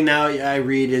 The only thing now I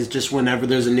read is just whenever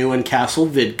there's a new one, Castle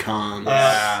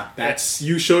VidCon.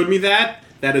 You showed me that.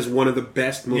 That is one of the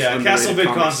best, most underrated Castle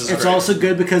VidCon comics. is It's great. also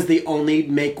good because they only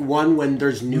make one when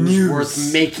there's news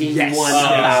worth making one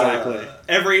about.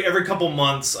 Exactly. Every couple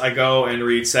months, I go and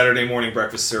read Saturday Morning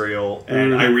Breakfast Cereal,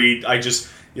 and I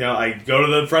go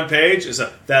to the front page, it's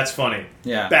that's funny.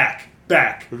 Yeah.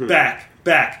 Back.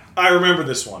 I remember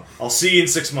this one. I'll see you in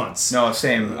 6 months. No,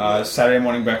 same. Saturday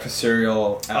Morning Breakfast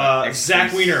Cereal.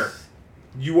 Zach Wiener,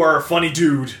 you are a funny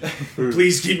dude.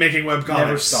 Please keep making webcomics.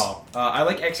 Never stop. I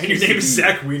like XKCD. And your name is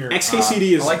Zach Wiener.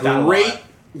 XKCD is like that great.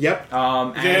 Yep.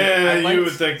 And you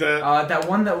would think that. That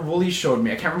one that Wooly showed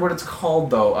me. I can't remember what it's called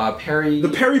though. The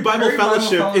Perry Bible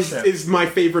Fellowship is my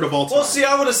favorite of all time. Well, see,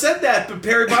 I would have said that, but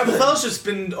Perry Bible Fellowship's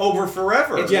been over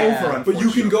forever. It's over, but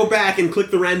you can go back and click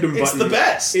the random button. It's the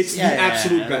best. It's the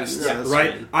absolute best,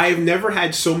 right? I have never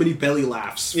had so many belly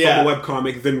laughs from a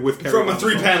webcomic than with Perry from a Bible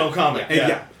 3-panel comic.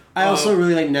 Yeah. I also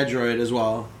really like Nedroid as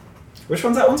well. Which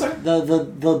one's that one, sorry?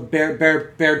 The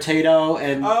bear Tato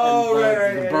and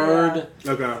the bird.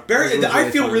 Okay. I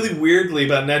feel really weirdly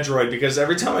about Nedroid because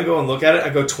every time I go and look at it, I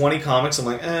go 20 comics. I'm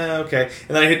like, okay,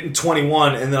 and then I hit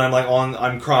 21, and then I'm like,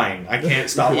 I'm crying. I can't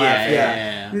stop laughing.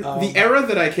 Yeah. The era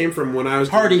that I came from when I was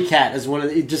Party Cat is one of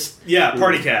the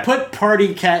Party Cat. Put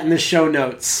Party Cat in the show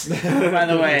notes. By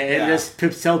the way, and just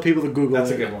tell people to Google.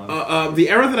 That's it. a good one. The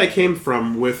era that I came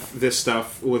from with this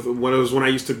stuff, when I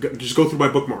used to just go through my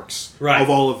bookmarks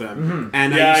of all of them,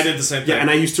 and I did the same thing. Yeah, and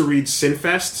I used to read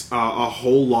Sinfest a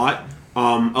whole lot.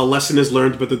 A lesson is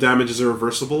learned, but the damages are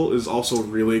reversible is also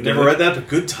really good. Never read that, but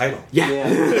good title.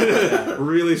 Yeah.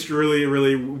 really, really,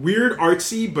 really weird,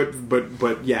 artsy,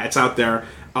 but yeah, it's out there.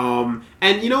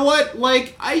 And you know what?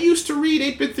 Like, I used to read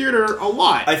 8-Bit Theater a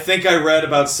lot. I think I read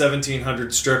about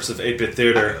 1,700 strips of 8-Bit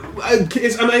Theater.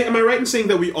 Am I right in saying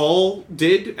that we all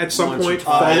did at some point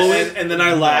follow it? And then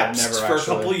I lapsed for a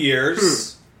couple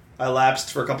years. I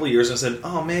lapsed for a couple of years and said,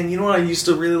 oh man, you know what I used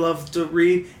to really love to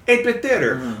read? 8-Bit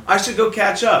Theater. I should go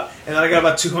catch up. And then I got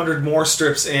about 200 more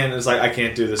strips in. It's like, I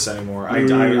can't do this anymore. I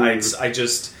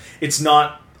just, it's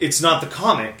not the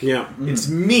comic. Yeah. It's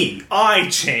me. I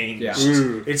changed. Yeah.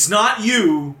 It's not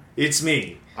you. It's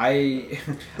me. I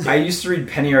used to read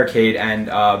Penny Arcade and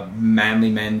Manly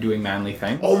Men Doing Manly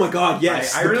Things. Oh my god,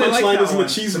 yes. I the really like punchline that is one.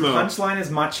 machismo. The punchline is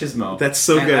machismo. That's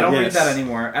so and good. I don't yes. read that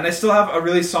anymore. And I still have a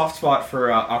really soft spot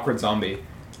for Awkward Zombie.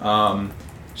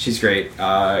 She's great.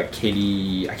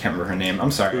 Katie, I can't remember her name.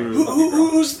 I'm sorry.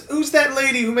 Who's that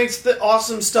lady who makes the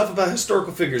awesome stuff about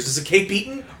historical figures? Is it Kate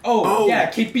Beaton? Oh,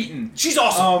 yeah, Kate Beaton. She's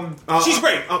awesome. She's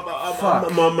great.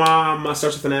 Mama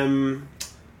starts with an M.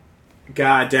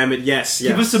 God damn it! Yes.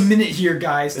 Give us a minute here,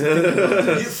 guys. To think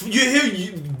about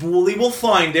it. Wooly will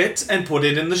find it and put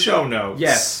it in the show notes.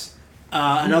 Yes.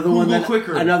 Another one that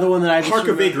I just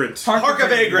Harka Vagrant. Harka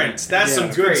Vagrant. That's some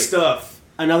good stuff.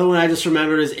 Another one I just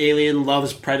remembered is Alien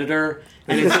Loves Predator.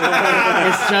 And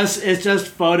it's just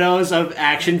photos of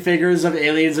action figures of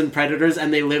aliens and predators,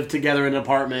 and they live together in an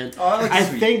apartment. Oh, I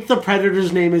think the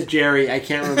predator's name is Jerry. I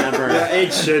can't remember.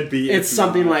 It should be. It's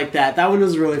something like that. That one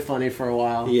was really funny for a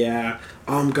while. Yeah.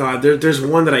 God, there's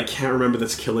one that I can't remember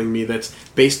that's killing me. That's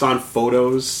based on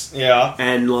photos. Yeah.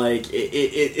 And like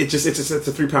it's a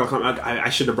 3-panel comic. I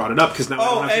should have brought it up because now. I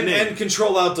don't have the name. And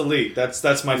Control Alt Delete. That's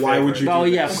my favorite. Why would you? Oh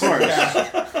yeah, of course.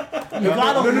 You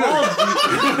might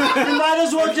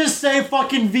as well just say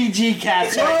fucking VG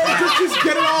Cats. Just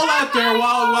get it all out there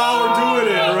while we're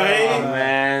doing it, right? Oh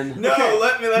man. No,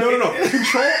 let me.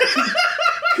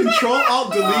 Control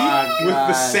Alt Delete with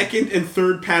the second and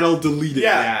third panel deleted.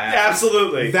 Yeah,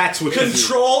 absolutely. That's what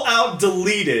Control Alt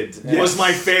Deleted was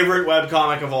my favorite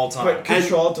webcomic of all time. But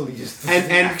Control Alt Delete is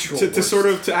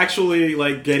to actually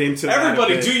like get into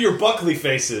everybody that do your Buckley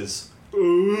faces.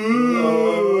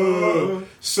 Ooh.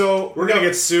 So we're gonna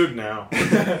get sued now.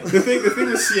 the thing with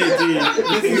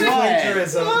CAD is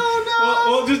plagiarism.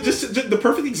 Well, just the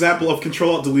perfect example of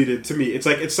Control Alt Deleted to me. It's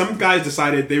like it's some guys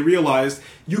decided they realized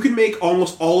you can make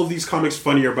almost all of these comics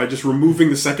funnier by just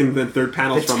removing the second and third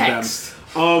panels from them.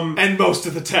 And most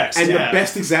of the text. And the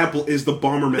best example is the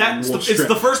Bomberman strip. It's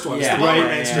the first one. Yeah. It's the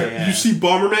Bomberman strip. You see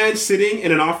Bomberman sitting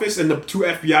in an office and the 2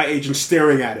 FBI agents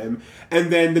staring at him. And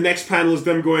then the next panel is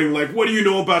them going like, "What do you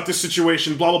know about this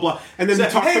situation?" Blah blah blah. And then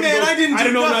 "Hey man, I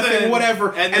didn't know nothing."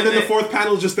 Whatever. And then the fourth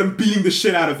panel is just them beating the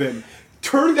shit out of him.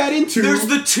 Turn that into. There's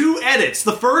the 2 edits.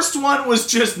 The first one was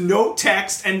just no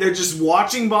text, and they're just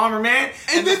watching Bomberman.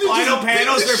 And the final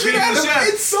panels, they're beating the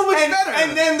shit. It's so much better.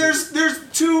 And then there's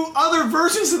 2 other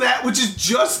versions of that, which is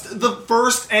just the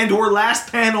first and or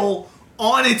last panel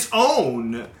on its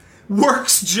own.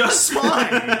 Works just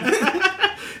fine.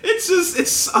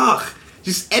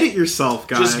 Just edit yourself,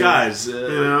 guys.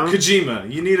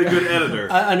 Kojima, you need a good editor.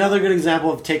 Another good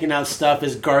example of taking out stuff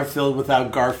is Garfield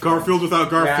without Garfield. Garfield without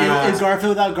Garfield. And Garfield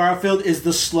without Garfield is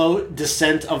the slow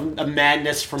descent of a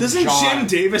madness from Doesn't John. Jim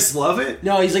Davis love it?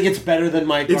 No, he's like, it's better than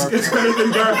my Garfield. It's better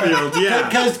than Garfield, yeah.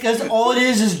 Because all it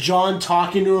is John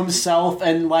talking to himself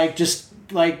and like just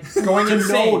like going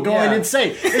insane.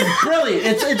 Insane. It's brilliant.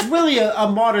 It's really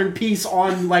a modern piece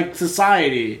on like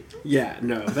society. Yeah,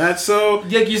 no, that's so.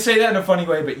 Yeah, you say that in a funny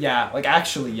way, but yeah, like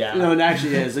actually, yeah. No, it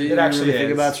actually is. It actually really is.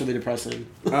 Think about it's really depressing.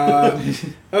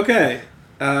 Okay.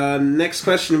 Next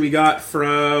question we got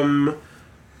from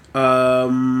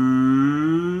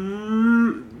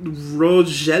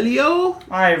Rogelio.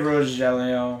 Hi,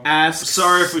 Rogelio. Asks,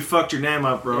 Sorry if we fucked your name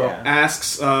up, bro. Yeah.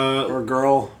 asks, Or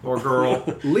girl. Or girl.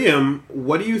 Liam,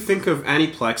 what do you think of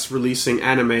Aniplex releasing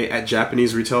anime at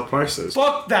Japanese retail prices?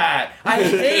 Fuck that! I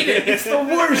hate it. It's the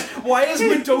worst. Why is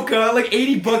Madoka like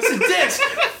 $80 a disc?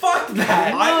 Fuck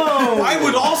that. I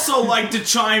would also like to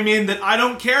chime in that I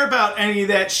don't care about any of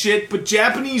that shit, but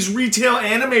Japanese retail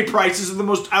anime prices are the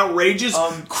most outrageous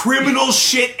criminal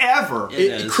shit ever.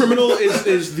 Criminal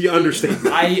is the understatement.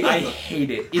 I hate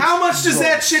it. It's How much does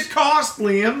that gross. shit cost,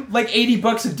 Liam? Like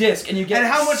 $80 a disc, and you get.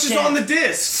 And how much is on the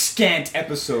disc? Scant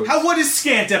episodes. What is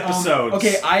scant episodes?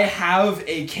 Okay, I have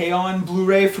a K-On!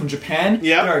 Blu-ray from Japan.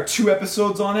 Yeah. There are 2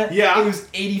 episodes on it. Yeah. It was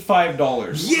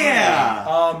 $85.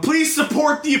 Yeah! Please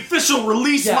support the official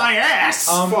release Yeah. my ass!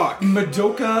 Fuck.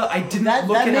 Madoka, I didn't That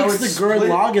look at how makes it's the Gurren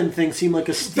split. Lagann thing seem like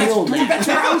a steal now. That's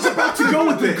where I was about to go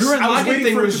with this. Gurren I was Lagann waiting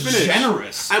thing for it was to finish.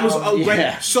 generous. I was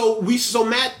yeah. So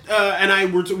Matt and I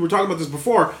were talking about this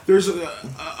before. There's a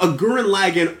Gurren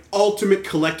Lagann Ultimate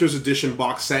Collector's Edition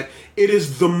box set. It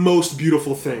is the most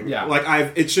beautiful thing.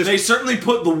 Yeah. It's just They certainly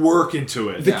put the work into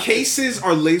it. the cases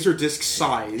are Laserdisc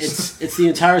sized. It's the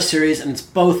entire series, and it's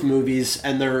both movies,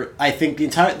 and I think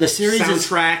the series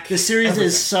Soundtrack, is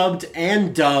subbed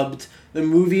and dubbed. The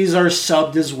movies are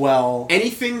subbed as well.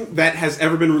 Anything that has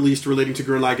ever been released relating to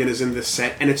Gurren Lagann is in this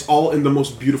set, and it's all in the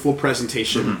most beautiful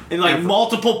presentation. And like ever.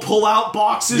 multiple pull-out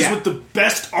boxes Yeah. with the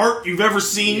best art you've ever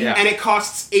seen. Yeah. And it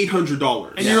costs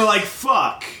 $800. And you're like,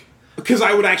 fuck. Because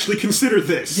I would actually consider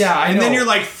this. Yeah, I And know. then you're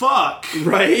like, fuck.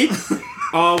 Right?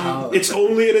 It's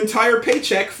only an entire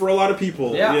paycheck for a lot of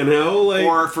people. Yeah. You know?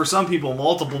 Or for some people,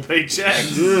 multiple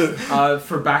paychecks.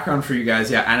 For background for you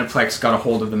guys, Aniplex got a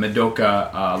hold of the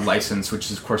Madoka license, which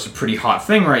is of course a pretty hot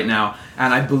thing right now,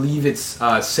 and I believe it's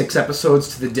 6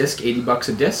 episodes to the disc, $80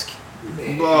 a disc.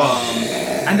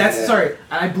 And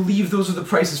I believe those are the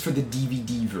prices for the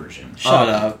DVD version. Shut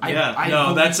up.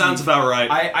 That sounds about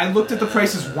right. I looked at the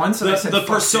prices once and I said, the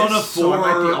 "Fuck Persona this," so I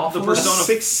might be 4 off the a A little.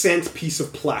 Persona 6-cent piece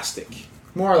of plastic.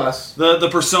 More or less. The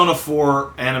Persona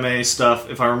 4 anime stuff,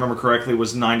 if I remember correctly,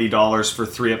 was $90 for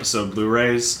 3-episod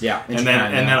Blu-rays. Yeah, in and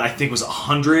Japan, then yeah. I think it was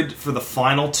 $100 for the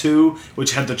final 2,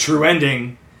 which had the true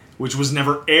ending, which was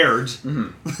never aired.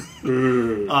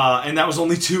 Mm-hmm. And that was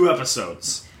only 2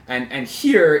 episodes. And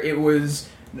here it was,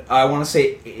 I want to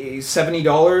say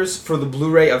 $70 for the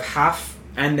Blu-ray of half,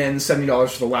 and then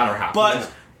 $70 for the latter half.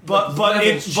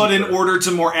 But in order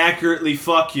to more accurately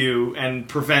fuck you and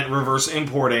prevent reverse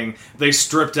importing, they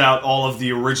stripped out all of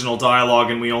the original dialogue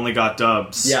and we only got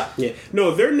dubs. Yeah. No,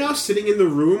 they're now sitting in the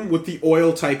room with the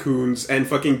oil tycoons and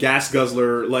fucking gas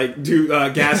guzzler,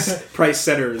 gas price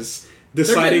setters,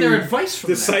 deciding getting their advice from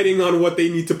deciding on what they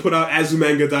need to put out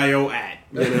Azumanga Daioh at.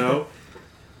 You know.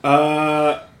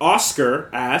 Oscar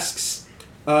asks,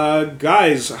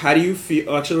 guys, how do you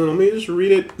feel? Actually, let me just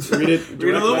read it. Read it Read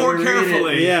it a little more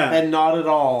carefully. Yeah. And not at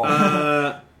all.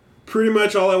 Pretty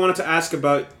much all I wanted to ask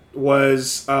about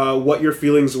was what your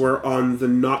feelings were on the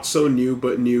not so new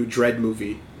but new Dread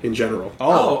movie in general.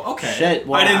 Oh, okay. Shit.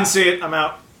 Well, I didn't see it. I'm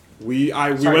out. We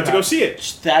went to Pat. go see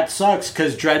it. That sucks,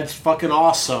 because Dread's fucking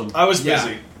awesome. I was Yeah.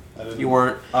 busy. You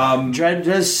weren't. Dread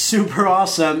is super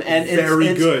awesome, and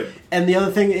Very good. And the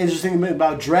other thing, interesting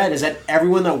about Dread is that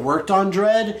everyone that worked on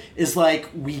Dread is like,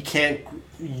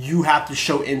 you have to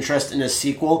show interest in a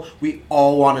sequel. We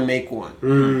all want to make one,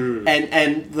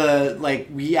 and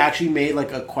we actually made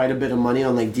quite a bit of money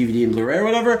on DVD and Blu-ray or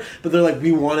whatever. But they're like,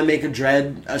 we want to make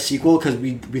a sequel because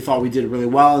we thought we did it really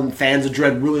well, and fans of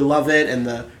Dread really love it, and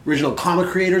the original comic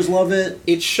creators love it.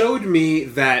 It showed me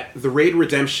that the Raid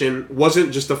Redemption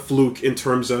wasn't just a fluke in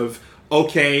terms of,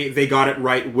 okay, they got it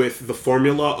right with the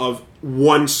formula of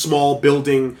one small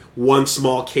building, one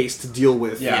small case to deal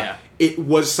with. Yeah. It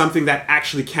was something that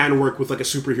actually can work with a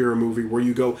superhero movie where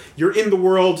you go, you're in the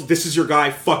world, this is your guy,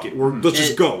 fuck it, let's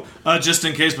just go. Just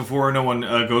in case before no one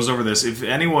goes over this, if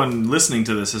anyone listening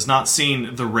to this has not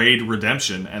seen The Raid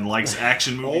Redemption and likes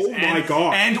action movies my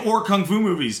God. and or kung fu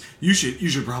movies, you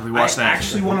should probably watch I that.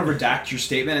 actually want to redact your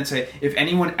statement and say, if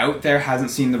anyone out there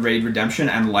hasn't seen The Raid Redemption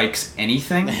and likes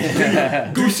anything,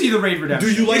 go see The Raid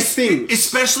Redemption. Do you like things?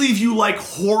 Especially if you like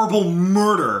horrible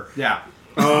murder. Yeah.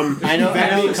 I know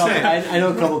a couple. said. I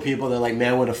know a couple of people that are like,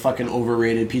 man, what a fucking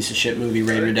overrated piece of shit movie,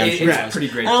 Raid Redemption. It's pretty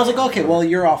great. And I was like, okay, well,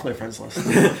 you're off my friends list.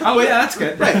 Oh yeah, that's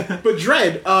good. Right. But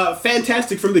Dredd,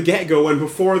 fantastic from the get-go, and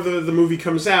before the movie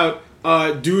comes out,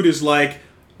 dude is like,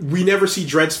 we never see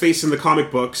Dredd's face in the comic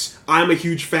books. I'm a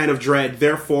huge fan of Dredd,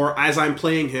 therefore, as I'm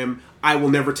playing him, I will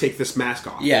never take this mask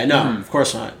off. Yeah, no, of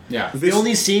course not. Yeah. The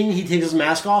only scene he takes his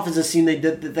mask off is the scene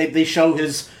they show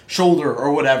his shoulder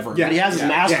or whatever. Yeah, but he has his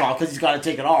mask yeah. off because he's got to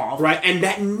take it off. Right, and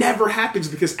that never happens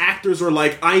because actors are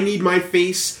like, I need my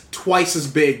face twice as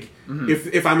big.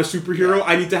 If I'm a superhero,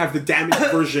 I need to have the damaged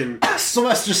version.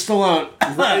 Sylvester Stallone.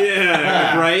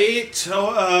 Yeah, right?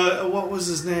 So, what was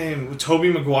his name?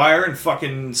 Tobey Maguire in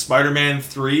fucking Spider-Man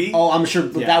 3? Oh, I'm sure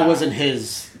that wasn't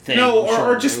his thing. No, I'm sure.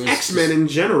 or just It was X-Men in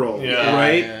general, Yeah.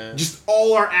 right? Yeah. Just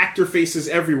all our actor faces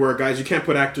everywhere, guys. You can't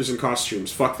put actors in costumes.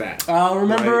 Fuck that.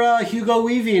 Remember Hugo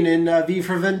Weaving in V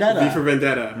for Vendetta? V for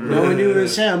Vendetta. No one knew it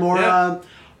was him.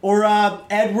 Or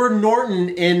Edward Norton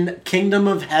in Kingdom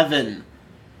of Heaven.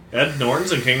 Ed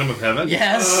Norton's in Kingdom of Heaven?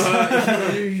 Yes.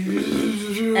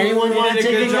 Anyone want to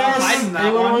take a guess?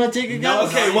 Anyone want to take a guess?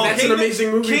 Okay, well, That's an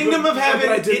amazing movie. Kingdom of Heaven.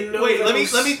 But I didn't know wait,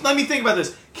 those. let me think about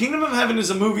this. Kingdom of Heaven is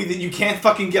a movie that you can't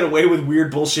fucking get away with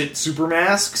weird bullshit super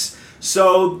masks.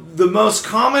 So the most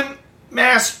common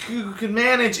mask you can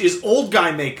manage is old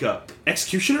guy makeup.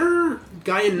 Executioner?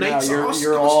 Guy in No, Knight's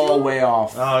you're all way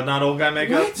off. Not old guy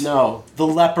makeup. What? No, the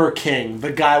Leper King,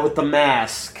 the guy with the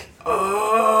mask.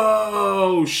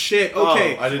 Oh, shit.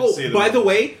 Okay. I didn't see that. By the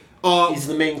way, He's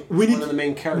the main. one of the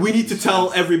main characters. we need to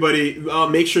tell everybody,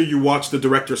 make sure you watch the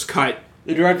director's cut,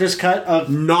 the director's cut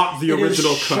of not the it is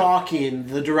original cut. shocking.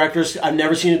 The director's. I've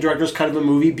never seen a director's cut of a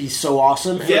movie be so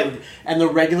awesome. Yeah. And the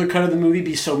regular cut of the movie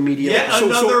be so mediocre. Yeah,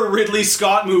 another Ridley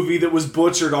Scott movie that was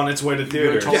butchered on its way to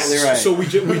theaters. You're totally right. So we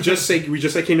just say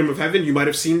Kingdom of Heaven. You might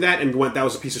have seen that and went, that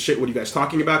was a piece of shit. What are you guys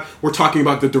talking about? We're talking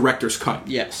about the director's cut.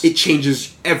 Yes. It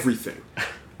changes everything.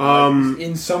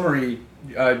 In summary,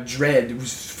 Dread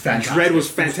was fantastic. Dread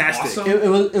was fantastic. awesome. It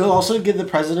will also give the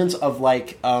precedence of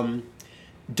like.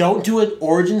 Don't do an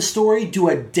origin story. Do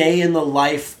a day in the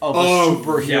life of a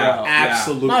superhero. yeah.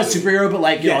 Absolutely. Not a superhero, but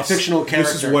like a fictional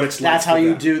character. This is what it's like. That's how for you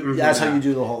them. do. Mhm. That's how you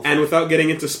do the whole thing. And without getting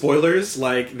into spoilers,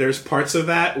 like there's parts of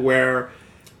that where,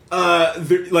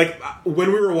 like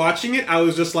when we were watching it, I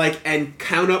was just like, and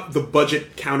count up the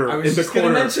budget counter I was in the just gonna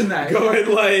corner, mention that.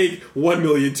 going like 1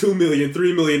 million, 2 million,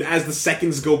 3 million as the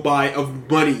seconds go by of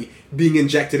money being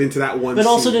injected into that one. But scene.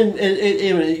 also,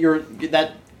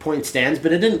 that point stands,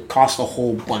 but it didn't cost a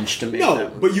whole bunch to make. No,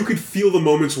 that but you could feel the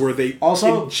moments where they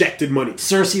Also- injected money.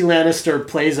 Cersei Lannister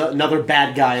plays another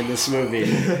bad guy in this movie,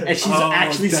 and she's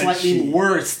actually does slightly she?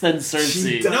 worse than Cersei.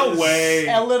 She does. No way.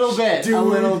 A little bit, Dude, a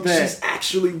little bit. she's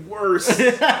actually worse.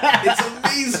 It's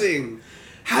amazing.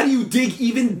 How do you dig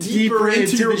even deeper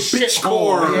into your the bitch shithole.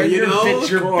 core? Yeah, You your know,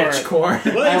 Bitch core.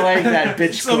 I like that bitch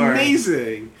it's core.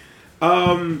 amazing.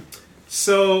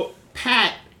 So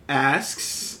Pat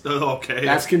asks. Okay.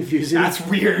 That's confusing. That's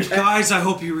weird. Guys, I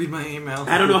hope you read my email.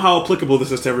 I don't know how applicable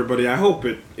this is to everybody. I hope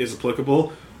it is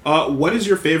applicable. What is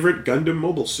your favorite Gundam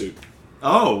mobile suit?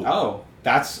 Oh,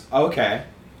 that's okay.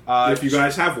 If you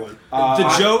guys have one.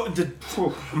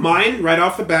 Mine, right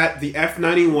off the bat, the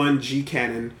F91 G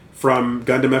Cannon from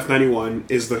Gundam F91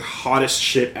 is the hottest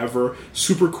shit ever.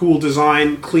 Super cool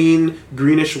design, clean,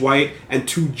 greenish white, and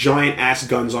 2 giant ass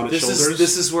guns on its shoulders.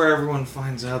 This is where everyone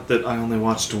finds out that I only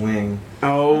watched Wing.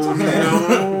 Oh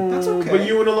no, That's okay. But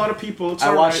you and a lot of people, it's I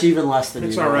all watched right. even less than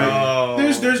It's you. all right. Oh.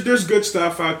 There's good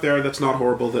stuff out there that's not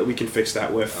horrible that we can fix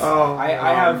that with. I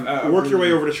have Work your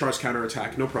way over to Char's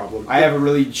counterattack, no problem. I have a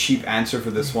really cheap answer for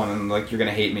this one, and like you're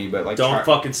gonna hate me, but like Don't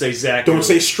fucking say Zach. Don't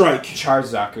say strike.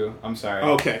 Char's Zaku. I'm sorry.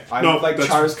 Okay. I No, like that's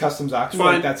Char's custom Zaku.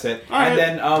 fine. Like, that's it. All right.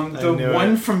 And then knew the it.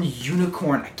 one from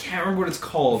Unicorn. I can't remember what it's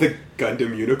called. The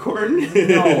Gundam Unicorn?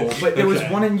 No, but there was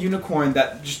Okay. one in Unicorn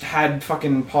that just had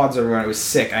fucking pods everywhere. And it was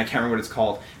sick, and I can't remember what it's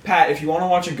called. Pat, if you want to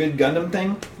watch a good Gundam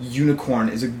thing, Unicorn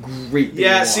is a great thing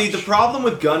Yeah, to see, watch. the problem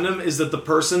with Gundam is that the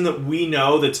person that we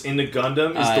know that's into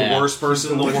Gundam is the yeah. worst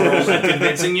person in the world at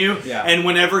convincing you. Yeah. And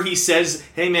whenever he says,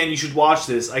 hey man, you should watch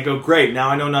this, I go, great, now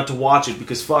I know not to watch it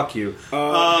because fuck you.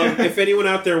 If anyone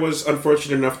out there was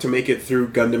unfortunate enough to make it through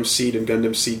Gundam Seed and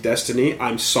Gundam Seed Destiny,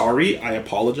 I'm sorry. I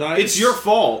apologize. It's your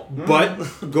fault.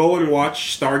 But go and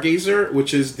watch Stargazer,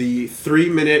 which is the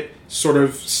 3-minute sort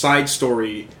of side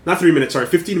story. Not 3 minutes, sorry,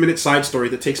 15-minute side story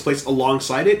that takes place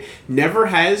alongside it. Never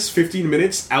has 15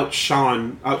 minutes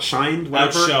outshone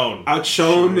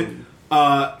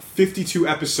 52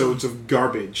 episodes of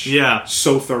garbage. Yeah.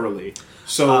 So thoroughly.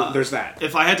 So there's that.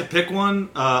 If I had to pick one,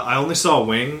 I only saw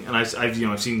Wing, and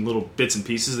I've seen little bits and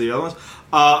pieces of the other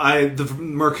ones. The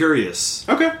Mercurius.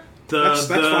 Okay. That's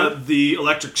fine. The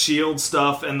electric shield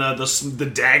stuff and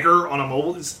the dagger on a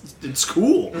mobile, it's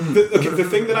cool. The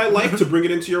thing that I like to bring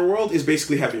it into your world is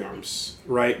basically heavy arms,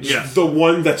 right? Yeah. The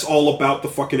one that's all about the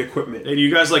fucking equipment. Hey, do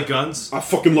you guys like guns? I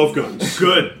fucking love guns.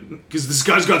 Good, because this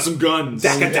guy's got some guns.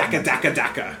 Daka, daka, daka,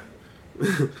 daka.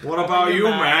 What about you,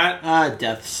 Matt?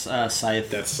 Death's Scythe.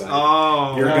 That's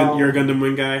Oh. you're a Gundam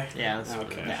Wing guy. Yeah. That's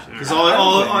Okay. Yeah.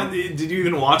 Because did you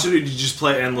even watch it, or did you just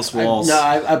play Endless Walls? No,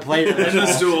 I played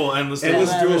Endless Duel. Endless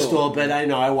Duel, but I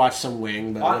know I watched some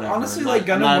Wing. But whatever. Honestly, I'm like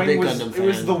not a Gundam big Wing was Gundam it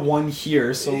was fan. the one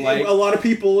here, so like a lot of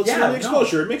people. It's Yeah, early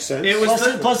exposure. It makes sense. It was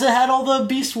Plus, it had all the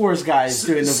Beast Wars guys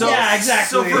doing the voice. Yeah,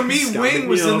 exactly. So for me, Scott Wing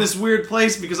was McNeil. in this weird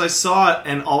place because I saw it,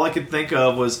 and all I could think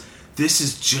of was, this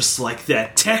is just like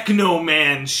that Techno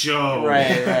Man show. Right.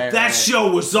 That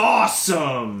show was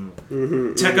awesome.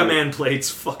 Techno Man played's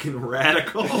fucking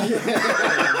radical.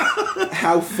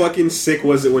 How fucking sick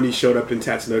was it when he showed up in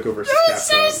Tatsunoko vs. Capcom?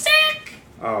 So sick.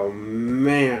 Oh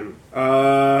man.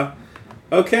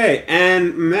 Okay,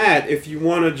 and Matt, if you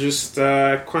want to just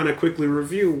kind of quickly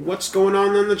review what's going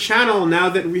on the channel now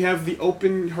that we have the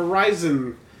open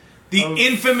horizon. The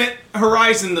infinite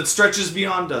horizon that stretches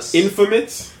beyond us.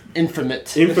 Infamous?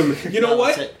 Infamous. You know No,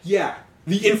 what? that's it. Yeah.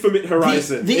 The infinite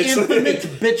horizon. The infinite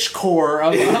bitch core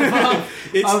of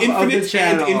it's of infinite the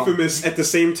channel. and infamous at the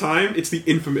same time. It's the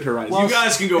infinite horizon. You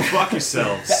guys can go fuck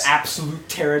yourselves. the absolute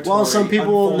territory. Well, some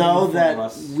people unfolding know in front that of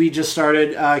us. we just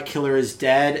started Killer is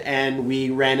Dead, and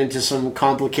we ran into some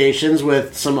complications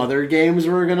with some other games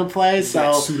we were going to play.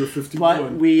 So, Suda 51.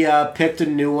 but we picked a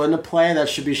new one to play that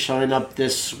should be showing up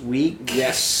this week.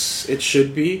 Yes, it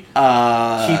should be.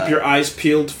 Keep your eyes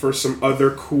peeled for some other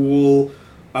cool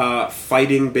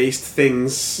fighting-based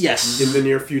things. Yes. In the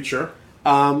near future.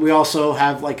 We also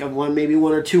have like maybe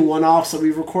one or two one-offs that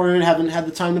we've recorded, haven't had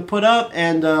the time to put up,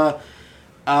 and yeah,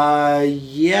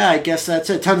 I guess that's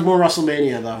it. Tons more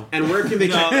Rustlemania though. And where can they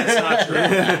No, check? that's not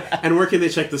true. And where can they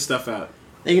check this stuff out?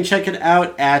 They can check it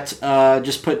out at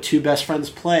just put Two Best Friends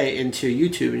Play into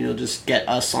YouTube, and you'll just get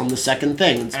us on the second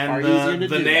thing. It's far easier And to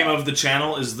the do name that. of the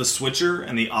channel is The Switcher,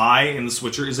 and the I in The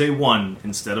Switcher is a 1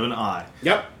 instead of an I.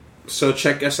 Yep. So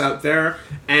check us out there,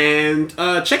 and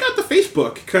check out the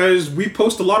Facebook, because we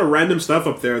post a lot of random stuff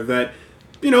up there that,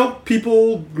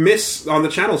 people miss on the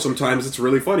channel sometimes. It's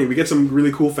really funny. We get some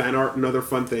really cool fan art and other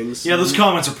fun things. Yeah, those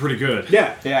comments are pretty good.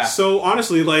 Yeah. So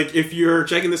honestly, like, if you're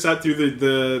checking this out through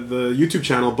the YouTube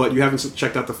channel, but you haven't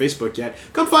checked out the Facebook yet,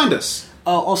 come find us.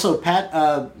 Also, Pat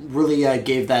really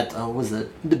gave that, what was it?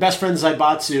 The Best Friends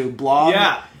Zaibatsu blog.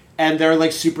 Yeah. And they're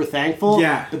like super thankful.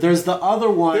 Yeah. But there's the other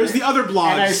one. There's the other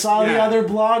blogs. And I saw the Yeah. other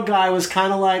blog guy was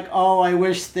kind of like, oh, I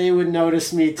wish they would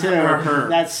notice me too.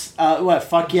 That's,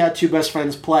 fuck yeah, Two Best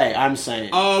Friends Play, I'm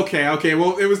saying. Oh, okay.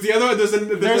 Well, it was the other.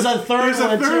 There's a third too.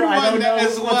 I don't know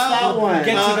as what's well. that one.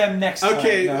 Get to them next time.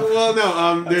 Okay. No. Well,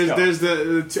 no. Let's There's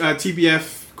the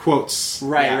TBF quotes.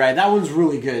 Right. That one's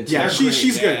really good too. Yeah, she's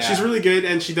great. good. Yeah. She's really good,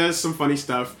 and she does some funny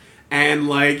stuff. And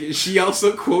like, she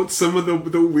also quotes some of the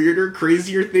weirder,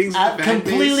 crazier things.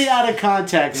 Completely out of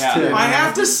context Yeah. too. I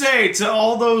have to say to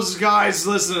all those guys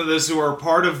listening to this who are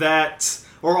part of that,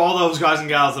 or all those guys and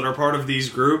gals that are part of these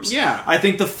groups, Yeah. I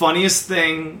think the funniest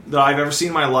thing that I've ever seen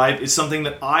in my life is something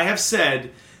that I have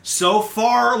said so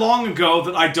far long ago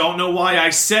that I don't know why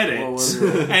I said it. What was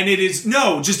it? And it is,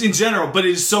 no, just in general, but it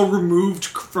is so removed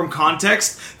from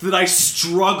context that I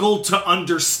struggle to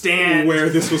understand Where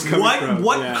this was coming from.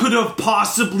 What Yeah. could have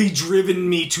possibly driven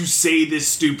me to say this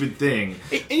stupid thing.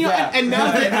 And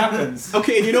now that it happens.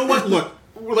 Okay, and you know what? Look,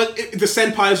 the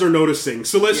senpais are noticing,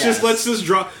 so let's just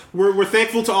draw. We're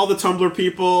thankful to all the Tumblr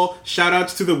people. Shout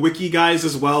outs to the wiki guys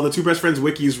as well. The Two Best Friends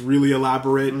wiki is really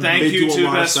elaborate. Thank They you do a to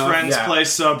lot of Best stuff. Friends Yeah. Play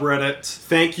subreddit.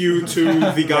 Thank you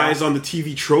to the guys on the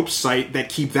TV Tropes site that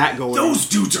keep that going. Those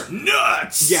dudes are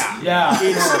nuts! Yeah.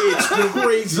 It's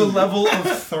crazy. The level of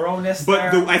thoroughness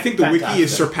But there. I think the wiki Fantastic.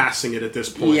 is surpassing it at this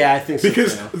point. Yeah, I think so,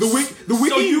 because too. the wiki.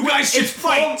 So you guys should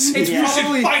fight! it's You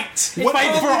probably- should fight!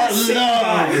 Fight for our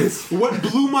love. What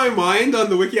blew my mind on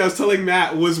the wiki, I was telling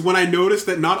Matt, was when I noticed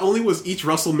that not only was each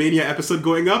Rustlemania episode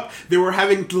going up, they were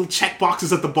having little check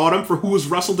boxes at the bottom for who was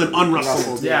rustled and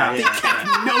unrustled. Yeah. They kept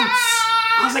notes.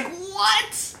 I was like,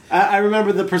 what? I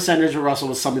remember the percentage of Russell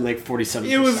was something like 47%.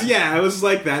 It was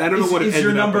like that. I don't know what it Is ended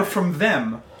your up number at. from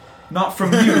them, not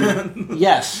from you?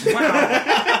 Yes.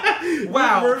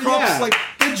 Wow. We're- Props, yeah. like,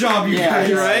 good job, you Yeah, guys.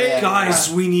 yeah, right? yeah.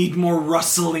 Guys, we need more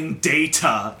rustling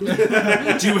data.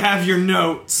 Do you have your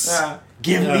notes? Yeah.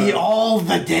 Give me all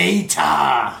the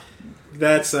data.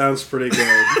 That sounds pretty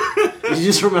good. Did you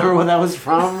just remember what that was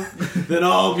from? Then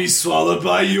I'll be swallowed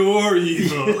by your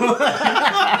evil.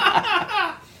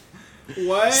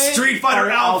 What? Street Fighter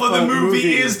Alpha, the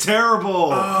movie, is terrible.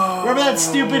 Remember that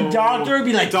stupid doctor? Would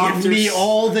be like, Dr. give me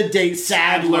all the data.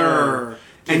 Sadler.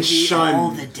 and shun.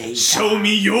 all the data. Show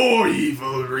me your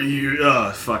evil Ryu.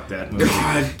 Fuck that movie.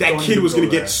 God, that kid was going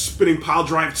to get spinning pile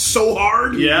drived so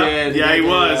hard. Yeah, he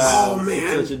was. Oh,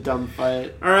 man. Such a dumb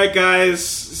fight. All right,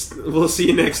 guys. We'll see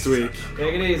you next week.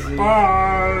 Take it easy.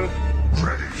 Bye.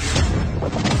 Ready.